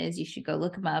who that is, you should go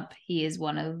look him up. He is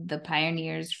one of the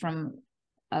pioneers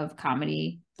of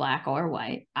comedy, black or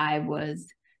white. I was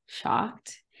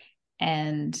shocked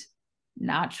and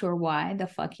not sure why the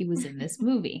fuck he was in this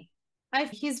movie.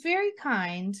 He's very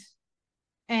kind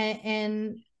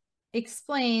and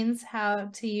explains how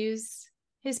to use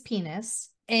his penis.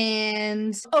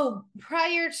 And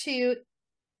prior to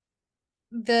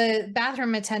the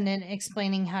bathroom attendant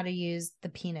explaining how to use the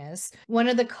penis, one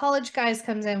of the college guys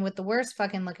comes in with the worst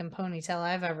fucking looking ponytail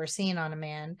I've ever seen on a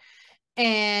man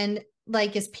and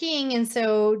like is peeing. And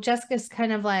so Jessica's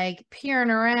kind of like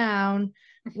peering around,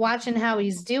 watching how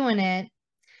he's doing it.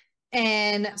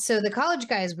 And so the college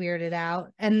guy is weirded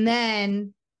out. And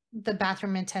then the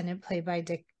bathroom attendant, played by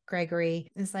Dick Gregory,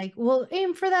 is like, well,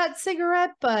 aim for that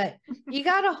cigarette butt. You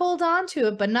got to hold on to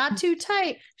it, but not too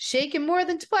tight. Shake it more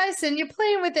than twice and you're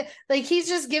playing with it. Like, he's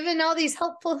just giving all these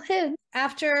helpful hints.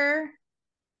 After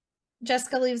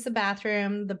Jessica leaves the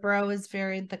bathroom, the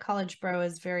college bro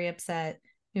is very upset.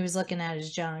 He was looking at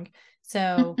his junk.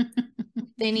 So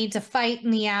they need to fight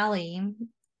in the alley.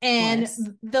 And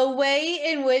the way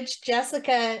in which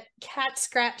Jessica cat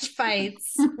scratch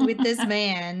fights with this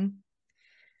man,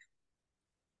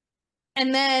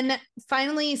 and then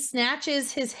finally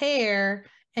snatches his hair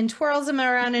and twirls him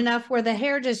around enough where the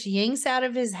hair just yanks out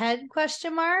of his head, ?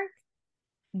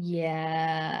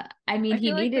 Yeah. I mean,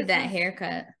 he needed that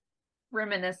haircut.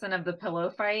 Reminiscent of the pillow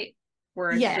fight,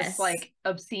 where it's just like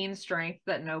obscene strength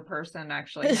that no person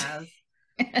actually has.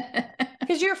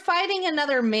 Because you're fighting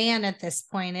another man at this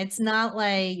point. It's not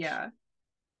like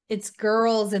it's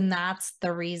girls and that's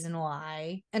the reason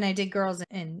why. And I did girls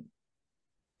in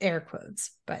air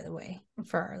quotes, by the way,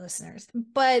 for our listeners.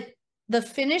 But the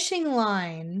finishing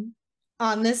line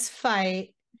on this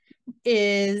fight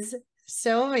is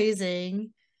so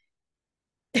amazing.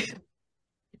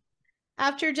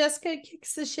 After Jessica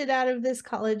kicks the shit out of this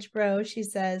college bro, she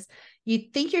says, "You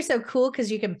think you're so cool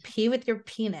because you can pee with your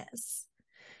penis.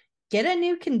 Get a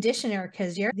new conditioner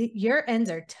because your ends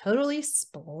are totally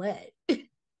split."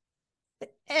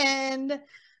 And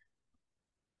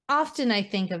often I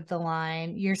think of the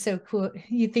line, "You're so cool.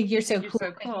 You think you're so cool.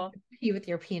 So cool. Pee with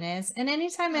your penis." And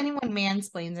anytime anyone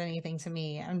mansplains anything to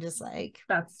me, I'm just like,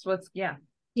 that's what's going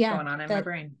on in my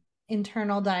brain.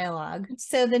 Internal dialogue.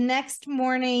 So the next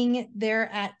morning they're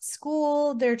at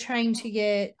school. They're trying to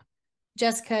get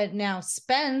Jessica, now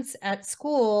Spence, at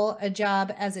school a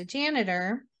job as a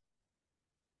janitor.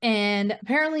 And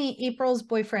apparently April's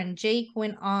boyfriend Jake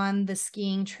went on the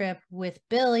skiing trip with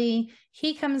Billy.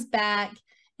 He comes back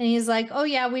and he's like, "Oh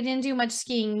yeah, we didn't do much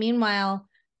skiing." Meanwhile,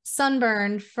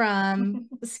 sunburned from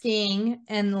skiing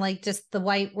and like just the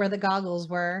white where the goggles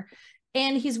were.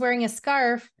 And he's wearing a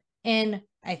scarf in,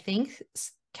 I think,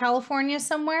 California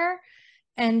somewhere.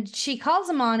 And she calls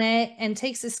him on it and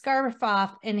takes his scarf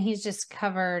off and he's just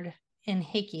covered in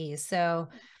hickeys. So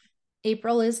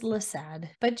April is sad,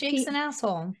 but Jake's an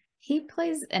asshole. He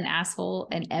plays an asshole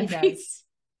in every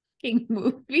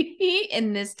movie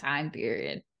in this time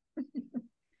period.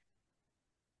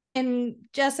 And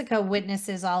Jessica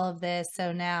witnesses all of this.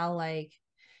 So now, like,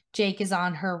 Jake is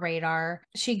on her radar.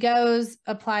 She goes,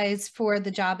 applies for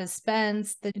the job as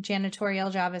Spence, the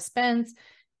janitorial job as Spence,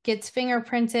 gets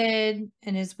fingerprinted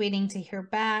and is waiting to hear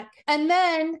back. And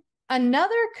then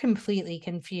another completely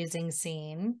confusing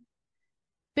scene.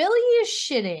 Billy is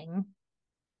shitting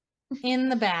in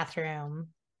the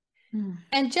bathroom.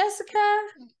 And Jessica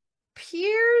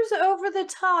peers over the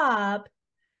top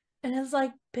and is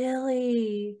like,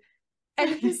 "Billy."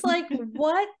 And he's like,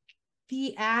 "What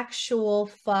the actual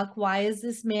fuck? Why is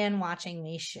this man watching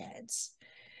me shit?"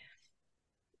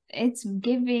 It's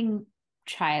giving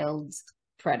child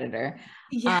predator.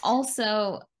 Yeah.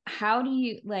 Also, how do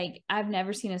you, like, I've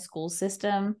never seen a school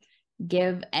system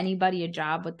give anybody a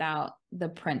job without the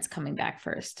prince coming back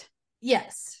first.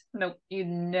 Yes. Nope. You'd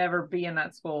never be in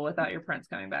that school without your prince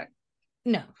coming back.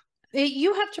 No.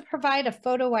 You have to provide a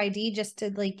photo ID just to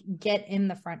like get in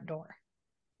the front door.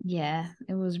 Yeah,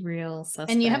 it was real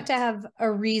suspect. And you have to have a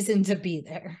reason to be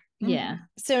there. Yeah.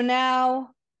 So now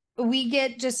we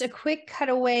get just a quick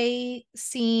cutaway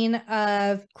scene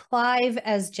of Clive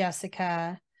as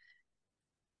Jessica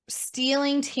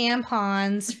stealing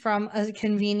tampons from a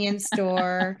convenience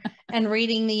store and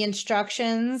reading the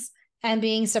instructions and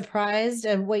being surprised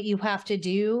at what you have to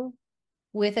do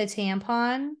with a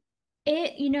tampon.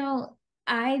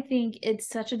 I think it's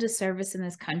such a disservice in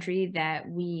this country that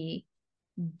we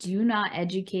do not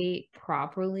educate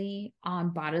properly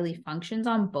on bodily functions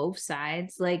on both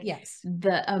sides. Like, yes,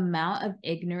 the amount of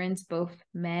ignorance both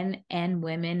men and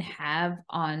women have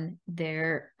on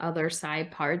their other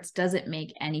side parts doesn't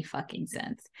make any fucking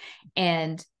sense.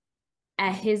 And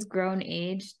at his grown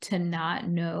age, to not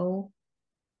know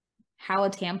how a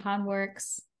tampon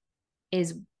works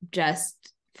is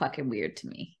just fucking weird to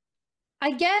me.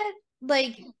 I get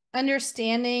like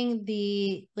understanding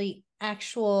the like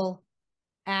actual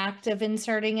act of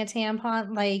inserting a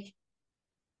tampon. Like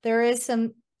there is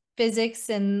some physics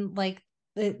and like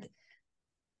the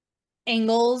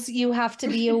angles you have to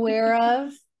be aware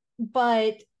of,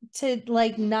 but to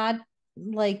like not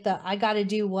like the I gotta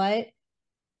do what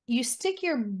you stick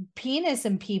your penis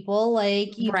in people,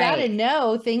 like you gotta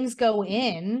know things go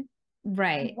in.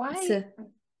 Right. Why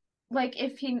like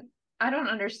if he I don't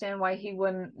understand why he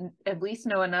wouldn't at least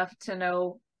know enough to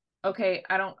know, okay,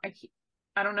 I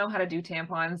don't know how to do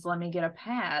tampons. Let me get a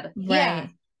pad. Right. Yeah.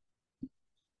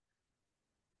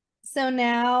 So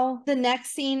now the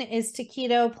next scene is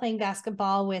Taquito playing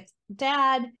basketball with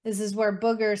Dad. This is where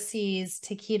Booger sees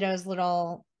Taquito's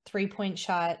little 3-point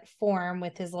shot form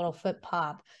with his little foot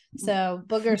pop. So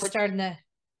Booger's starting to...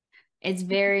 It's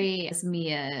very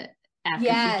Mia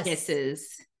after she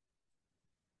kisses.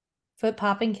 Foot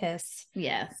pop and kiss.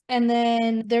 Yes. And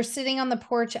then they're sitting on the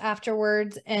porch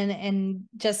afterwards and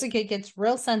Jessica gets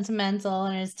real sentimental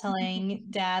and is telling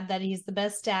Dad that he's the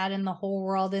best dad in the whole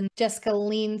world. And Jessica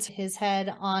leans his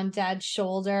head on Dad's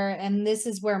shoulder. And this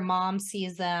is where Mom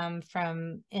sees them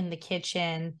from in the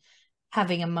kitchen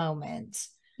having a moment.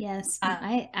 Yes.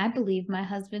 I believe my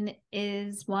husband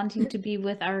is wanting to be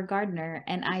with our gardener.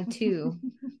 And I too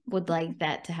would like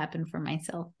that to happen for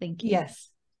myself. Thank you. Yes.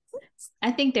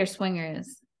 I think they're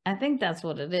swingers. I think that's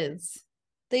what it is.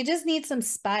 They just need some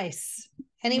spice.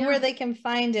 Anywhere they can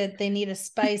find it, they need a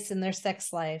spice in their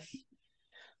sex life.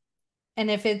 And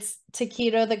if it's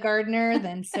Taquito the gardener,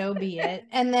 then so be it.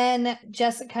 And then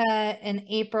Jessica and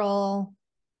April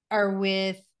are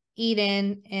with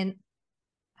Eden and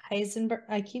Heisenberg.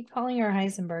 I keep calling her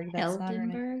Heisenberg. That's not her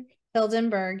name.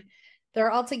 Hildenberg. They're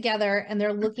all together and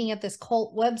they're looking at this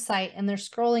cult website and they're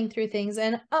scrolling through things.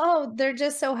 And there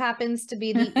just so happens to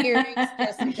be the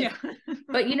earrings. Yeah.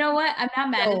 But you know what? I'm not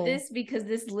mad at this because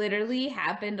this literally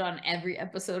happened on every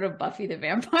episode of Buffy the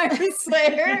Vampire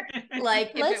Slayer.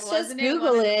 Like, let's just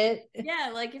Google it.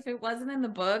 Yeah, like if it wasn't in the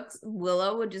books,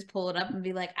 Willow would just pull it up and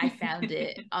be like, I found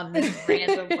it on this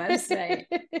random website.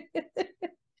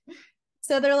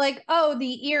 So they're like, oh,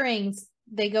 the earrings.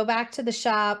 They go back to the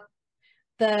shop.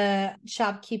 The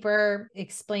shopkeeper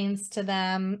explains to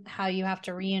them how you have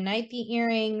to reunite the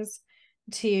earrings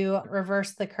to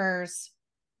reverse the curse.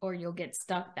 Or you'll get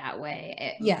stuck that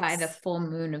way by the full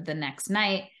moon of the next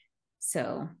night.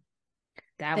 So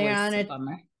that was a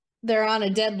bummer. They're on a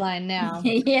deadline now.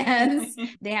 Yes.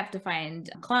 They have to find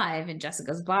Clive in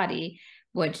Jessica's body,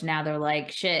 which now they're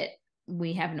like, shit,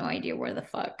 we have no idea where the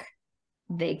fuck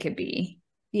they could be.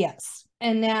 Yes.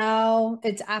 And now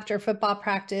it's after football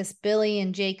practice. Billy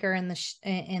and Jake are in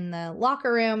the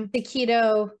locker room.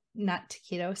 Spence,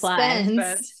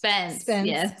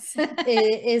 yes,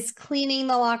 is cleaning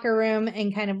the locker room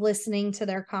and kind of listening to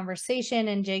their conversation.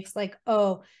 And Jake's like,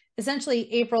 oh,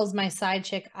 essentially April's my side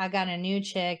chick. I got a new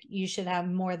chick. You should have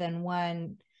more than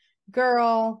one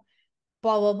girl,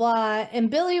 blah, blah, blah. And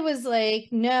Billy was like,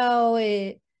 no,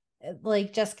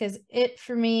 Jessica's it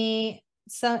for me.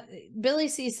 So Billy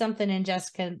sees something in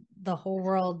Jessica the whole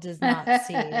world does not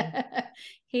see.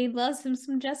 He loves him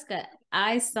some Jessica.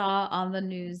 I saw on the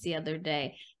news the other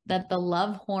day that the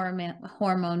love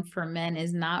hormone for men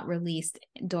is not released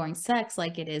during sex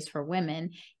like it is for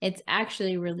women. It's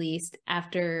actually released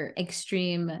after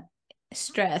extreme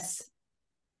stress.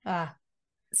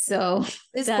 So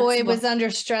this boy was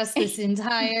under stress this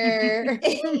entire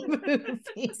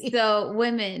movie. So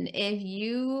women, if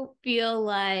you feel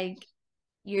like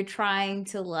you're trying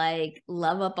to like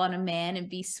love up on a man and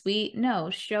be sweet,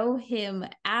 no, show him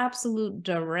absolute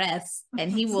duress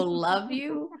and he will love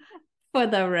you for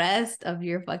the rest of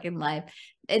your fucking life.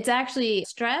 It's actually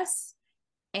stress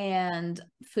and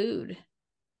food.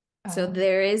 So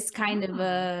there is kind of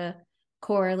a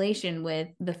correlation with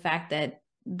the fact that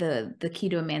the key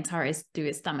to a man's heart is through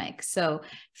his stomach. So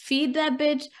feed that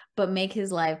bitch, but make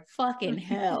his life fucking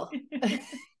hell.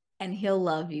 And he'll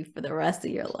love you for the rest of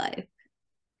your life.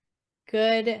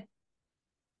 Good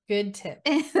tip.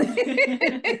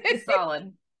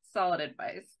 Solid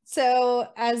advice. So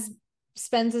as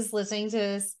Spence is listening to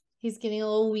this, he's getting a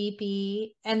little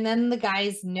weepy. And then the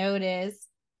guys notice.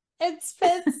 And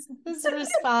Spence's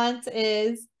response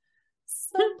is,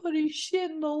 somebody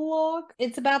shit in the lock.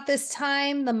 It's about this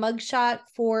time the mugshot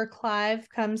for Clive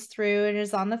comes through and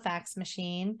is on the fax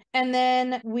machine. And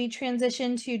then we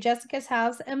transition to Jessica's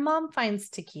house and Mom finds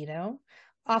Taquito,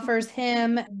 offers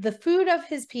him the food of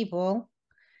his people.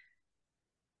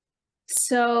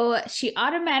 So she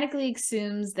automatically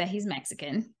assumes that he's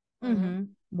Mexican. Mm-hmm.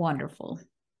 Wonderful.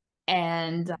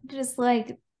 And just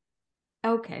like,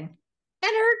 okay. And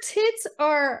her tits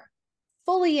are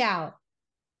fully out.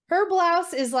 Her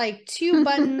blouse is like 2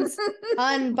 buttons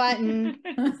unbuttoned.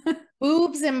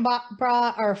 Boobs and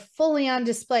bra are fully on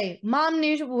display. Mom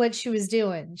knew what she was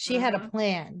doing. She had a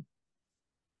plan.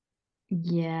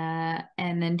 Yeah.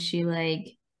 And then she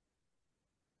like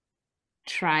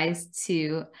tries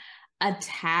to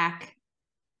attack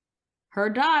her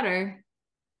daughter,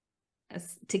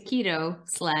 Taquito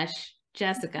 /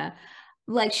 Jessica.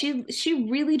 Like she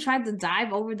really tried to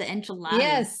dive over the enchiladas.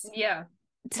 Yes. Yeah.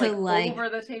 To like over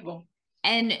the table.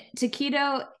 And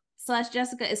Taquito /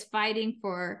 Jessica is fighting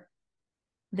for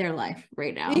their life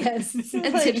right now. Yes.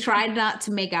 To try not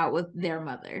to make out with their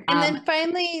mother. And then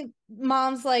finally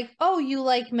Mom's like, oh, you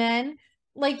like men?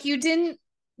 Like you didn't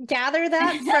gather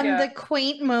that from the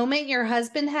quaint moment your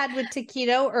husband had with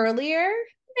Taquito earlier?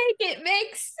 Make it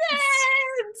make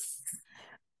sense.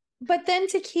 But then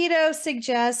Taquito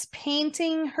suggests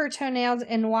painting her toenails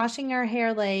and washing her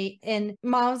hair late. And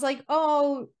Mom's like,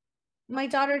 oh, my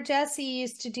daughter Jessie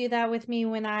used to do that with me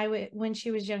when she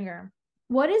was younger.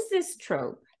 What is this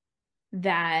trope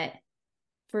that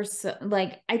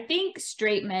I think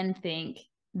straight men think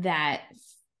that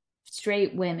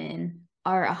straight women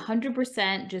are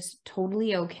 100% just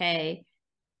totally okay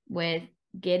with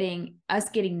getting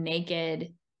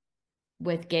naked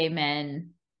with gay men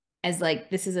as like,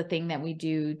 this is a thing that we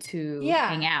do to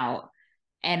hang out.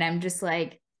 And I'm just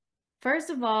like,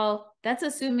 first of all, that's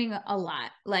assuming a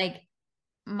lot. Like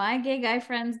my gay guy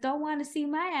friends don't want to see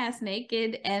my ass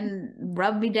naked and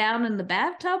rub me down in the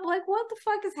bathtub. Like, what the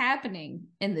fuck is happening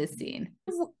in this scene?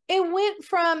 It went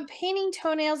from painting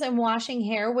toenails and washing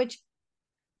hair, which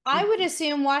I would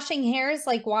assume washing hair is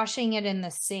like washing it in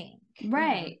the sink.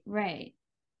 Right, right.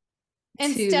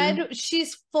 Instead,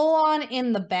 she's full on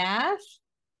in the bath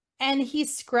and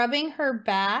he's scrubbing her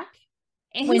back.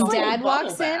 And when like Dad a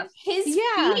walks bubble in, bath. his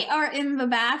feet are in the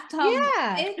bathtub.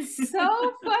 Yeah. It's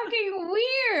so fucking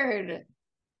weird.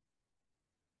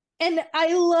 And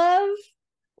I love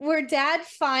where Dad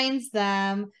finds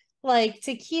them. Like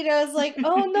Taquito's like,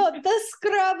 oh no, the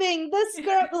scrubbing.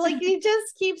 Like he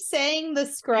just keeps saying the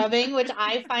scrubbing, which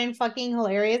I find fucking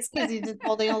hilarious because he's just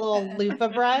holding a little loofah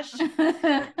brush.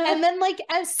 And then like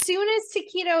as soon as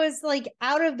Taquito is like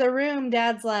out of the room,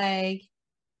 Dad's like,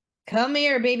 come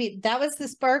here, baby. That was the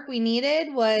spark we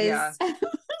needed, was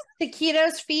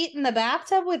Taquito's feet in the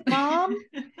bathtub with Mom.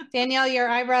 Danielle, your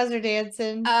eyebrows are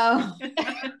dancing. Oh.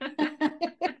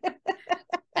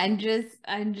 And just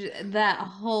that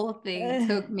whole thing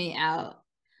took me out.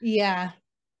 Yeah.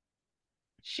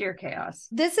 Sheer chaos.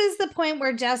 This is the point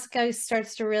where Jessica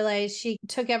starts to realize she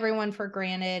took everyone for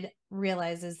granted,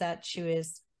 realizes that she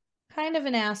was kind of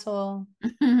an asshole,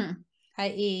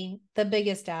 i.e. the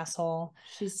biggest asshole.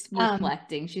 She's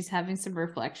reflecting. She's having some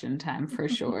reflection time for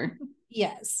sure.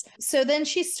 Yes. So then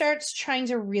she starts trying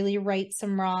to really right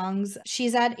some wrongs.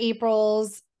 She's at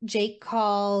April's. Jake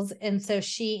calls, and so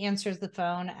she answers the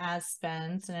phone as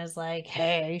Spence and is like,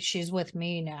 hey, she's with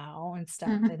me now and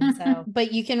stuff. And so,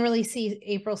 but you can really see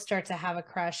April start to have a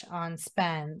crush on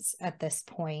Spence at this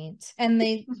point. And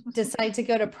they decide to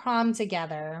go to prom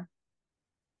together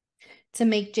to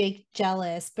make Jake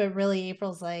jealous. But really,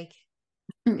 April's like,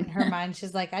 in her mind,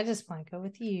 she's like, I just want to go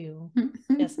with you.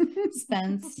 Just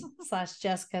Spence /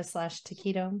 Jessica /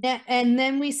 Taquito. And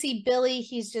then we see Billy.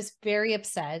 He's just very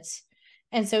upset.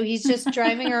 And so he's just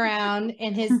driving around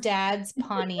in his dad's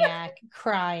Pontiac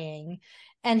crying.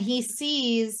 And he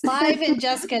sees Clive and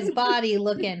Jessica's body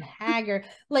looking haggard.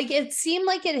 Like it seemed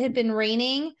like it had been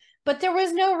raining, but there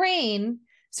was no rain.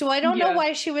 So I don't know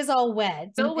why she was all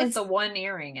wet. Still with the one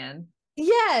earring in.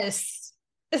 Yes.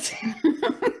 And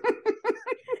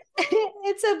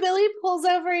so Billy pulls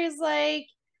over. He's like,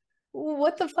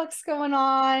 what the fuck's going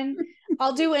on?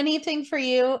 I'll do anything for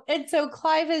you. And so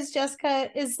Clive as Jessica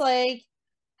is like,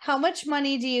 how much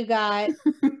money do you got?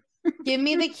 Give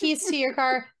me the keys to your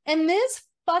car. And this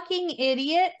fucking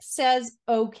idiot says,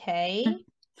 okay.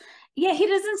 Yeah, he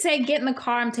doesn't say, get in the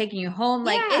car, I'm taking you home.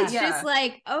 Like, it's Yeah. just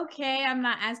like, okay, I'm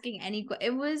not asking any.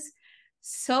 It was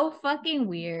so fucking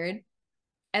weird.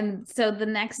 And so the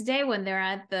next day when they're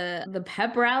at the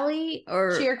pep rally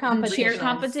or cheer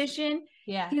competition,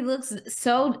 yeah,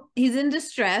 he's in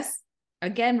distress.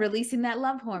 Again, releasing that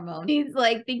love hormone. He's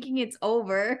like thinking it's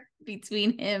over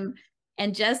between him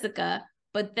and Jessica,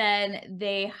 but then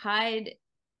they hide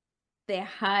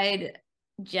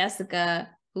Jessica,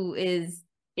 who is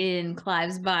in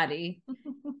Clive's body,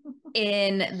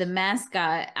 in the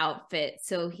mascot outfit.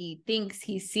 So he thinks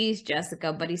he sees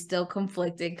Jessica, but he's still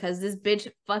conflicted because this bitch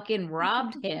fucking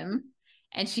robbed him.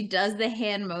 And she does the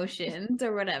hand motions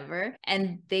or whatever.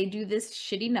 And they do this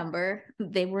shitty number.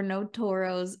 They were no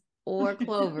toros or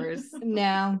clovers.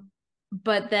 No.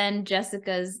 But then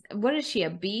Jessica's, what is she, a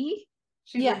bee?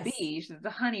 She's a bee. She's a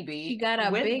honeybee. She got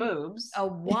a with big boobs. A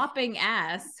whopping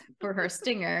ass for her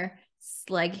stinger,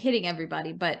 like hitting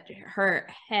everybody, but her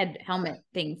head helmet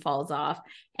thing falls off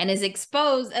and is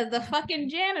exposed as the fucking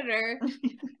janitor.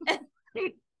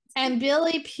 And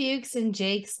Billy pukes in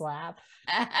Jake's lap.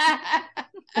 I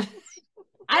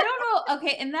don't know.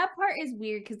 Okay, and that part is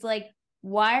weird because like,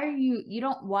 why are you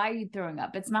throwing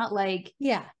up? It's not like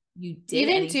you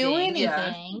didn't do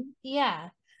anything. Yeah.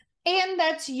 And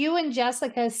that's you and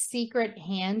Jessica's secret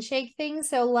handshake thing.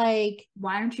 So like,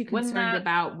 why aren't you concerned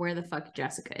about where the fuck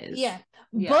Jessica is? Yeah.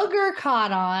 Booger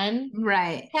caught on.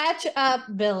 Right. Catch up,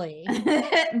 Billy.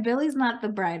 Billy's not the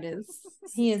brightest.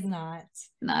 He is not.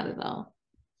 Not at all.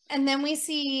 And then we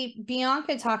see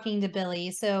Bianca talking to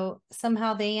Billy. So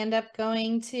somehow they end up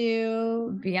going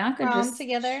to Bianca prom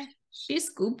together. She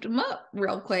scooped him up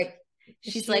real quick.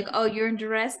 She's like, oh, you're in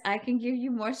duress. I can give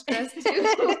you more stress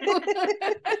too.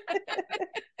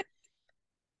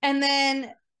 And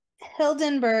then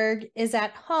Hildenberg is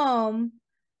at home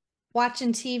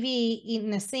watching TV,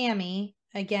 eating a Sammy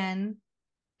again,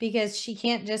 because she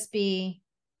can't just be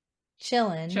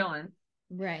chilling.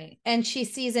 Right. And she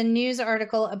sees a news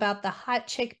article about the hot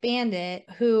chick bandit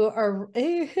who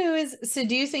is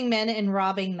seducing men and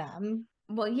robbing them.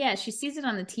 Well, yeah, she sees it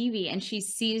on the TV and she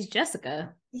sees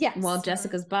Jessica. Yes. Well,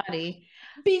 Jessica's body.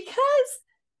 Because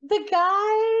The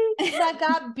guy that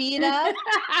got beat up,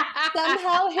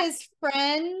 somehow his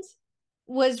friend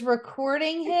was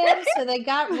recording him, so they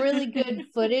got really good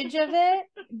footage of it.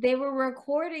 They were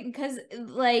recording because,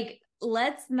 like,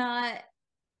 let's not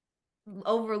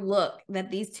overlook that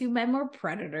these two men were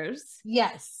predators.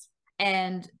 Yes.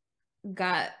 And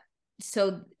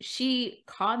so she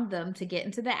conned them to get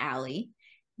into the alley.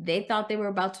 They thought they were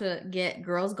about to get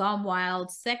Girls Gone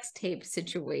Wild sex tape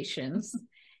situations.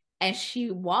 And she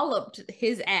walloped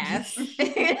his ass.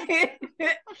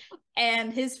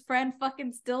 And his friend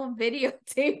fucking still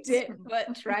videotaped it,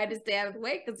 but tried to stay out of the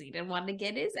way because he didn't want to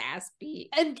get his ass beat.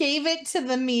 And gave it to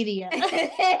the media.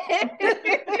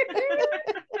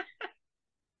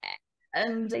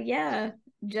 And yeah,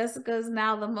 Jessica's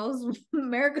now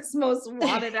America's most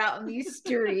wanted out in these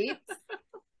streets.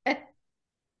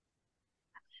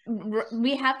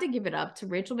 We have to give it up to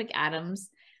Rachel McAdams.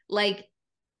 Like,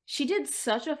 she did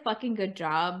such a fucking good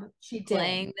job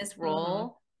playing this role.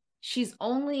 Mm-hmm. She's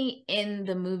only in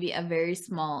the movie a very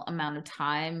small amount of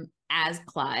time as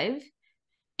Clive.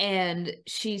 And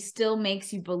she still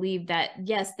makes you believe that,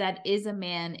 yes, that is a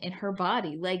man in her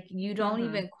body. Like, you don't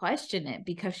even question it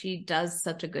because she does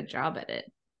such a good job at it.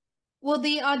 Well,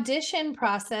 the audition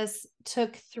process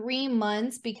took 3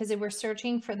 months because they were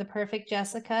searching for the perfect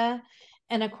Jessica.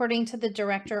 And according to the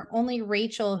director, only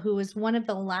Rachel, who was one of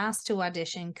the last to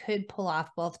audition, could pull off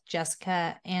both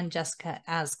Jessica and Jessica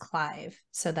as Clive.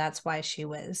 So that's why she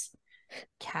was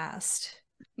cast.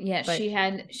 Yeah,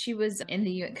 she was in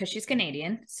the U.S. because she's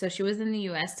Canadian. So she was in the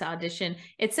U.S. to audition.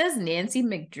 It says Nancy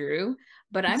McDrew,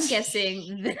 but I'm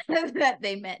guessing that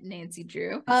they met Nancy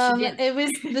Drew. It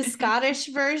was the Scottish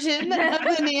version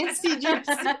of the Nancy Drew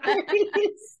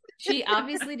series. She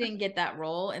obviously didn't get that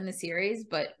role in the series,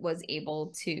 but was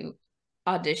able to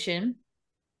audition.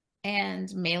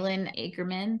 And Malin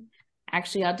Akerman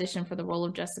actually auditioned for the role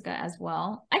of Jessica as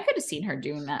well. I could have seen her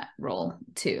doing that role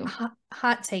too.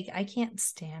 Hot take. I can't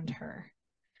stand her.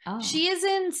 Oh. She is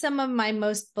in some of my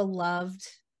most beloved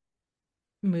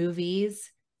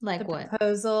movies. Like The what?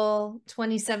 Proposal,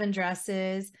 27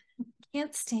 Dresses.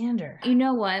 Can't stand her. You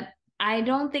know what? I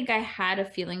don't think I had a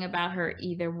feeling about her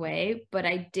either way, but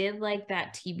I did like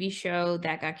that TV show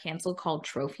that got canceled called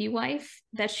Trophy Wife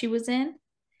that she was in.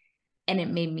 And it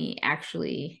made me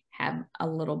actually have a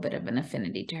little bit of an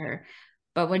affinity to her.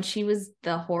 But when she was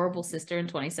the horrible sister in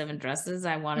 27 Dresses,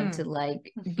 I wanted to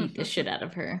like beat the shit out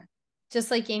of her. Just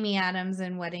like Amy Adams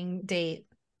in Wedding Date.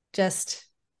 Just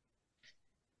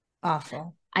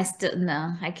awful. I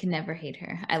can never hate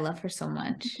her. I love her so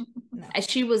much. No.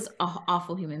 She was an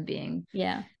awful human being.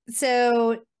 Yeah.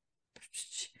 So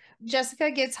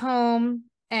Jessica gets home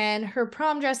and her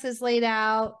prom dress is laid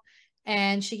out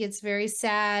and she gets very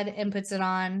sad and puts it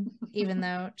on, even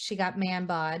though she got man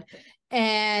bod.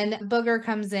 And Booger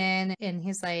comes in and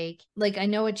he's like, I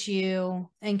know it's you,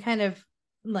 and kind of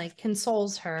like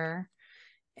consoles her.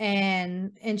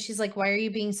 And she's like, why are you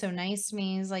being so nice to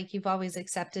me? He's like, you've always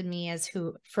accepted me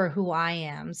for who I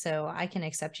am. So I can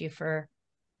accept you for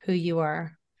who you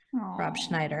are. Aww. Rob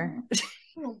Schneider.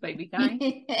 Little baby guy.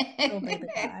 Little baby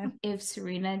guy. If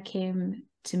Serena came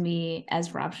to me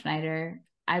as Rob Schneider,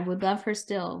 I would love her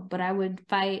still, but I would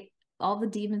fight all the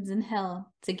demons in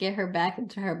hell to get her back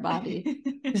into her body.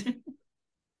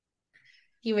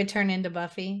 You would turn into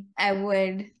Buffy? I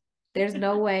would. There's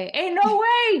no way. Ain't no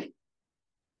way!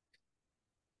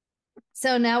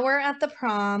 So now we're at the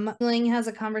prom. Ling has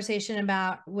a conversation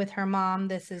with her mom.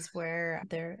 This is where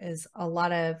there is a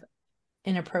lot of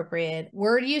inappropriate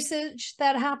word usage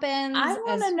that happens. I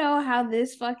want to know how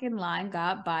this fucking line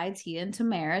got by Tia and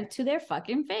Tamara to their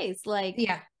fucking face. Like,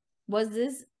 yeah, was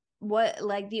this what?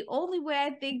 Like, the only way I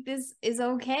think this is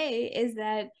okay is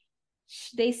that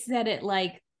they said it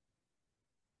like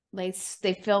they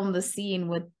filmed the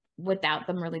scene without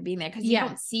them really being there, because you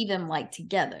don't see them like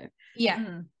together. Yeah.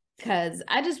 Mm-hmm. Because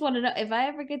I just want to know, if I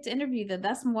ever get to interview them,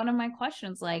 that's one of my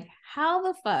questions. Like, how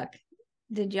the fuck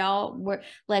did y'all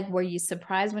were you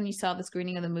surprised when you saw the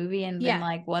screening of the movie and then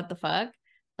like, what the fuck?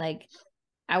 Like,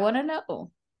 I want to know.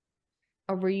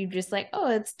 Or were you just like, oh,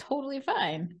 it's totally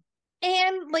fine?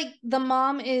 And like, the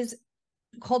mom is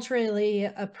culturally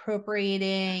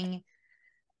appropriating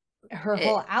her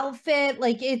whole outfit.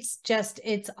 Like, it's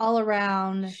all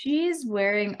around. She's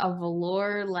wearing a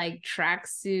velour like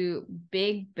tracksuit,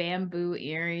 big bamboo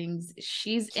earrings.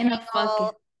 She's in a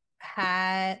fucking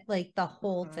hat, like the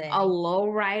whole thing. A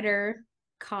lowrider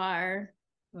car.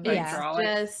 It's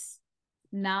just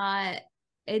not.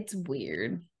 It's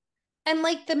weird. And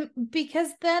like because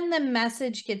then the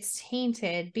message gets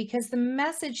tainted, because the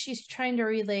message she's trying to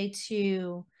relay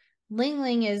to Ling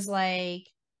Ling is like,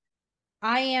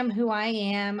 I am who I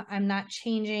am. I'm not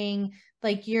changing.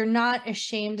 Like, you're not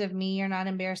ashamed of me. You're not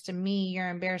embarrassed of me. You're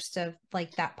embarrassed of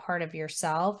like that part of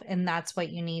yourself. And that's what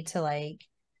you need to like.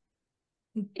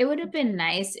 It would have been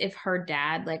nice if her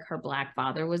dad, like her Black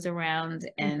father, was around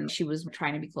and she was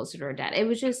trying to be closer to her dad. It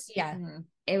was just, Yeah.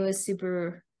 It was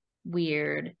super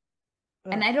weird.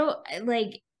 Ugh. And I don't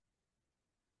like,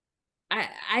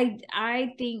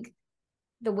 I think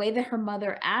the way that her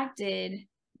mother acted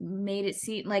made it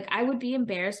seem like I would be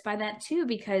embarrassed by that too,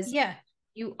 because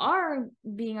you are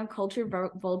being a culture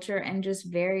vulture and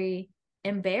just very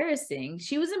embarrassing.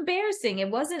 She was embarrassing.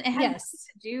 It had nothing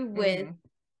to do with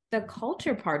the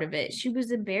culture part of it. She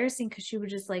was embarrassing because she was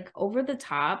just like over the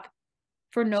top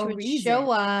for no reason.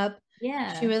 Show up.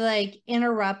 Yeah. She would like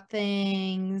interrupt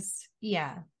things.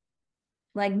 Yeah.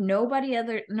 Like no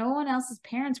one else's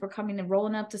parents were coming and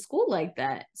rolling up to school like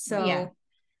that. So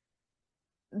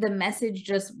the message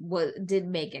just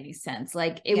didn't make any sense.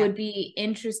 Like it would be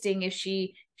interesting if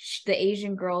the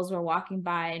Asian girls were walking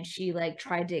by and she like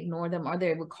tried to ignore them, or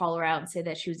they would call her out and say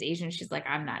that she was Asian. She's like,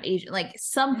 I'm not Asian, like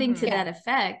something to that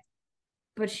effect,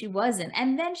 but she wasn't.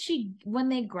 And then when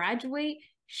they graduate,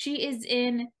 she is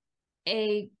in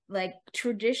a like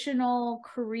traditional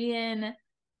Korean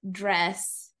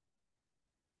dress.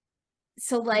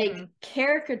 So like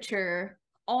caricature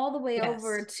all the way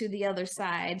over to the other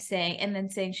side,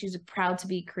 saying she's proud to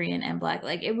be Korean and Black.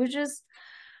 Like it was just,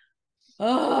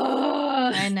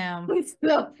 I know. It's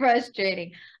so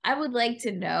frustrating. I would like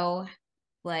to know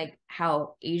like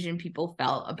how Asian people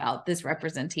felt about this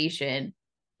representation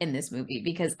in this movie,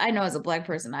 because I know as a Black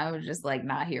person, I was just like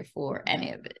not here for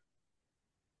any of it.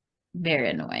 Very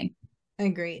annoying.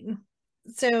 Agreed.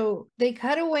 So they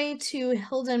cut away to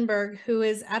Hildenberg, who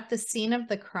is at the scene of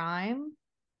the crime.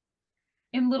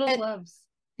 In little gloves.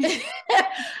 Yeah,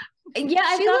 She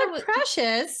thought it was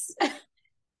precious.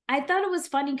 I thought it was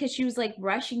funny because she was like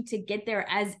rushing to get there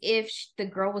as if the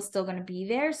girl was still going to be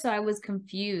there. So I was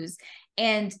confused.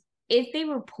 And if they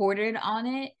reported on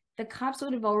it, the cops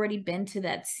would have already been to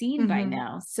that scene by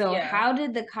now. So how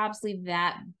did the cops leave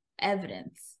that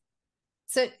evidence?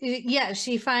 So yeah,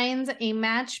 she finds a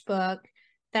matchbook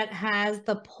that has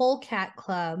the Polecat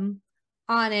Club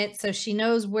on it, so she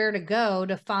knows where to go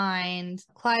to find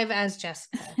Clive as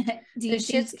Jessica.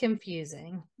 Shit's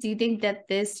confusing. Do you think that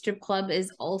this strip club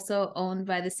is also owned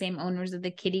by the same owners of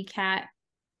the Kitty Cat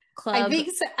Club? I think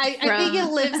so. I think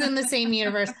it lives in the same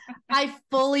universe. I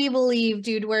fully believe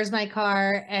Dude, Where's My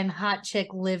Car and Hot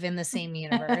Chick live in the same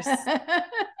universe.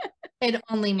 It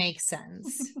only makes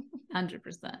sense.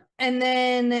 100%. And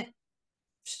then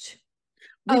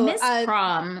we missed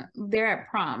prom. They're at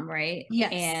prom, right?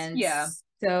 Yes. And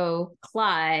so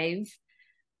Clive,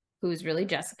 who's really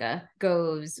Jessica,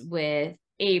 goes with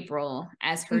April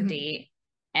as her date,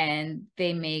 and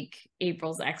they make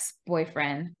April's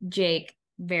ex-boyfriend, Jake,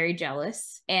 very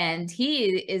jealous. And he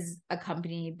is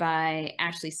accompanied by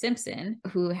Ashley Simpson,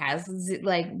 who has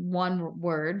like one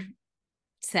word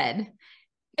said.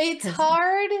 It's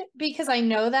hard because I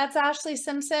know that's Ashley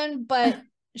Simpson, but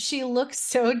she looks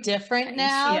so different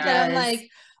now that I'm like,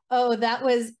 oh, that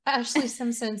was Ashley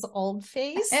Simpson's old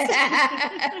face.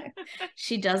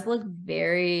 She does look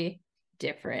very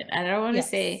different. I don't want to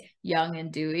say young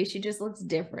and dewy. She just looks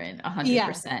different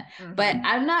 100%. But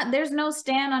there's no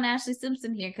stand on Ashley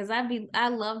Simpson here, because I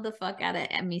love the fuck out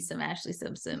of me some Ashley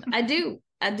Simpson. I do.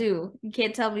 You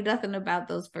can't tell me nothing about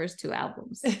those first two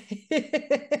albums.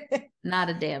 Not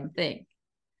a damn thing.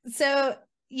 So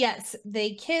yes,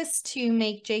 they kiss to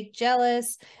make Jake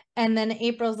jealous. And then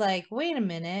April's like, wait a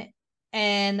minute,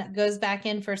 and goes back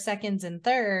in for seconds and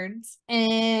thirds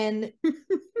and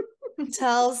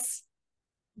tells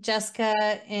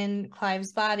Jessica in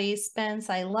Clive's body, Spence,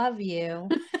 I love you.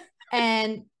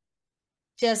 And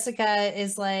Jessica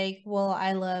is like, well,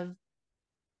 I love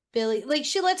Billy. Like,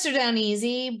 she lets her down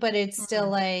easy, but it's still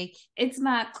like, it's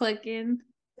not clicking.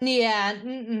 Yeah.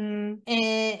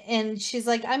 And she's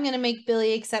like, I'm going to make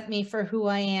Billy accept me for who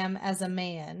I am as a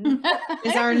man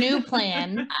is our new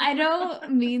plan. I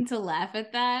don't mean to laugh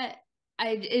at that.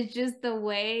 It's just the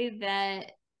way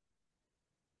that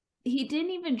she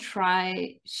didn't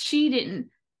try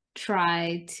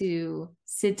to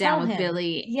sit down with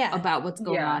Billy about what's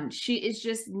going on. She is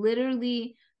just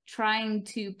literally trying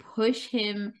to push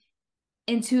him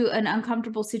into an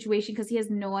uncomfortable situation because he has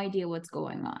no idea what's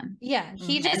going on. Yeah,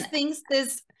 he just thinks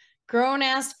this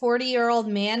grown-ass 40-year-old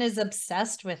man is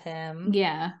obsessed with him.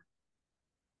 Yeah.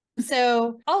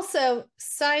 So, also,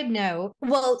 side note,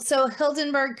 so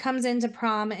Hildenberg comes into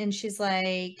prom and she's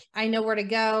like, I know where to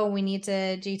go. We need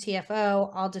to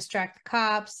GTFO. I'll distract the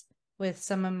cops with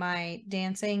some of my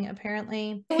dancing,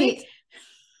 apparently.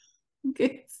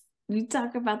 We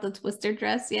talk about the twister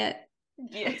dress yet?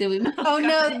 Yeah. Did we? Oh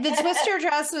no, the twister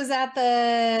dress was at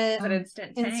the An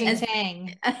instant tang.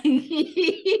 instant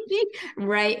tang.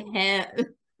 Right hand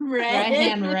Right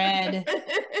hand red.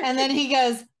 And then he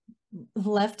goes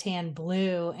left hand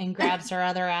blue and grabs her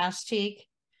other ass cheek.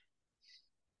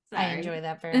 Sorry. I enjoy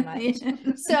that very much.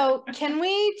 So can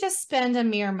we just spend a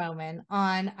mere moment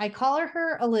on, I call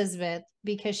her Elizabeth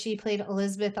because she played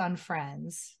Elizabeth on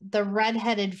Friends, the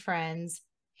redheaded Friends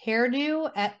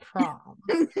hairdo at prom.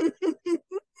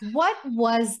 What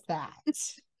was that?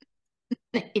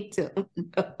 I don't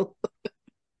know.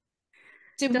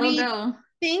 Did Don't we know.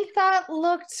 think that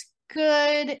looked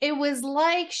good? It was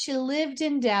like she lived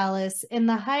in Dallas, and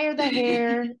the higher the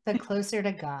hair, the closer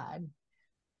to God.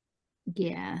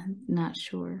 Yeah, not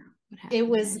sure what happened. It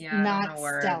was Yeah, I not don't know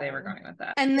where stellar. they were going with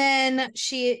that. And then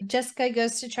Jessica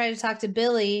goes to try to talk to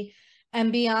Billy,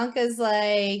 and Bianca's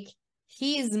like,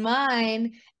 he's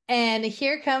mine. And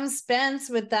here comes Spence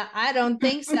with the I don't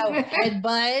think so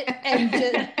headbutt. And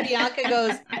Bianca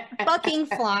goes fucking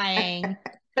flying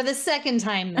for the second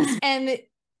time this.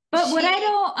 But what I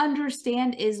don't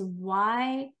understand is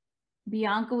why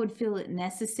Bianca would feel it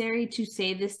necessary to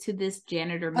say this to this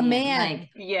janitor man. A man. Like,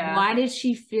 Yeah. why did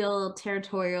she feel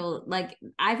territorial? Like,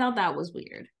 I thought that was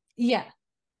weird. Yeah.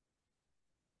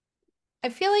 I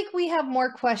feel like we have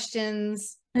more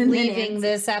questions And then leaving answers.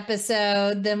 this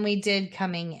episode than we did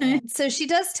coming in. So she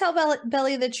does tell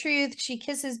Billy the truth. She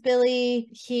kisses Billy.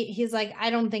 He's like, I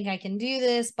don't think I can do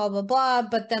this, blah, blah, blah.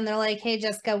 But then they're like, hey,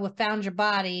 Jessica, we found your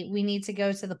body. We need to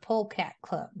go to the Polecat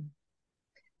Club.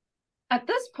 At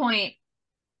this point,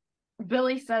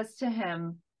 Billy says to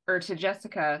him, or to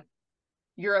Jessica,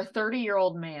 you're a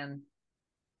 30-year-old man.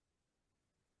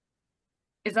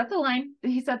 Is that the line?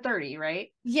 He said 30, right?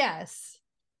 Yes.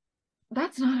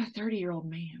 That's not a 30-year-old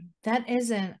man. That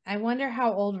isn't. I wonder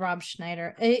how old Rob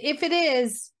Schneider, if it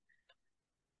is,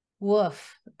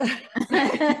 woof. Well,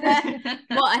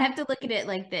 I have to look at it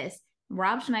like this.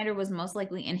 Rob Schneider was most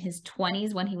likely in his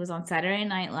 20s when he was on Saturday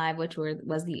Night Live, which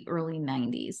was the early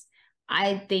 90s.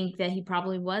 I think that he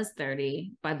probably was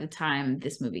 30 by the time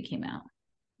this movie came out.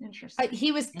 Interesting.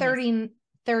 He was 39.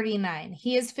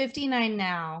 He is 59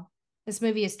 now. This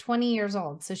movie is 20 years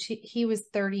old. So he was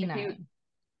 39.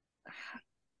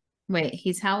 Wait,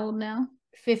 he's how old now?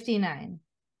 59.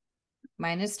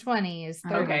 Minus 20 is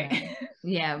 39. Okay.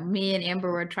 Yeah, me and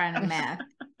Amber were trying to math.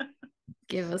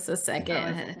 Give us a second.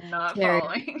 I was not Terry,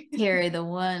 following. Terry the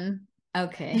one.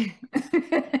 Okay.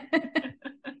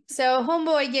 So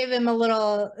homeboy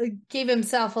gave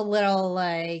himself a little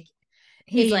like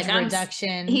He's age like,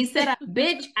 reduction. He said,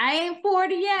 bitch, I ain't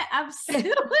 40 yet. I'm still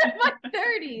in my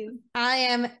 30s. I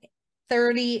am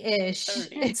 30-ish.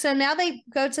 30. So now they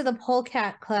go to the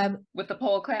Polecat Club. With the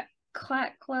Polecat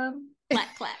Club?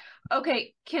 Clap, clap.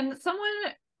 Okay, can someone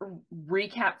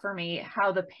recap for me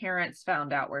how the parents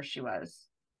found out where she was?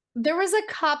 There was a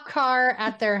cop car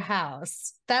at their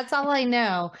house. That's all I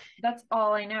know. That's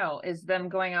all I know is them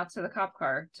going out to the cop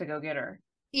car to go get her.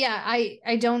 Yeah,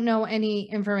 I don't know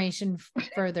any information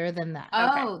further than that.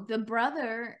 Oh,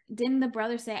 didn't the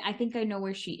brother say, I think I know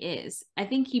where she is? I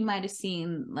think he might have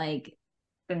seen like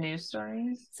The news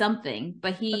stories? something,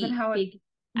 but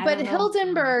But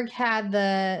Hildenberg had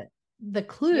the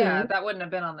clue. Yeah, that wouldn't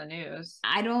have been on the news.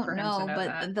 I don't for him to know, know but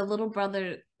that. the little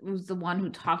brother was the one who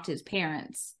talked to his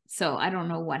parents. So I don't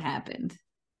know what happened.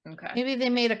 Okay. Maybe they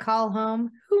made a call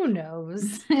home. Who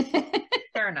knows?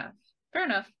 Fair enough.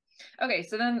 Okay,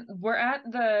 so then we're at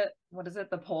the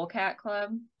Polecat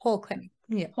Club? Polecat.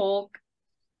 Yeah.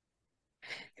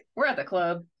 We're at the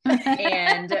club.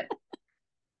 And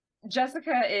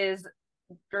Jessica's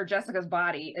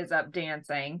body is up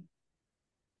dancing.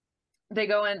 They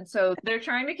go in, so they're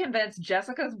trying to convince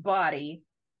Jessica's body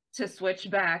to switch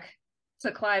back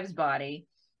to Clive's body.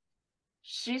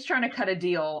 She's trying to cut a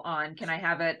deal on, can I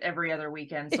have it every other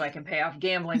weekend so I can pay off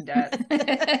gambling debt?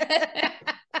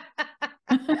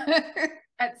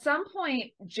 At some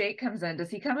point, Jake comes in. Does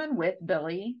he come in with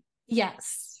Billy?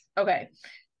 Yes. Okay.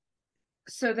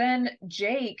 So then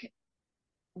Jake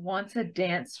wants a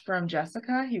dance from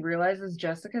Jessica. He realizes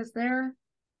Jessica's there.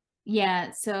 Yeah,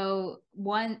 so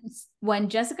when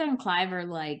Jessica and Clive are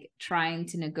like trying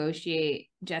to negotiate,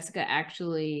 Jessica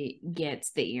actually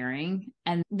gets the earring,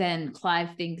 and then Clive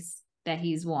thinks that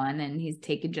he's won and he's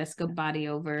taken Jessica's body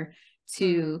over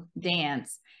to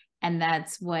dance. And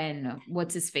that's when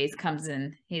what's his face comes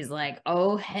in. He's like,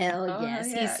 oh hell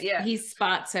yes. He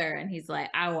spots her and he's like,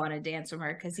 I want to dance with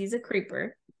her because he's a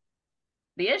creeper.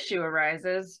 The issue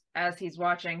arises as he's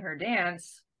watching her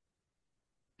dance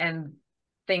and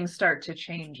things start to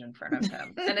change in front of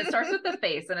him. And it starts with the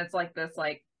face, and it's like this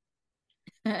like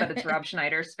but it's Rob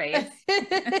Schneider's face.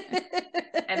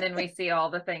 And then we see all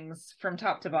the things from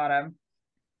top to bottom.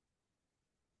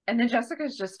 And then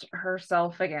Jessica's just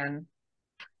herself again.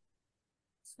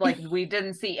 It's like we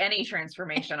didn't see any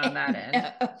transformation on that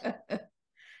end.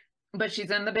 But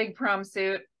she's in the big prom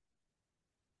suit.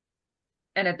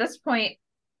 And at this point,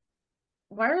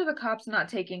 why are the cops not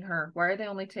taking her? Why are they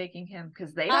only taking him?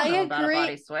 Because they don't know about a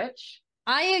body switch.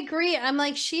 I agree. I'm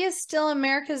like, she is still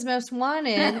America's Most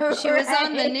Wanted. She was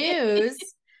on the news.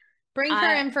 Bring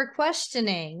her in for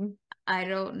questioning. I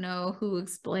don't know who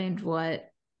explained what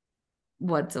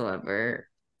whatsoever.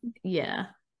 Yeah.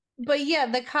 But yeah,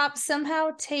 the cops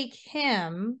somehow take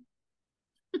him.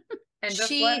 And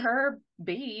just let her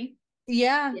be.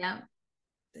 Yeah. Yeah.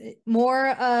 More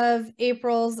of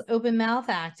April's open mouth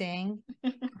acting.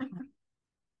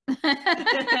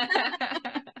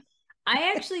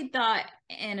 I actually thought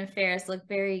Anna Faris looked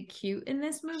very cute in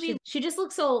this movie. She just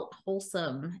looks so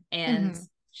wholesome, and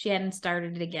she hadn't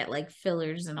started to get like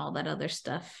fillers and all that other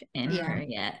stuff in her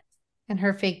yet. And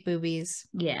her fake boobies.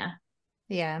 Yeah.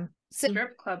 Yeah. So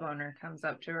strip club owner comes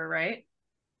up to her, right?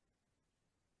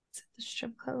 Is it the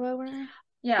strip club owner?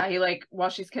 Yeah, he like, while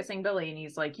she's kissing Billy, and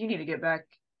he's like, you need to get back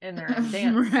in there and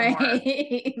dance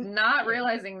right. Not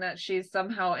realizing that she's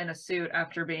somehow in a suit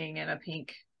after being in a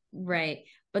pink. Right.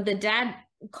 But the dad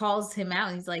calls him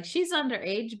out. He's like, she's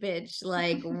underage, bitch.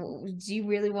 Like, do you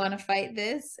really want to fight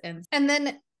this? And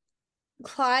then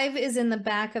Clive is in the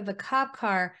back of the cop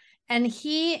car, and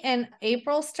he and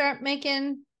April start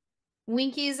making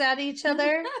winkies at each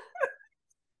other.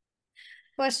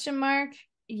 Question mark.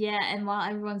 Yeah, and while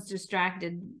everyone's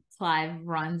distracted, Clive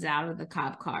runs out of the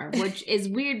cop car, which is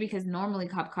weird because normally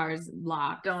cop cars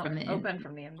lock don't open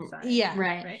from the inside. Yeah,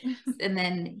 right. And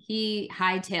then he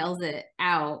hightails it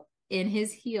out in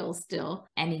his heels still,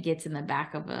 and he gets in the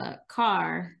back of a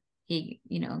car. He,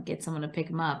 gets someone to pick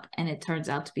him up, and it turns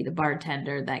out to be the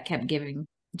bartender that kept giving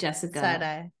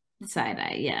Jessica side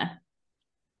eye. Yeah.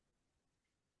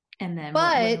 And then,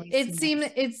 but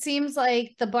it seems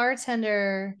like the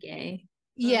bartender gay.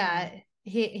 Yeah.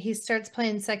 He starts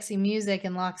playing sexy music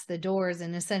and locks the doors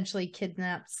and essentially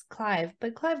kidnaps Clive,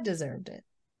 but Clive deserved it.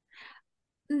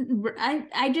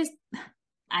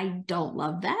 I don't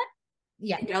love that.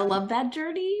 Yeah. I don't love that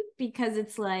journey because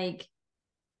it's like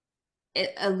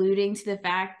alluding to the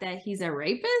fact that he's a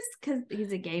rapist because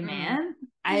he's a gay man.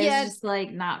 I was just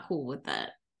like not cool with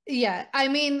that. Yeah. I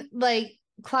mean, like,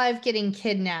 Clive getting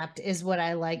kidnapped is what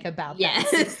I like about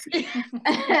that.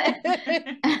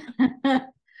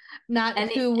 Not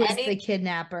who was the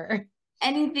kidnapper.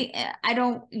 Anything. I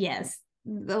don't. Yes.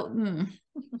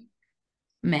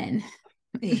 Men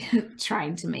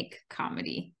trying to make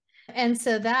comedy. And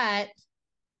so that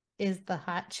is the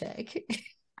hot chick.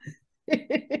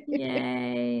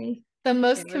 Yay. The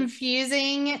most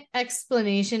confusing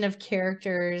explanation of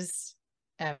characters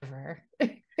ever.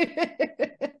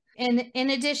 And in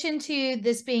addition to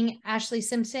this being Ashlee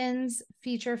Simpson's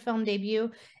feature film debut,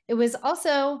 it was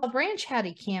also Branch had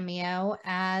a cameo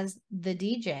as the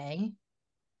DJ.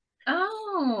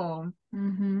 Oh.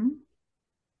 Mm-hmm.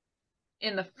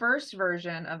 In the first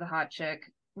version of the Hot Chick,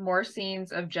 more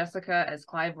scenes of Jessica as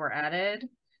Clive were added,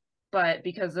 but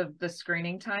because of the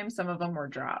screening time, some of them were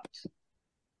dropped.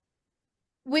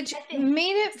 Which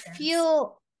made it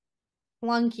feel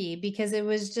clunky because it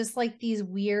was just like these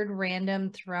weird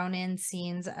random thrown in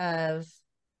scenes of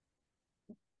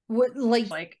what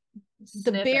like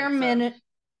the bare minute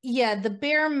the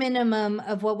bare minimum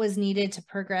of what was needed to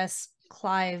progress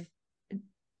Clive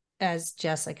as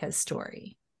Jessica's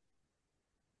story.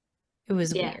 It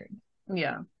was weird.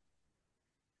 Yeah.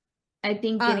 I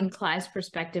think getting Clive's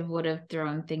perspective would have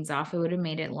thrown things off. It would have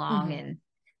made it long and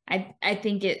I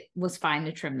think it was fine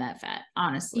to trim that fat,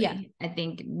 honestly. Yeah. I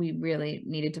think we really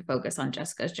needed to focus on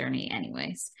Jessica's journey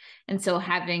anyways. And so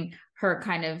having her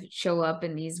kind of show up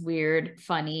in these weird,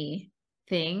 funny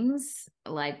things,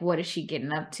 like what is she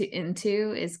getting up to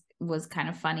into was kind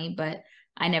of funny, but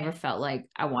I never felt like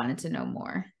I wanted to know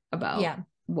more about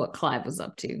what Clive was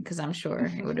up to because I'm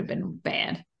sure it would have been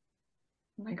bad.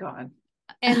 Oh my God.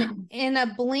 And in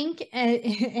a blink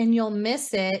and you'll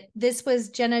miss it, this was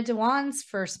Jenna Dewan's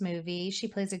first movie. She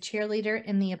plays a cheerleader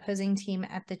in the opposing team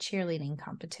at the cheerleading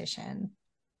competition.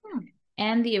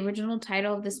 And the original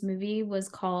title of this movie was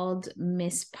called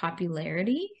Miss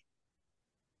Popularity.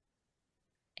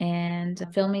 And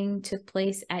filming took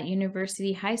place at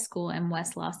University High School in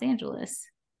West Los Angeles.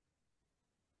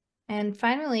 And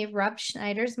finally, Rob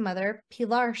Schneider's mother,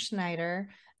 Pilar Schneider,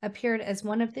 appeared as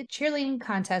one of the cheerleading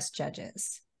contest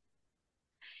judges.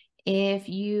 If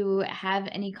you have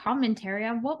any commentary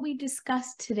on what we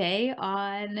discussed today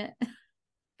on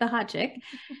the hot chick.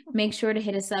 Make sure to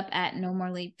hit us up at No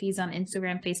More Late Fees on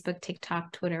Instagram, Facebook,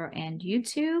 TikTok, Twitter, and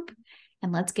YouTube.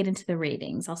 And let's get into the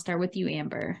ratings. I'll start with you,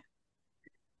 Amber.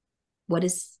 What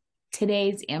is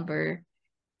today's Amber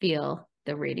feel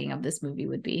the rating of this movie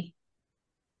would be?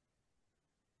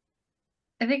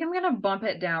 I think I'm going to bump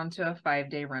it down to a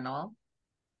 5-day rental.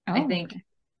 I think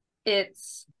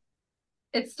it's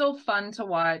still fun to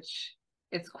watch.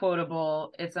 It's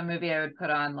quotable. It's a movie I would put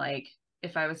on, like,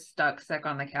 if I was stuck sick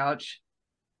on the couch.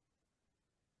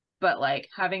 But, like,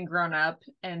 having grown up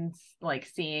and, like,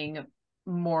 seeing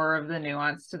more of the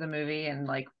nuance to the movie and,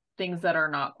 like, things that are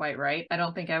not quite right, I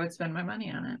don't think I would spend my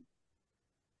money on it.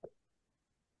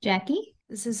 Jackie?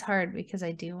 This is hard because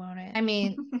I do own it. I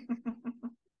mean,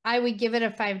 I would give it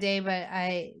a 5-day, but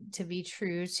to be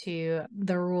true to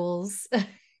the rules,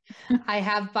 I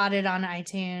have bought it on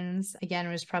iTunes. Again,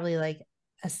 it was probably like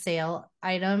a sale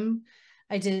item.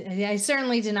 I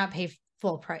certainly did not pay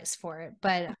full price for it,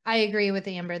 but I agree with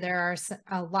Amber. There are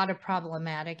a lot of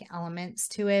problematic elements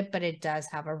to it, but it does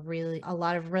have a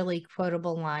lot of really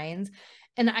quotable lines.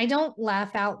 And I don't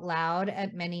laugh out loud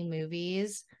at many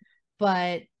movies,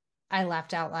 but I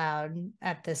laughed out loud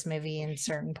at this movie in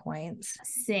certain points.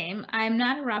 Same. I'm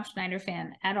not a Rob Schneider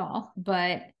fan at all,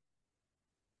 but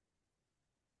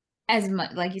as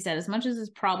much, like you said, as much as it's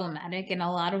problematic in a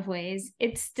lot of ways,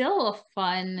 it's still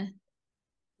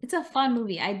it's a fun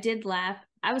movie. I did laugh.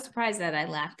 I was surprised that I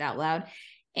laughed out loud,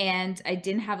 and I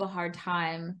didn't have a hard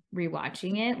time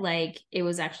rewatching it. Like, it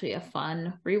was actually a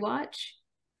fun rewatch.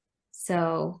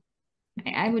 So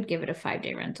I would give it a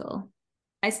 5-day rental.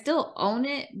 I still own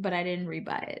it, but I didn't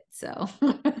rebuy it. So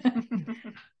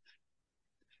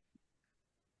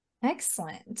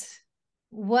excellent.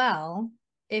 Well,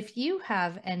 if you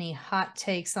have any hot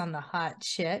takes on the hot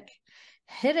chick,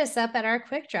 hit us up at our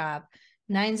quick drop.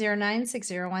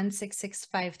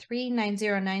 909-601-6653,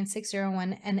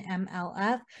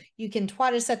 909-601-NMLF. You can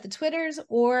twat us at the Twitters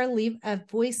or leave a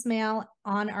voicemail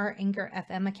on our Anchor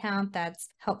FM account. That's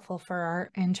helpful for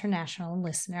our international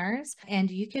listeners.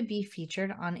 And you could be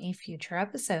featured on a future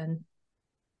episode.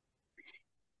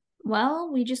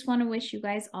 Well, we just want to wish you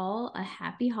guys all a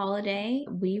happy holiday.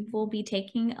 We will be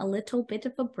taking a little bit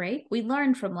of a break. We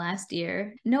learned from last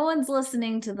year. No one's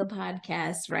listening to the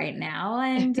podcast right now.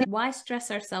 And why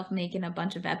stress ourselves making a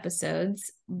bunch of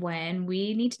episodes when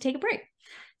we need to take a break?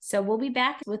 So we'll be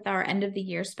back with our end of the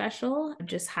year special,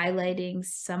 just highlighting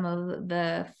some of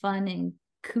the fun and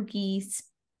kooky,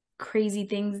 crazy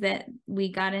things that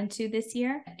we got into this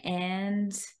year.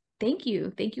 And thank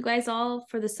you. Thank you guys all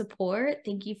for the support.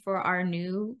 Thank you for our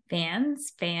new fam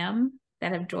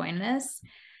that have joined us.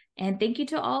 And thank you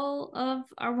to all of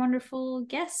our wonderful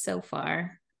guests so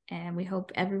far. And we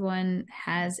hope everyone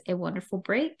has a wonderful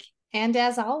break. And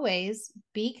as always,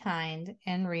 be kind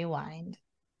and rewind.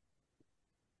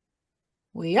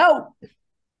 We out.